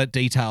 Let's not let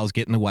details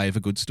get in the way of a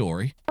good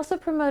story. Also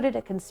promoted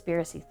a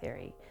conspiracy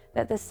theory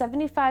that the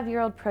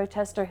 75-year-old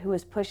protester who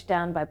was pushed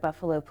down by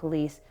Buffalo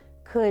police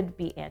could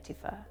be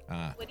Antifa.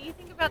 What do you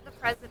think about the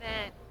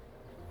president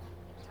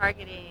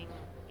targeting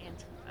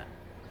Antifa?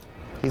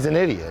 He's an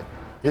idiot.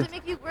 Does it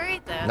make you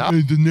worried, though? No.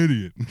 He's an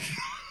idiot.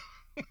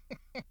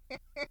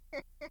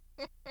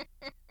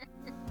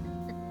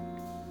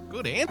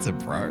 Good answer,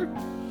 bro.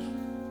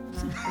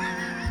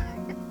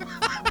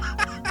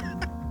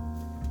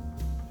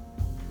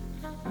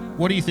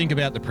 What do you think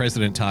about the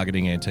president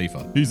targeting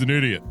Antifa? He's an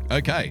idiot.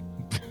 Okay.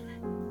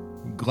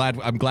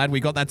 I'm glad we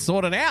got that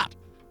sorted out.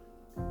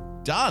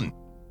 Done.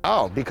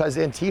 Oh, because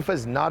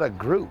Antifa's not a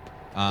group.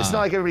 It's not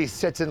like everybody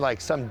sits in like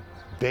some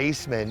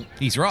basement.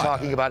 He's right.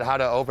 Talking about how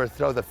to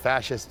overthrow the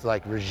fascist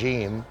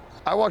regime.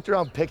 I walked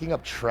around picking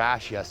up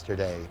trash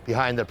yesterday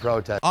behind the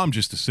protest. I'm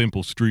just a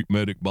simple street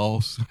medic,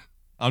 boss.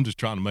 I'm just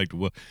trying to make the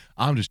world.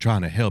 I'm just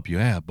trying to help you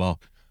out, boss.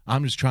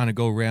 I'm just trying to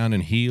go around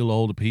and heal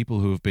all the people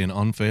who have been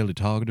unfairly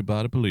targeted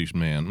by the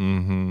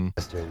policeman.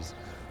 Mm-hmm.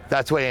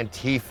 That's what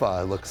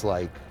Antifa looks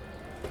like.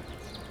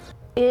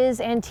 Is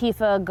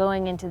Antifa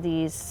going into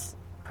these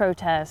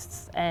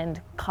protests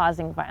and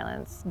causing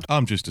violence?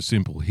 I'm just a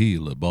simple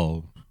healer,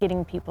 boss.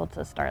 Getting people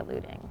to start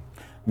looting?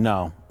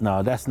 No,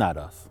 that's not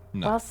us.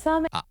 No. Well,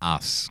 some...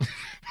 Us.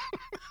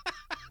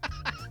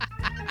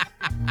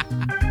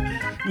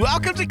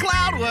 Welcome to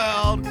Cloud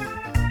World.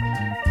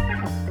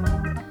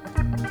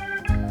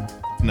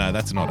 No,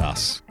 that's not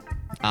us.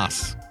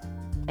 Us.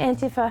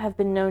 Antifa have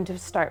been known to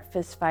start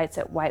fistfights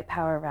at white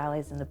power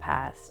rallies in the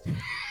past.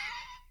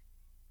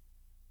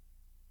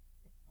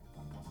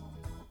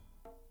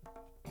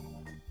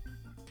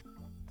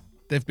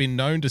 They've been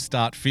known to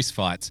start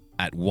fistfights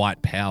at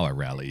white power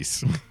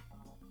rallies.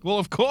 Well,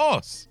 of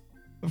course.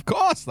 Of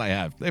course they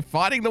have. They're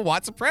fighting the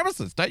white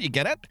supremacists. Don't you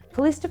get it?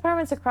 Police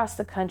departments across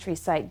the country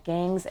cite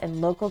gangs and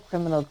local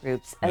criminal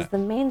groups as the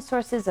main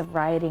sources of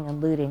rioting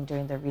and looting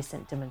during the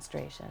recent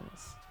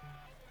demonstrations.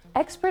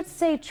 Experts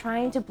say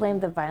trying to blame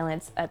the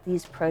violence at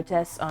these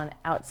protests on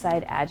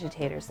outside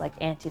agitators like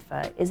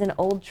Antifa is an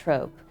old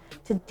trope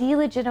to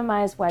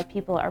delegitimize why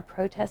people are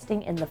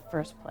protesting in the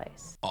first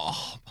place.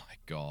 Oh, my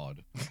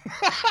God.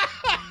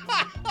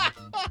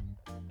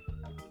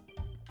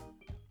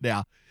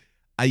 Now,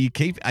 are you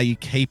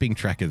keeping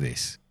track of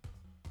this?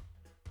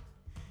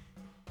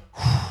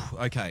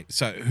 Okay,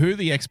 so who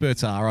the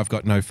experts are, I've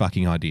got no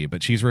fucking idea,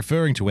 but she's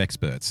referring to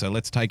experts, so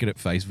let's take it at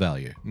face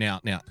value. Now,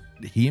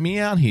 hear me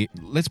out here.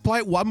 Let's play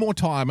it one more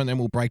time and then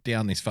we'll break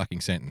down this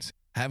fucking sentence.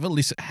 Have a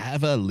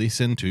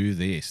listen to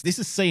this. This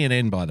is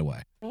CNN, by the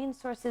way. Main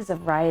sources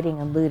of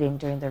rioting and looting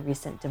during the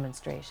recent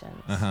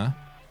demonstrations. Uh-huh.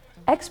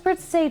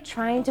 Experts say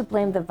trying to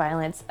blame the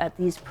violence at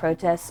these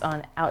protests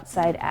on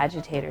outside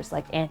agitators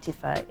like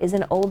Antifa is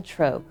an old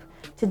trope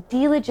to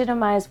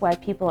delegitimize why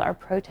people are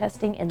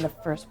protesting in the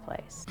first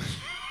place.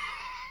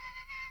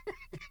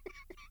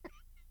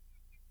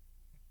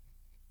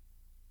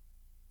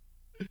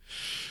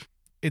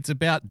 It's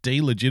about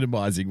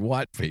delegitimizing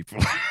white people.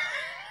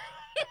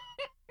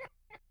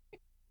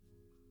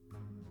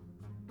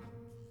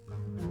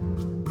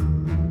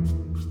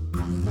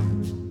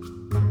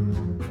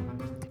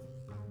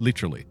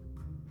 Literally.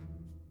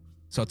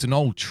 So it's an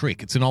old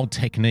trick. It's an old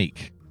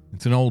technique.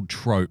 It's an old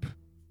trope.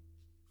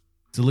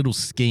 It's a little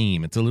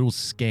scheme. It's a little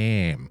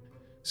scam.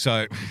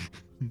 So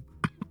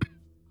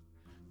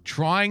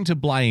trying to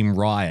blame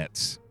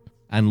riots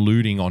and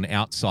looting on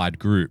outside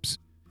groups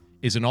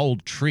is an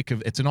old trick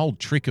of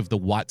the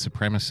white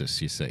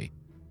supremacists, you see,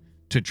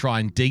 to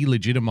try and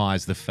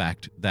delegitimize the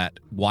fact that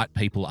white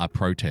people are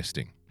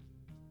protesting.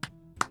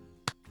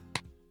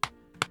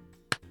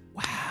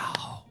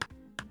 Wow.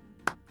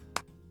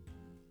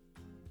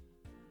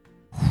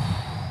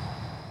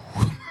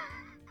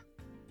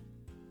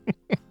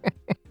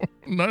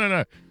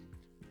 No.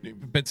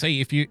 But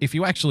see, if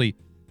you actually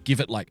give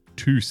it like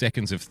 2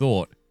 seconds of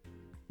thought,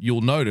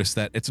 you'll notice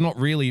that it's not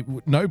really,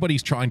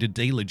 nobody's trying to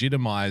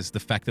delegitimize the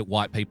fact that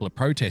white people are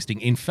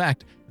protesting. In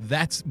fact,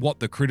 that's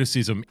what the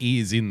criticism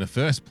is in the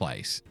first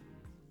place.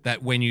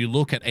 That when you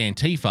look at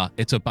Antifa,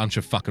 it's a bunch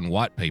of fucking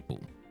white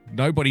people.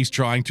 Nobody's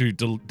trying to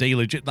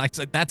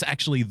delegitimize. That's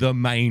actually the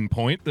main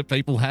point that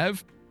people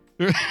have.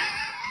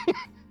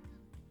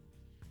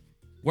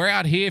 We're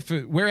out here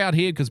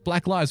because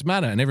Black Lives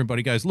Matter, and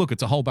everybody goes, look,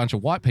 it's a whole bunch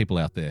of white people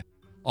out there.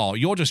 Oh,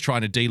 you're just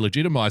trying to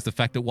delegitimize the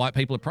fact that white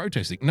people are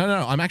protesting. No,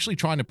 I'm actually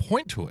trying to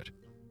point to it.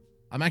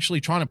 I'm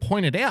actually trying to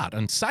point it out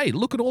and say,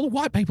 look at all the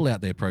white people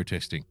out there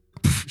protesting.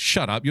 Pff,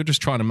 shut up. You're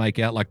just trying to make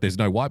out like there's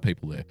no white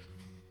people there.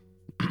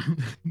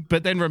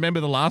 But then remember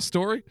the last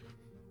story?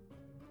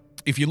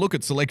 If you look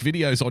at select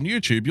videos on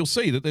YouTube, you'll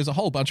see that there's a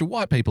whole bunch of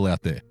white people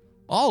out there.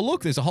 Oh,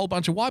 look, there's a whole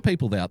bunch of white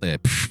people out there.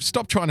 Pff,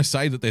 stop trying to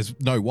say that there's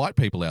no white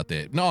people out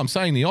there. No, I'm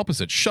saying the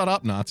opposite. Shut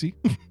up, Nazi.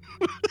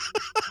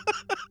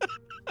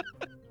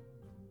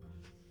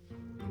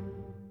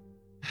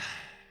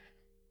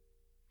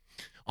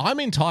 I'm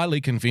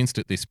entirely convinced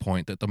at this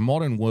point that the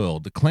modern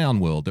world, the clown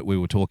world that we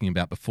were talking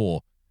about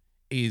before,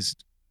 is,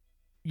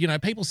 you know,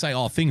 people say,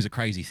 oh, things are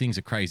crazy, things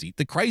are crazy.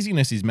 The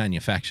craziness is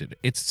manufactured.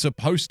 It's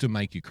supposed to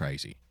make you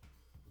crazy.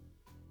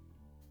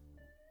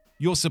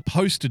 You're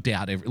supposed to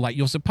doubt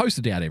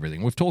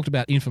everything. We've talked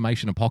about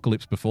information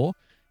apocalypse before.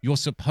 You're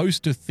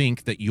supposed to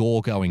think that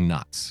you're going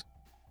nuts.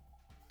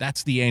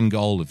 That's the end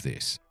goal of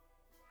this.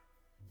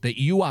 That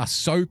you are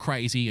so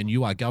crazy and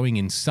you are going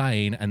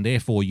insane, and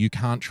therefore you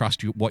can't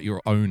trust what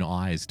your own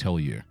eyes tell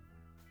you.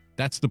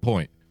 That's the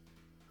point.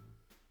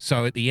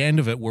 So at the end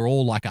of it, we're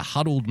all like a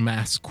huddled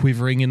mass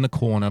quivering in the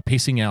corner,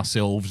 pissing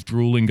ourselves,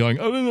 drooling, going,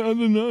 I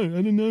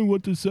don't know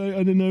what to say.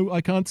 I don't know. I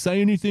can't say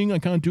anything. I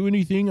can't do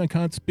anything. I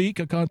can't speak.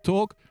 I can't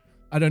talk.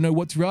 I don't know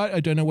what's right. I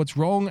don't know what's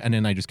wrong. And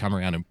then they just come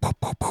around and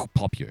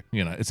pop you.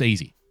 You know, it's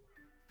easy.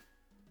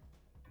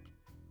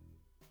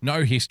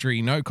 No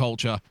history, no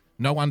culture,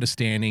 no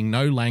understanding,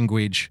 no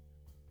language,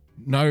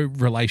 no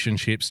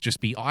relationships.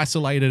 Just be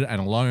isolated and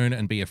alone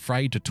and be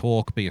afraid to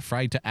talk, be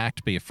afraid to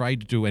act, be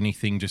afraid to do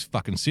anything. Just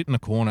fucking sit in a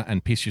corner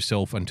and piss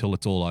yourself until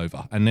it's all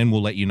over. And then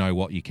we'll let you know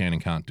what you can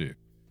and can't do.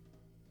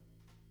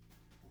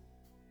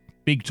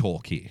 Big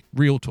talk here.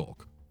 Real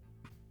talk.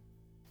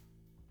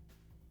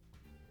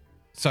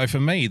 So for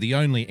me, the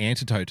only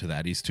antidote to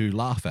that is to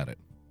laugh at it.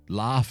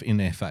 Laugh in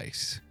their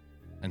face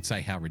and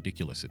say how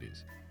ridiculous it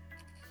is.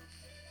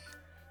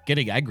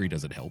 Getting angry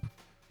doesn't help.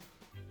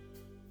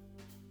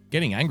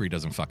 Getting angry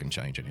doesn't fucking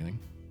change anything.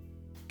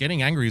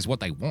 Getting angry is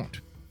what they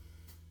want.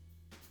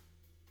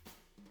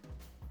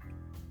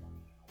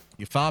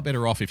 You're far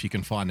better off if you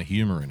can find the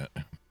humor in it.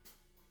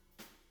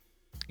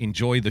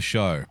 Enjoy the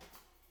show.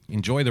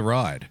 Enjoy the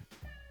ride.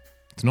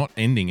 It's not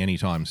ending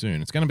anytime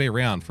soon. It's going to be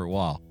around for a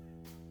while.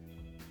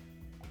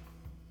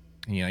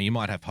 You know, you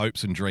might have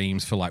hopes and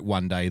dreams for like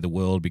one day the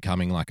world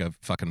becoming like a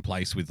fucking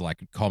place with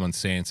like common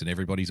sense and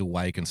everybody's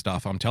awake and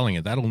stuff. I'm telling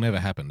you, that'll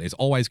never happen. There's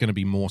always going to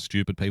be more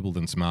stupid people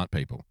than smart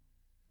people.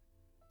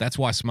 That's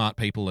why smart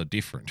people are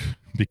different,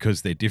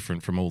 because they're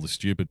different from all the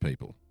stupid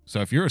people.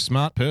 So if you're a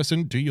smart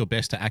person, do your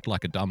best to act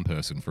like a dumb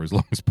person for as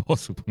long as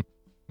possible.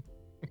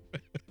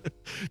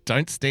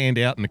 Don't stand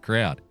out in the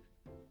crowd,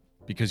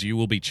 because you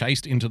will be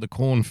chased into the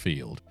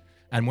cornfield.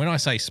 And when I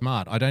say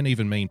smart, I don't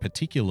even mean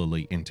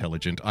particularly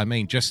intelligent. I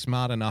mean just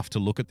smart enough to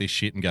look at this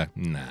shit and go,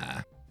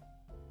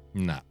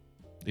 nah,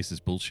 this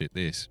is bullshit,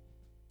 this.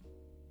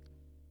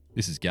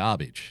 This is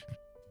garbage.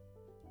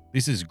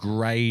 This is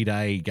grade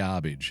A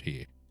garbage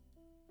here.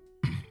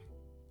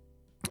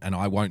 And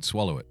I won't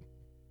swallow it.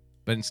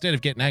 But instead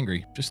of getting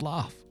angry, just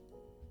laugh.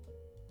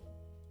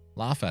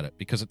 Laugh at it,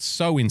 because it's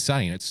so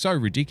insane. It's so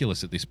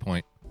ridiculous at this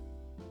point.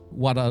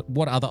 What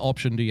other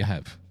option do you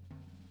have?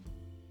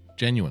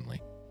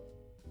 Genuinely.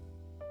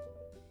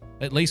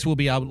 At least we'll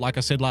be able, like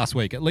I said last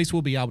week, at least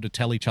we'll be able to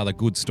tell each other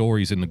good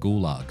stories in the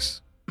gulags.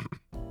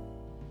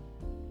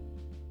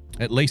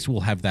 At least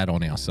we'll have that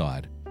on our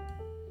side.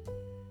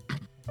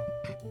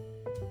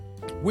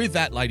 With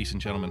that, ladies and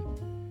gentlemen,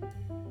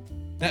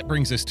 that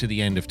brings us to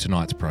the end of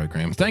tonight's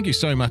program. Thank you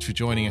so much for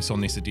joining us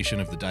on this edition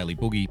of the Daily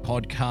Boogie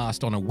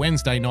podcast on a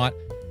Wednesday night.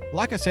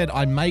 Like I said,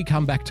 I may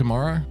come back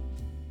tomorrow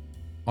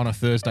on a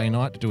Thursday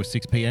night to do a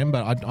 6 p.m.,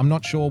 but I'm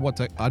not sure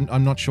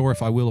I'm not sure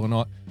if I will or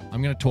not.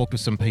 I'm going to talk to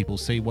some people,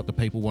 see what the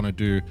people want to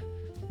do.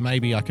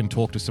 Maybe I can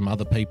talk to some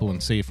other people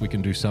and see if we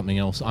can do something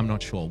else. I'm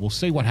not sure. We'll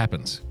see what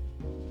happens.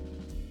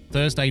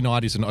 Thursday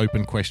night is an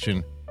open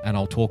question, and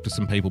I'll talk to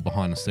some people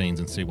behind the scenes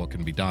and see what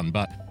can be done.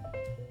 But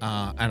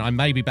and I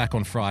may be back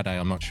on Friday.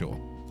 I'm not sure.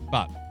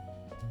 But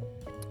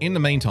in the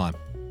meantime,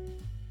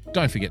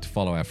 don't forget to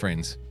follow our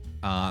friends.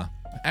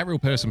 At Real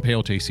Person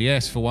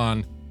PLTCS for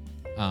one.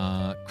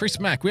 Chris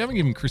Mack. We haven't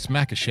given Chris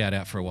Mack a shout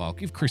out for a while.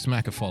 Give Chris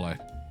Mack a follow.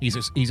 He's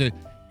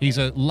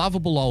a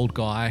lovable old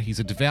guy. He's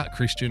a devout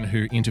Christian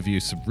who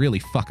interviews some really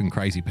fucking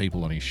crazy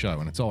people on his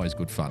show, and it's always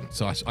good fun.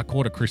 So I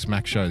caught a Chris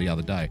Mack show the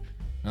other day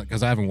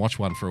because I haven't watched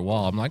one for a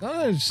while. I'm like,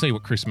 oh, let's see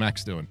what Chris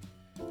Mack's doing.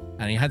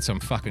 And he had some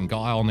fucking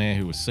guy on there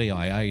who was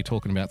CIA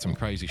talking about some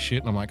crazy shit.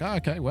 And I'm like, oh,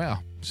 okay, wow.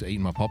 Just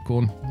eating my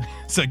popcorn.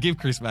 So give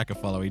Chris Mack a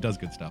follow. He does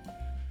good stuff.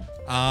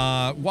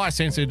 Why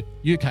Censored,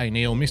 UK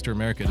Neil, Mr.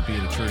 America, the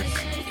beard of truth.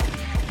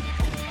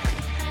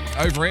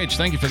 Overedge,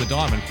 thank you for the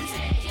diamond.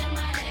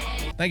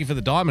 Thank you for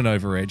the diamond,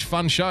 Overedge.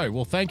 Fun show.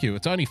 Well, thank you.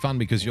 It's only fun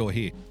because you're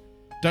here.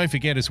 Don't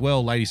forget as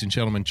well, ladies and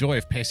gentlemen, Joy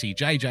of Pessy,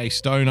 JJ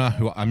Stoner,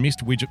 who I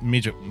missed Widget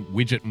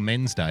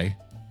Men's Day.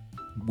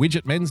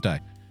 Widget Men's Day.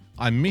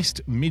 I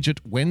missed Midget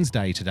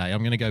Wednesday today. I'm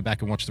going to go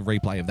back and watch the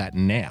replay of that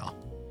now.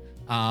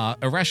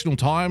 Irrational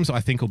Times, I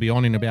think, will be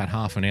on in about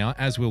half an hour,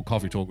 as will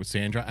Coffee Talk with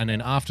Sandra. And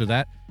then after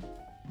that,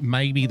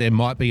 maybe there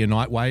might be a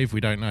Nightwave,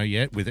 we don't know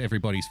yet, with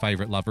everybody's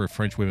favourite lover of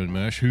French women,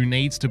 Mersh, who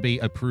needs to be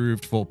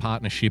approved for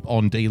partnership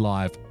on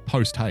D-Live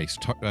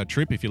post-haste.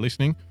 Trip, if you're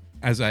listening,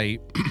 as a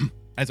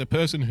as a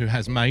person who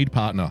has made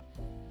partner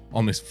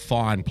on this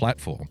fine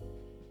platform,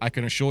 I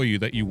can assure you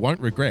that you won't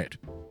regret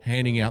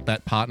handing out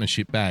that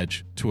partnership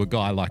badge to a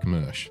guy like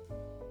Mersh.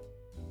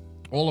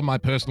 All of my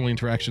personal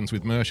interactions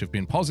with Mersh have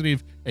been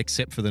positive,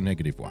 except for the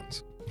negative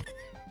ones.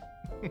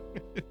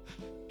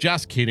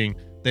 Just kidding.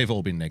 They've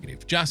all been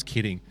negative. Just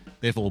kidding.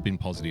 They've all been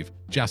positive.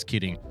 Just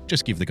kidding.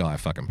 Just give the guy a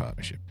fucking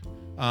partnership.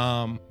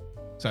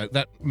 So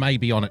that may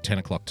be on at 10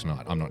 o'clock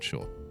tonight. I'm not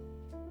sure.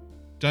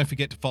 Don't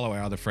forget to follow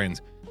our other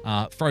friends.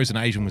 Frozen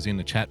Asian was in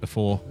the chat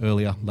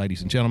earlier,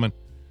 ladies and gentlemen.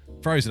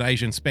 Frozen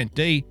Asian, Spent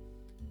D.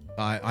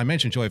 I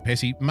mentioned Joy of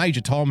Pessy.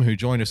 Major Tom, who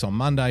joined us on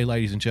Monday,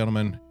 ladies and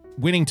gentlemen.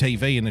 Winning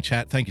TV in the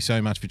chat. Thank you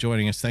so much for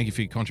joining us. Thank you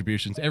for your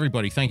contributions.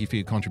 Everybody, thank you for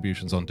your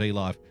contributions on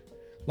D-Live.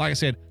 Like I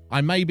said,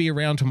 I may be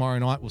around tomorrow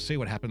night. We'll see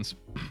what happens.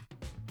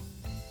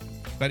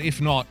 But if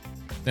not,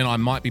 then I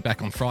might be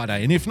back on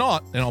Friday. And if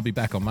not, then I'll be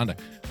back on Monday.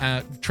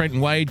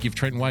 Trenton Wade, give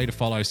Trenton Wade a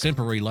follow.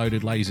 Semper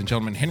Reloaded, ladies and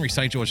gentlemen. Henry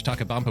St. George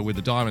Tucker Bumper with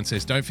the diamond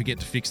says, don't forget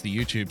to fix the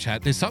YouTube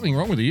chat. There's something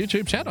wrong with the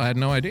YouTube chat? I had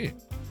no idea.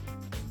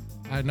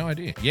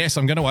 Yes,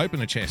 I'm going to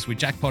open a chest. We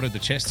jackpotted the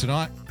chest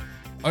tonight.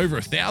 Over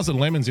 1,000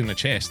 lemons in the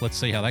chest. Let's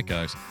see how that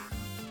goes.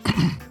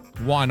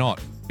 Why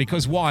not?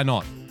 Because why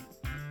not?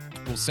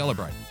 We'll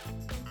celebrate.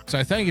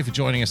 So thank you for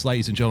joining us,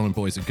 ladies and gentlemen,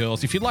 boys and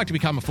girls. If you'd like to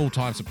become a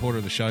full-time supporter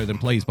of the show, then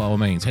please, by all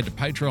means, head to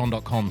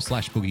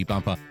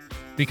patreon.com/boogiebumper.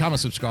 Become a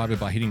subscriber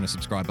by hitting the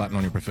subscribe button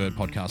on your preferred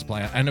podcast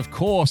player. And of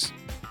course,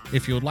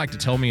 if you would like to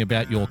tell me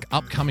about your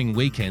upcoming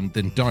weekend,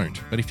 then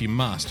don't. But if you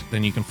must,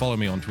 then you can follow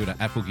me on Twitter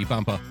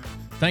 @boogiebumper.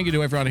 Thank you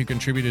to everyone who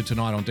contributed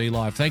tonight on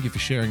D-Live. Thank you for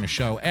sharing the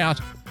show out.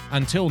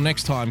 Until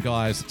next time,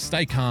 guys,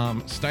 stay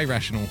calm, stay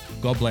rational,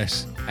 God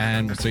bless,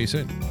 and we'll see you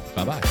soon.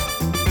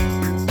 Bye-bye.